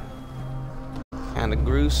 Kinda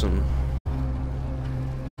gruesome.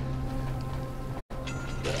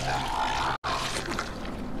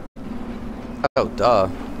 Oh, duh.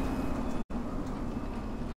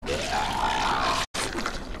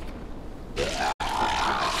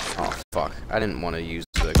 Oh, fuck. I didn't want to use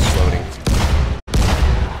the exploding.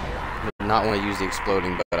 I did not want to use the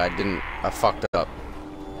exploding, but I didn't. I fucked up.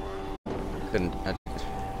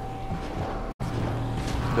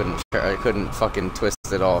 I couldn't fucking twist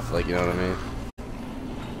it off, like, you know what I mean?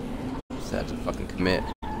 Just had to fucking commit.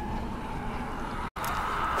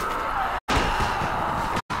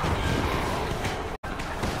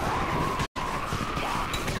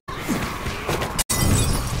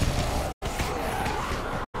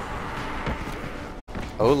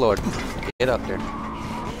 Oh lord. Get up there.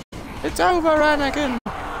 It's over, Anakin!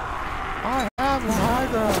 I have the high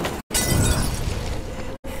ground.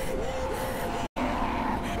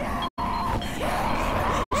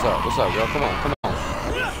 What's up? What's up, girl? Come on, come on.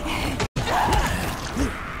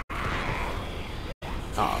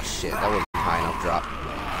 Oh shit, that wasn't high enough drop.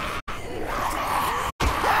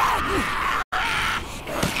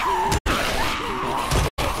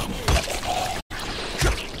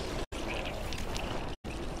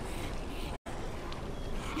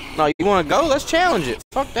 No, you wanna go? Let's challenge it.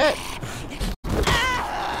 Fuck that.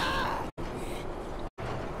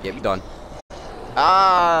 Yeah, we done.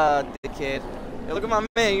 Ah, dickhead. Hey, look at my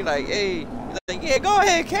man. He's like, hey. He's like, yeah, go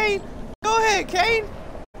ahead, Kane. Go ahead, Kane.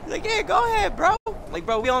 He's like, yeah, go ahead, bro. Like,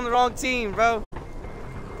 bro, we on the wrong team, bro.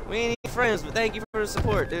 We ain't even friends, but thank you for the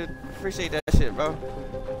support, dude. Appreciate that shit, bro.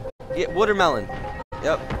 Yeah, watermelon.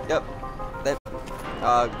 Yep, yep. That,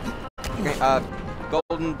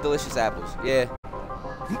 golden delicious apples. Yeah.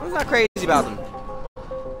 I'm not crazy about them.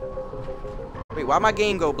 Wait, why my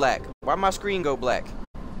game go black? Why my screen go black?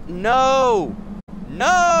 No!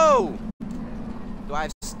 No! Do I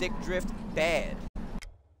have stick drift? Bad.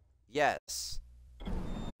 Yes.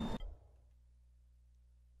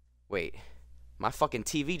 Wait. My fucking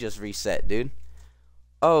TV just reset, dude.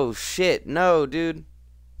 Oh, shit. No, dude.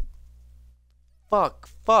 Fuck.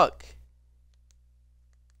 Fuck.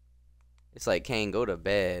 It's like, Kane, go to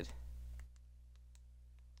bed.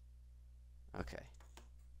 Okay.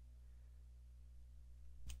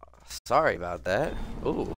 Sorry about that.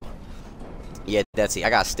 Ooh. Yeah, that's it. I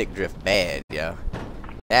got stick drift bad, yo.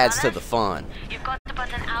 Adds to the fun. You've got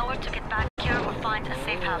about an hour to get back here or find a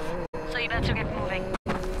safe house. So you better get moving.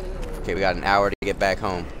 Okay, we got an hour to get back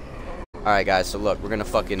home. Alright guys, so look, we're gonna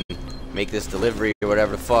fucking make this delivery or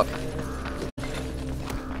whatever the fuck.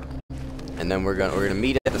 And then we're gonna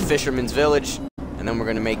meet at the Fisherman's Village, and then we're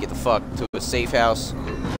gonna make it the fuck to a safe house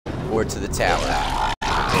or to the tower.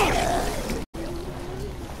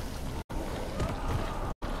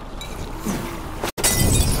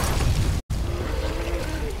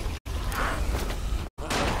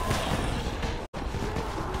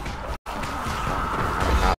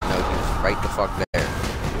 Right the fuck there.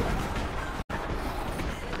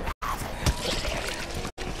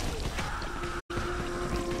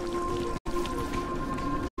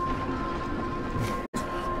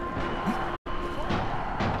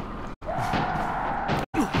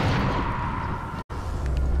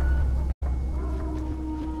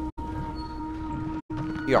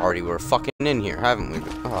 We already were fucking in here, haven't we?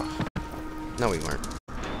 Oh. No, we weren't.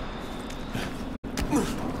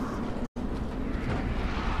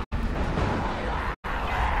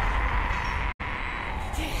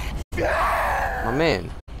 My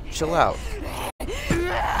man, chill out.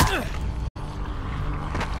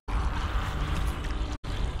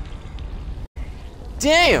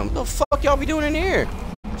 Damn, the fuck y'all be doing in here?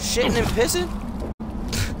 Shitting and pissing?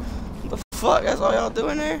 The fuck, that's all y'all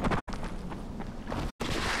doing there?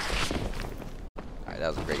 Alright, that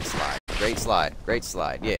was a great slide. Great slide, great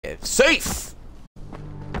slide. Yeah, safe!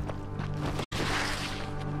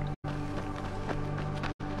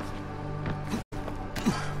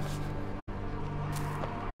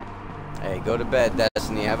 Hey, go to bed,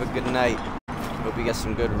 Destiny. Have a good night. Hope you get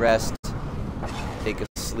some good rest. Take a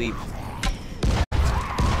sleep.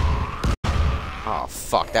 Oh,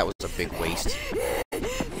 fuck. That was a big waste.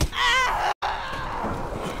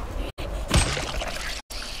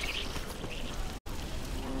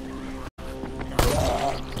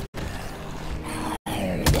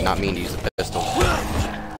 Not mean to use the pistol.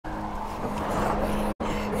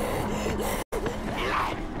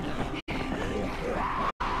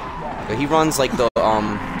 But he runs like the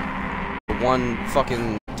one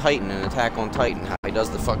fucking Titan in Attack on Titan. How he does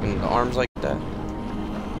the fucking arms like that.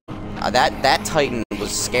 That Titan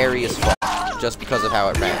was scary as fuck just because of how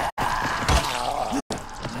it ran.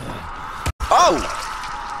 Oh!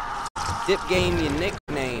 Dip game your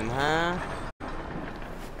nickname, huh?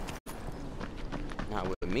 Not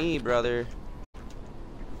with me, brother.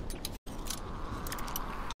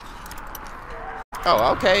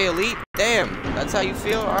 Oh, okay, Elite. Damn, that's how you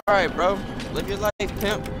feel? Alright, bro. Live your life,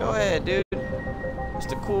 pimp. Go ahead, dude.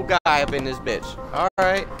 Just a cool guy up in this bitch.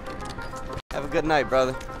 Alright. Have a good night,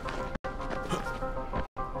 brother.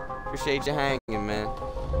 Appreciate you hanging, man.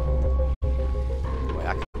 Wait,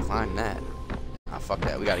 I can climb that. Ah, fuck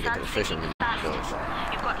that. We gotta get to the Fisherman's Village.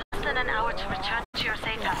 You've got less than an hour to return to your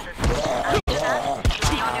safe houses. After that,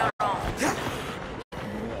 you'll be on your own.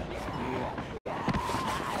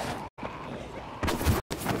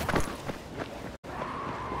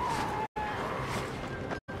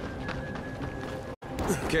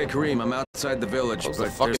 Okay, Kareem, I'm outside the village, Close the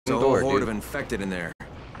but fucking there's a whole door, horde dude. of infected in there.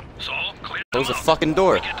 So, clear Close the them out. fucking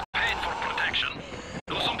door. We get paid for protection.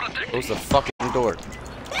 Do some protecting. Close the fucking door.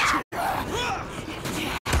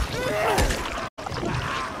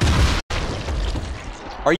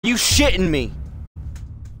 Are you shitting me?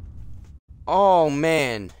 Oh,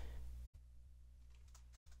 man.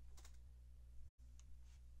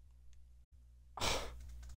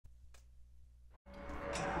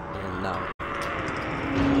 No.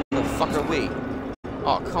 Where the fuck are we?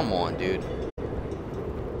 Oh, come on, dude.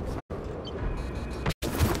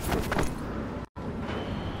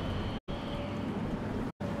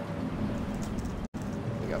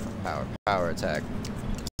 We got power attack.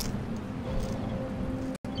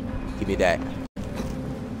 Give me that.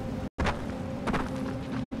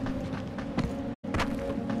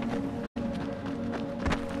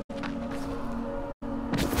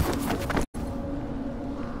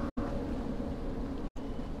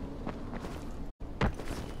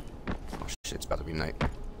 Oh shit, it's about to be night.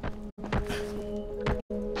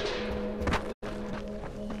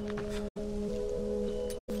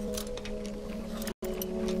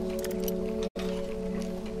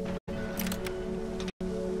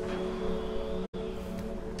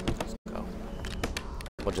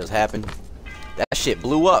 What just happened? That shit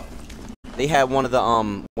blew up. They had one of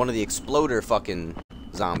the exploder fucking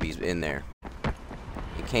zombies in there.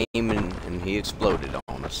 He came in and he exploded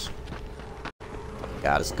on us.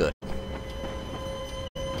 God is good.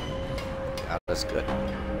 God is good.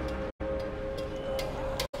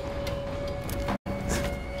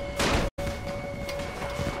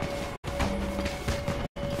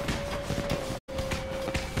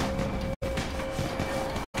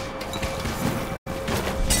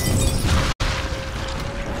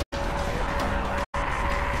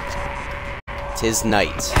 Tis night.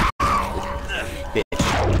 Bitch.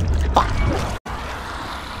 Fuck.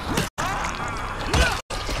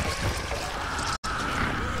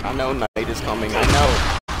 I know night is coming. I know.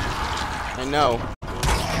 I know.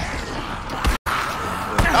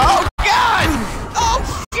 Oh God!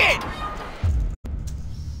 Oh shit!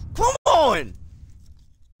 Come on!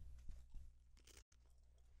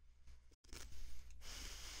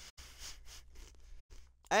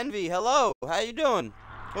 Envy, hello. How you doing?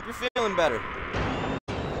 Hope you're feeling better.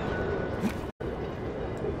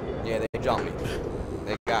 Yeah, they jumped me.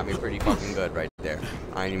 They got me pretty fucking good right there.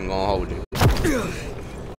 I ain't even gonna hold you.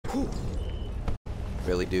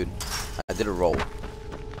 Really, dude? I did a roll.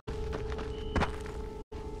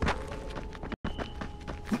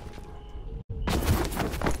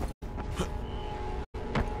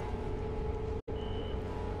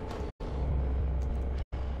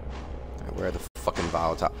 Where the fucking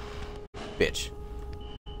volatile? Bitch.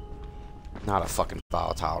 Not a fucking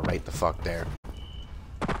volatile right the fuck there.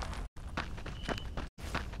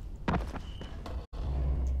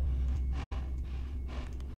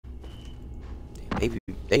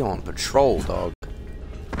 They on patrol, dog.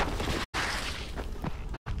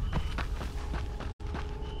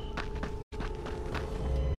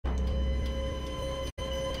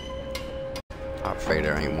 I pray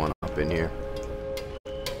there ain't one up in here.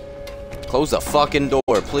 Close the fucking door,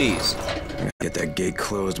 please. Get that gate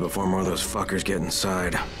closed before more of those fuckers get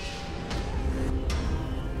inside.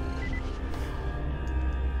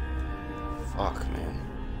 Fuck, man.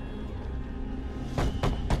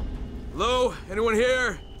 Hello? Anyone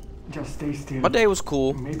here? Just stay still. My day was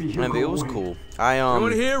cool. Maybe it was cool. I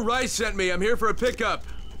Anyone here? Rice sent me. I'm here for a pickup.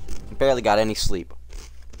 barely got any sleep.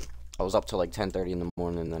 I was up till like 10:30 in the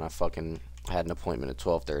morning, and then I had an appointment at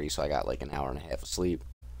 12:30, so I got like an hour and a half of sleep.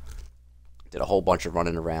 Did a whole bunch of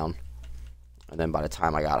running around, and then by the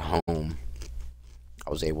time I got home, I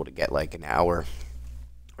was able to get like an hour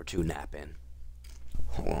or two nap in.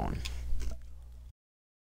 Hold on.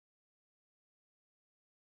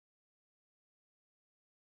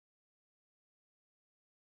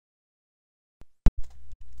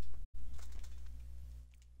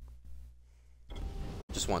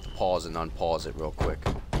 Just want to pause and unpause it real quick.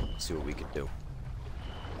 See what we could do.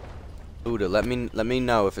 Buddha, let me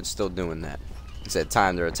know if it's still doing that. He said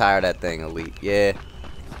time to retire that thing, Elite. Yeah.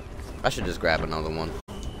 I should just grab another one.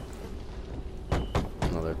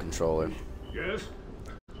 Another controller. Yes?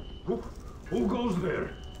 Who goes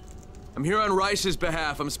there? I'm here on Rice's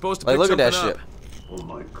behalf. I'm supposed to Like, pick look at something that up. shit. Oh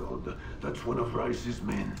my god, that's one of Rice's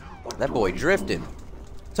men. That boy drifting.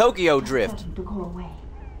 Tokyo drift. To go away.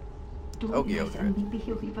 Do it Tokyo nice and maybe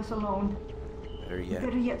he'll leave us alone. Better yet.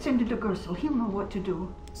 Better yet, send it to Gersel. He'll know what to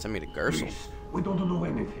do. Send me to Gersel. Please, we don't know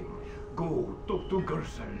anything. Go, talk to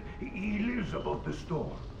Gersel. He lives above the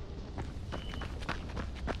store.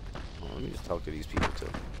 Oh, let me just talk to these people too.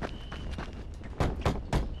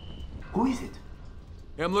 Who is it?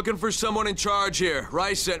 I'm looking for someone in charge here.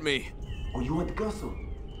 Rice sent me. Oh, you want Gustle?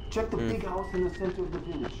 Check the big house in the center of the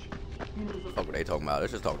village. Fuck what they talking about?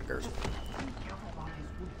 Let's just talk to Gerson.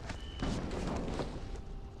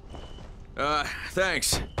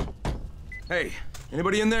 Thanks. Hey,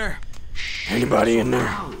 anybody in there? Anybody in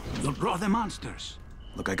there? You brought the monsters.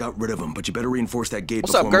 Look, I got rid of them, but you better reinforce that gate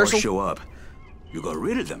What's before up, more Gersel? show up. You got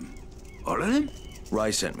rid of them? All of them?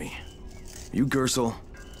 Rise sent me. You Gersel?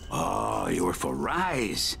 Oh, you were for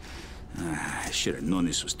Rise. I should have known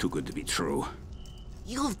this was too good to be true.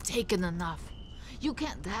 You've taken enough. You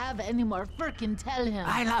can't have any more. Frickin' tell him.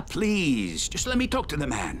 Isla, please. Just let me talk to the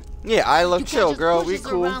man. Yeah, Isla, chill, girl. We Push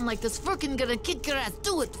us cool. around like this. Frickin' gonna kick your ass.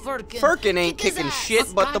 Do it, Firkin. Firkin ain't Kick his kicking ass.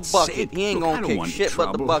 shit but the bucket. He ain't Look, I gonna don't kick want shit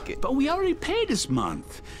but the trouble, bucket. But we already paid this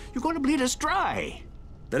month. You're gonna bleed us dry.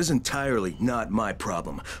 That is entirely not my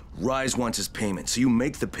problem. Rise wants his payment, so you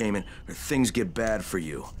make the payment or things get bad for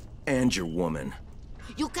you. And your woman.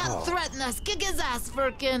 You can't threaten us. Kick his ass,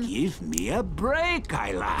 Firkin. Give me a break,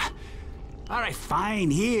 Isla. All right,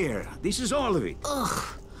 fine, here. This is all of it. Ugh.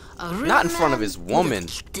 A real Not in front of man his woman.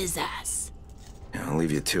 kicked his ass. Yeah, I'll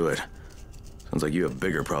leave you to it. Sounds like you have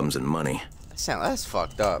bigger problems than money. That's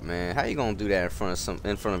fucked up, man. How you gonna do that in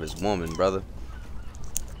front of his woman, brother?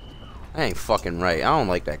 That ain't fucking right. I don't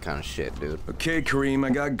like that kind of shit, dude. Okay, Kareem, I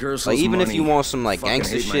got Gersel's Like, even money. if you want some like Fucking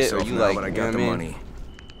gangster hate shit, or myself you now, like, but I you got know the what I mean? money.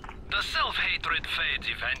 The self-hatred fades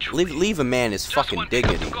eventually. Leave a man his fucking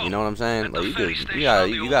dignity. You know what I'm saying? Like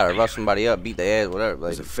you gotta rough somebody up, beat their ass, whatever.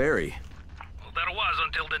 Like, It's a ferry. Well, there was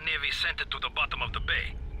until the Navy sent it to the bottom of the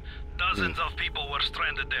bay. Dozens of people were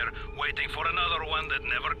stranded there, waiting for another one that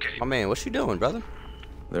never came. my man, what you doing, brother?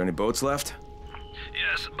 Are there any boats left?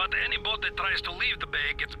 Yes, but any boat that tries to leave the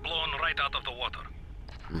bay gets blown right out of the water.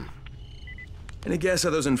 Any guess how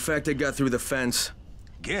those infected got through the fence?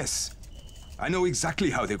 Guess. I know exactly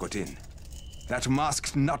how they got in. That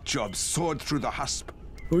masked nutjob soared through the husp.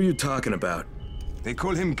 Who are you talking about? They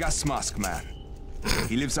call him Gas Mask Man.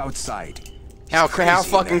 He lives outside. How crazy in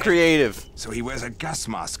fucking there. creative. So he wears a gas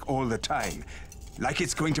mask all the time, like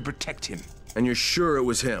it's going to protect him. And you're sure it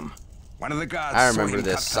was him? One of the guards I saw remember him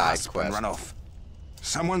this cut side clasp and quest. run off.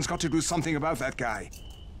 Someone's got to do something about that guy.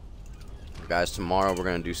 Guys, tomorrow we're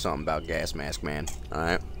gonna do something about Gas Mask Man.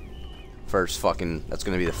 Alright? That's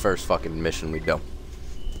gonna be the first fucking mission we do.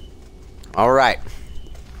 Alright.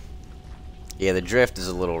 Yeah, the drift is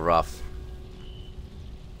a little rough.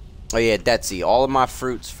 Oh yeah, Detsy, all of my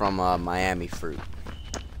fruits from Miami Fruit.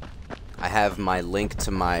 I have my link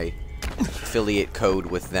to my affiliate code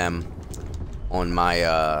with them on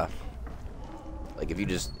my like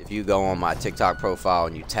if you go on my TikTok profile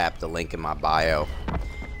and you tap the link in my bio,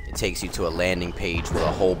 it takes you to a landing page with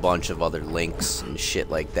a whole bunch of other links and shit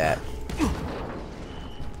like that. Yeah,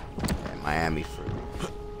 Miami Fruit.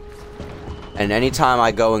 And anytime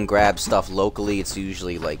I go and grab stuff locally, it's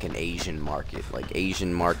usually like an Asian market. Like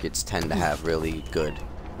Asian markets tend to have really good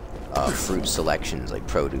fruit selections, like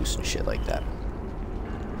produce and shit like that.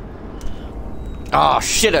 Oh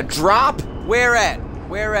shit, a drop? Where at?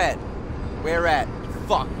 Where at? Where at?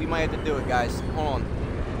 Fuck, we might have to do it, guys. Hold on.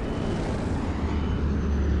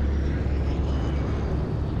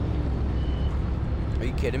 Are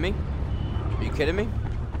you kidding me? Are you kidding me?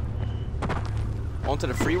 Onto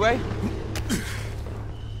the freeway?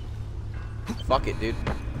 Fuck it, dude.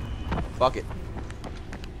 Fuck it.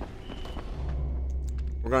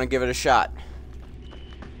 We're gonna give it a shot.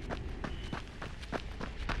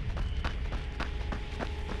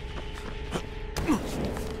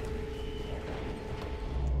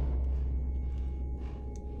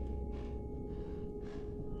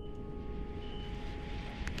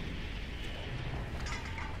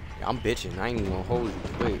 I'm bitching. I ain't even gonna hold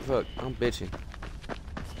you. Wait, fuck. I'm bitching.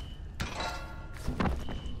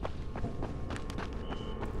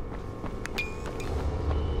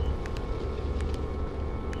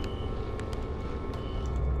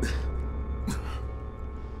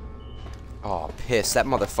 Oh, piss. That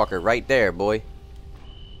motherfucker right there, boy.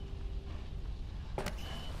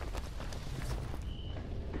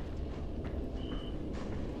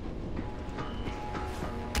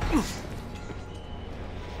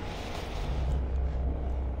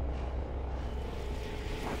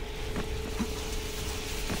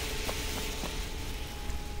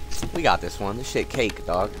 We got this one. This shit cake,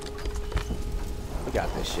 dog. We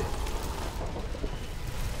got this shit.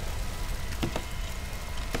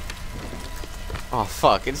 Oh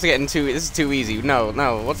fuck! It's getting too. This is too easy. No,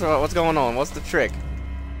 no. What's going on? What's the trick?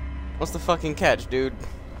 What's the fucking catch, dude?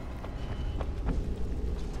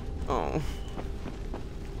 Oh.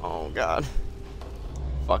 Oh god.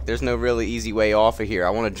 Fuck. There's no really easy way off of here. I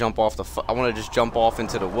want to jump off the. I want to just jump off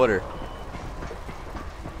into the water.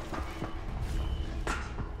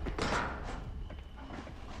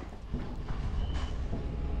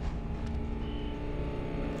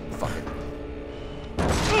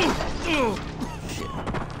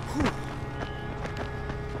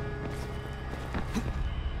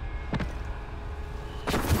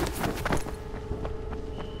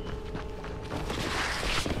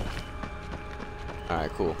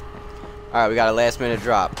 Alright, cool. Alright, we got a last minute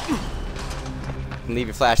drop. Leave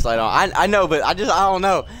your flashlight on. I know, but I don't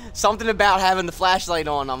know. Something about having the flashlight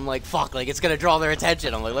on, I'm like, fuck, like, it's gonna draw their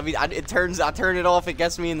attention. I'm like, I turn it off, it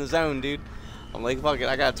gets me in the zone, dude. I'm like, fuck it,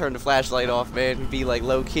 I gotta turn the flashlight off, man, and be, like,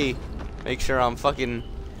 low-key. Make sure I'm fucking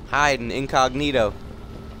hiding incognito.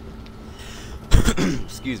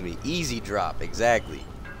 Excuse me. Easy drop, exactly.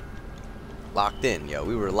 Locked in, yo.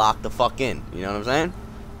 We were locked the fuck in. You know what I'm saying?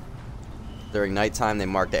 During nighttime, they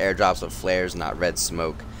marked the airdrops with flares, not red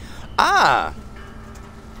smoke. Ah!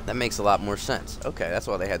 That makes a lot more sense. Okay, that's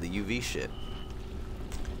why they had the UV shit.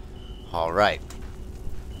 Alright.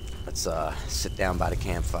 Let's sit down by the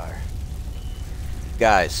campfire.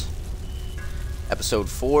 Guys, episode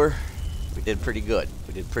 4, we did pretty good.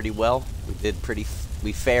 We did pretty well.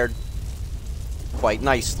 We fared quite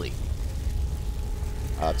nicely.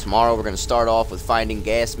 Tomorrow we're going to start off with finding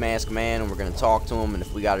Gas Mask Man, and we're going to talk to him, and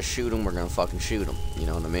if we got to shoot him, we're going to fucking shoot him. You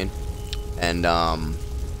know what I mean? And,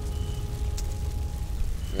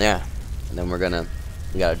 yeah. And then we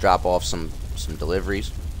got to drop off some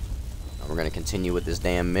deliveries. And we're going to continue with this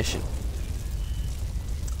damn mission.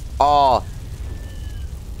 Oh,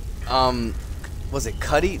 was it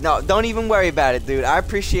Cuddy? No, don't even worry about it, dude. I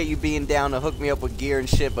appreciate you being down to hook me up with gear and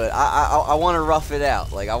shit, but I want to rough it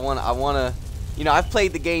out. Like, I want to, you know, I've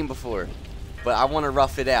played the game before, but I want to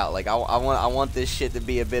rough it out. Like, I want this shit to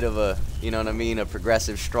be a bit of a, you know what I mean, a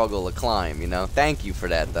progressive struggle, a climb, you know? Thank you for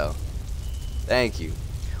that, though. Thank you.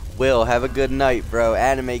 Will, have a good night, bro.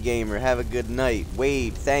 Anime Gamer, have a good night.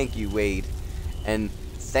 Wade, thank you, Wade. And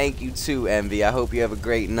thank you, too, Envy. I hope you have a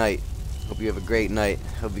great night. Hope you have a great night.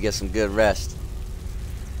 Hope you get some good rest.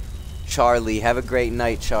 Charlie, have a great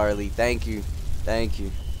night, Charlie. Thank you. Thank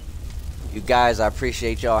you. You guys, I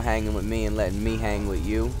appreciate y'all hanging with me and letting me hang with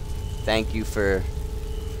you. Thank you for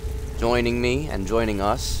joining me and joining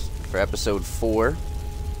us for episode 4.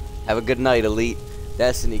 Have a good night, Elite.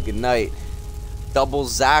 Destiny, good night. Double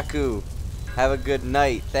Zaku, have a good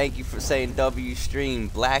night. Thank you for saying W stream.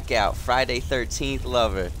 Blackout, Friday 13th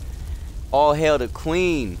lover. All hail the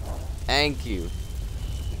Queen. Thank you.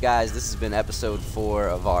 Guys, this has been episode 4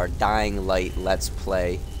 of our Dying Light Let's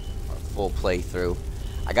Play, our full playthrough.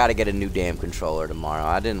 I gotta get a new damn controller tomorrow.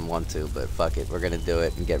 I didn't want to, but fuck it. We're gonna do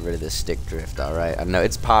it and get rid of this stick drift, alright? I know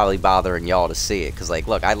it's probably bothering y'all to see it, because, like,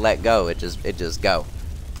 look, I let go. It just go.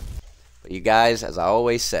 But you guys, as I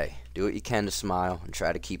always say, do what you can to smile, and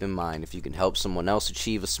try to keep in mind, if you can help someone else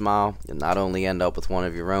achieve a smile, you'll not only end up with one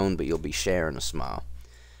of your own, but you'll be sharing a smile.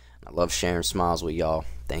 I love sharing smiles with y'all.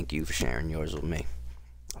 Thank you for sharing yours with me.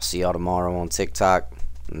 I'll see y'all tomorrow on TikTok,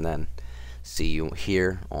 and then see you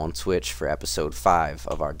here on Twitch for episode 5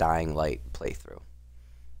 of our Dying Light playthrough.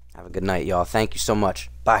 Have a good night, y'all. Thank you so much.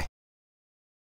 Bye.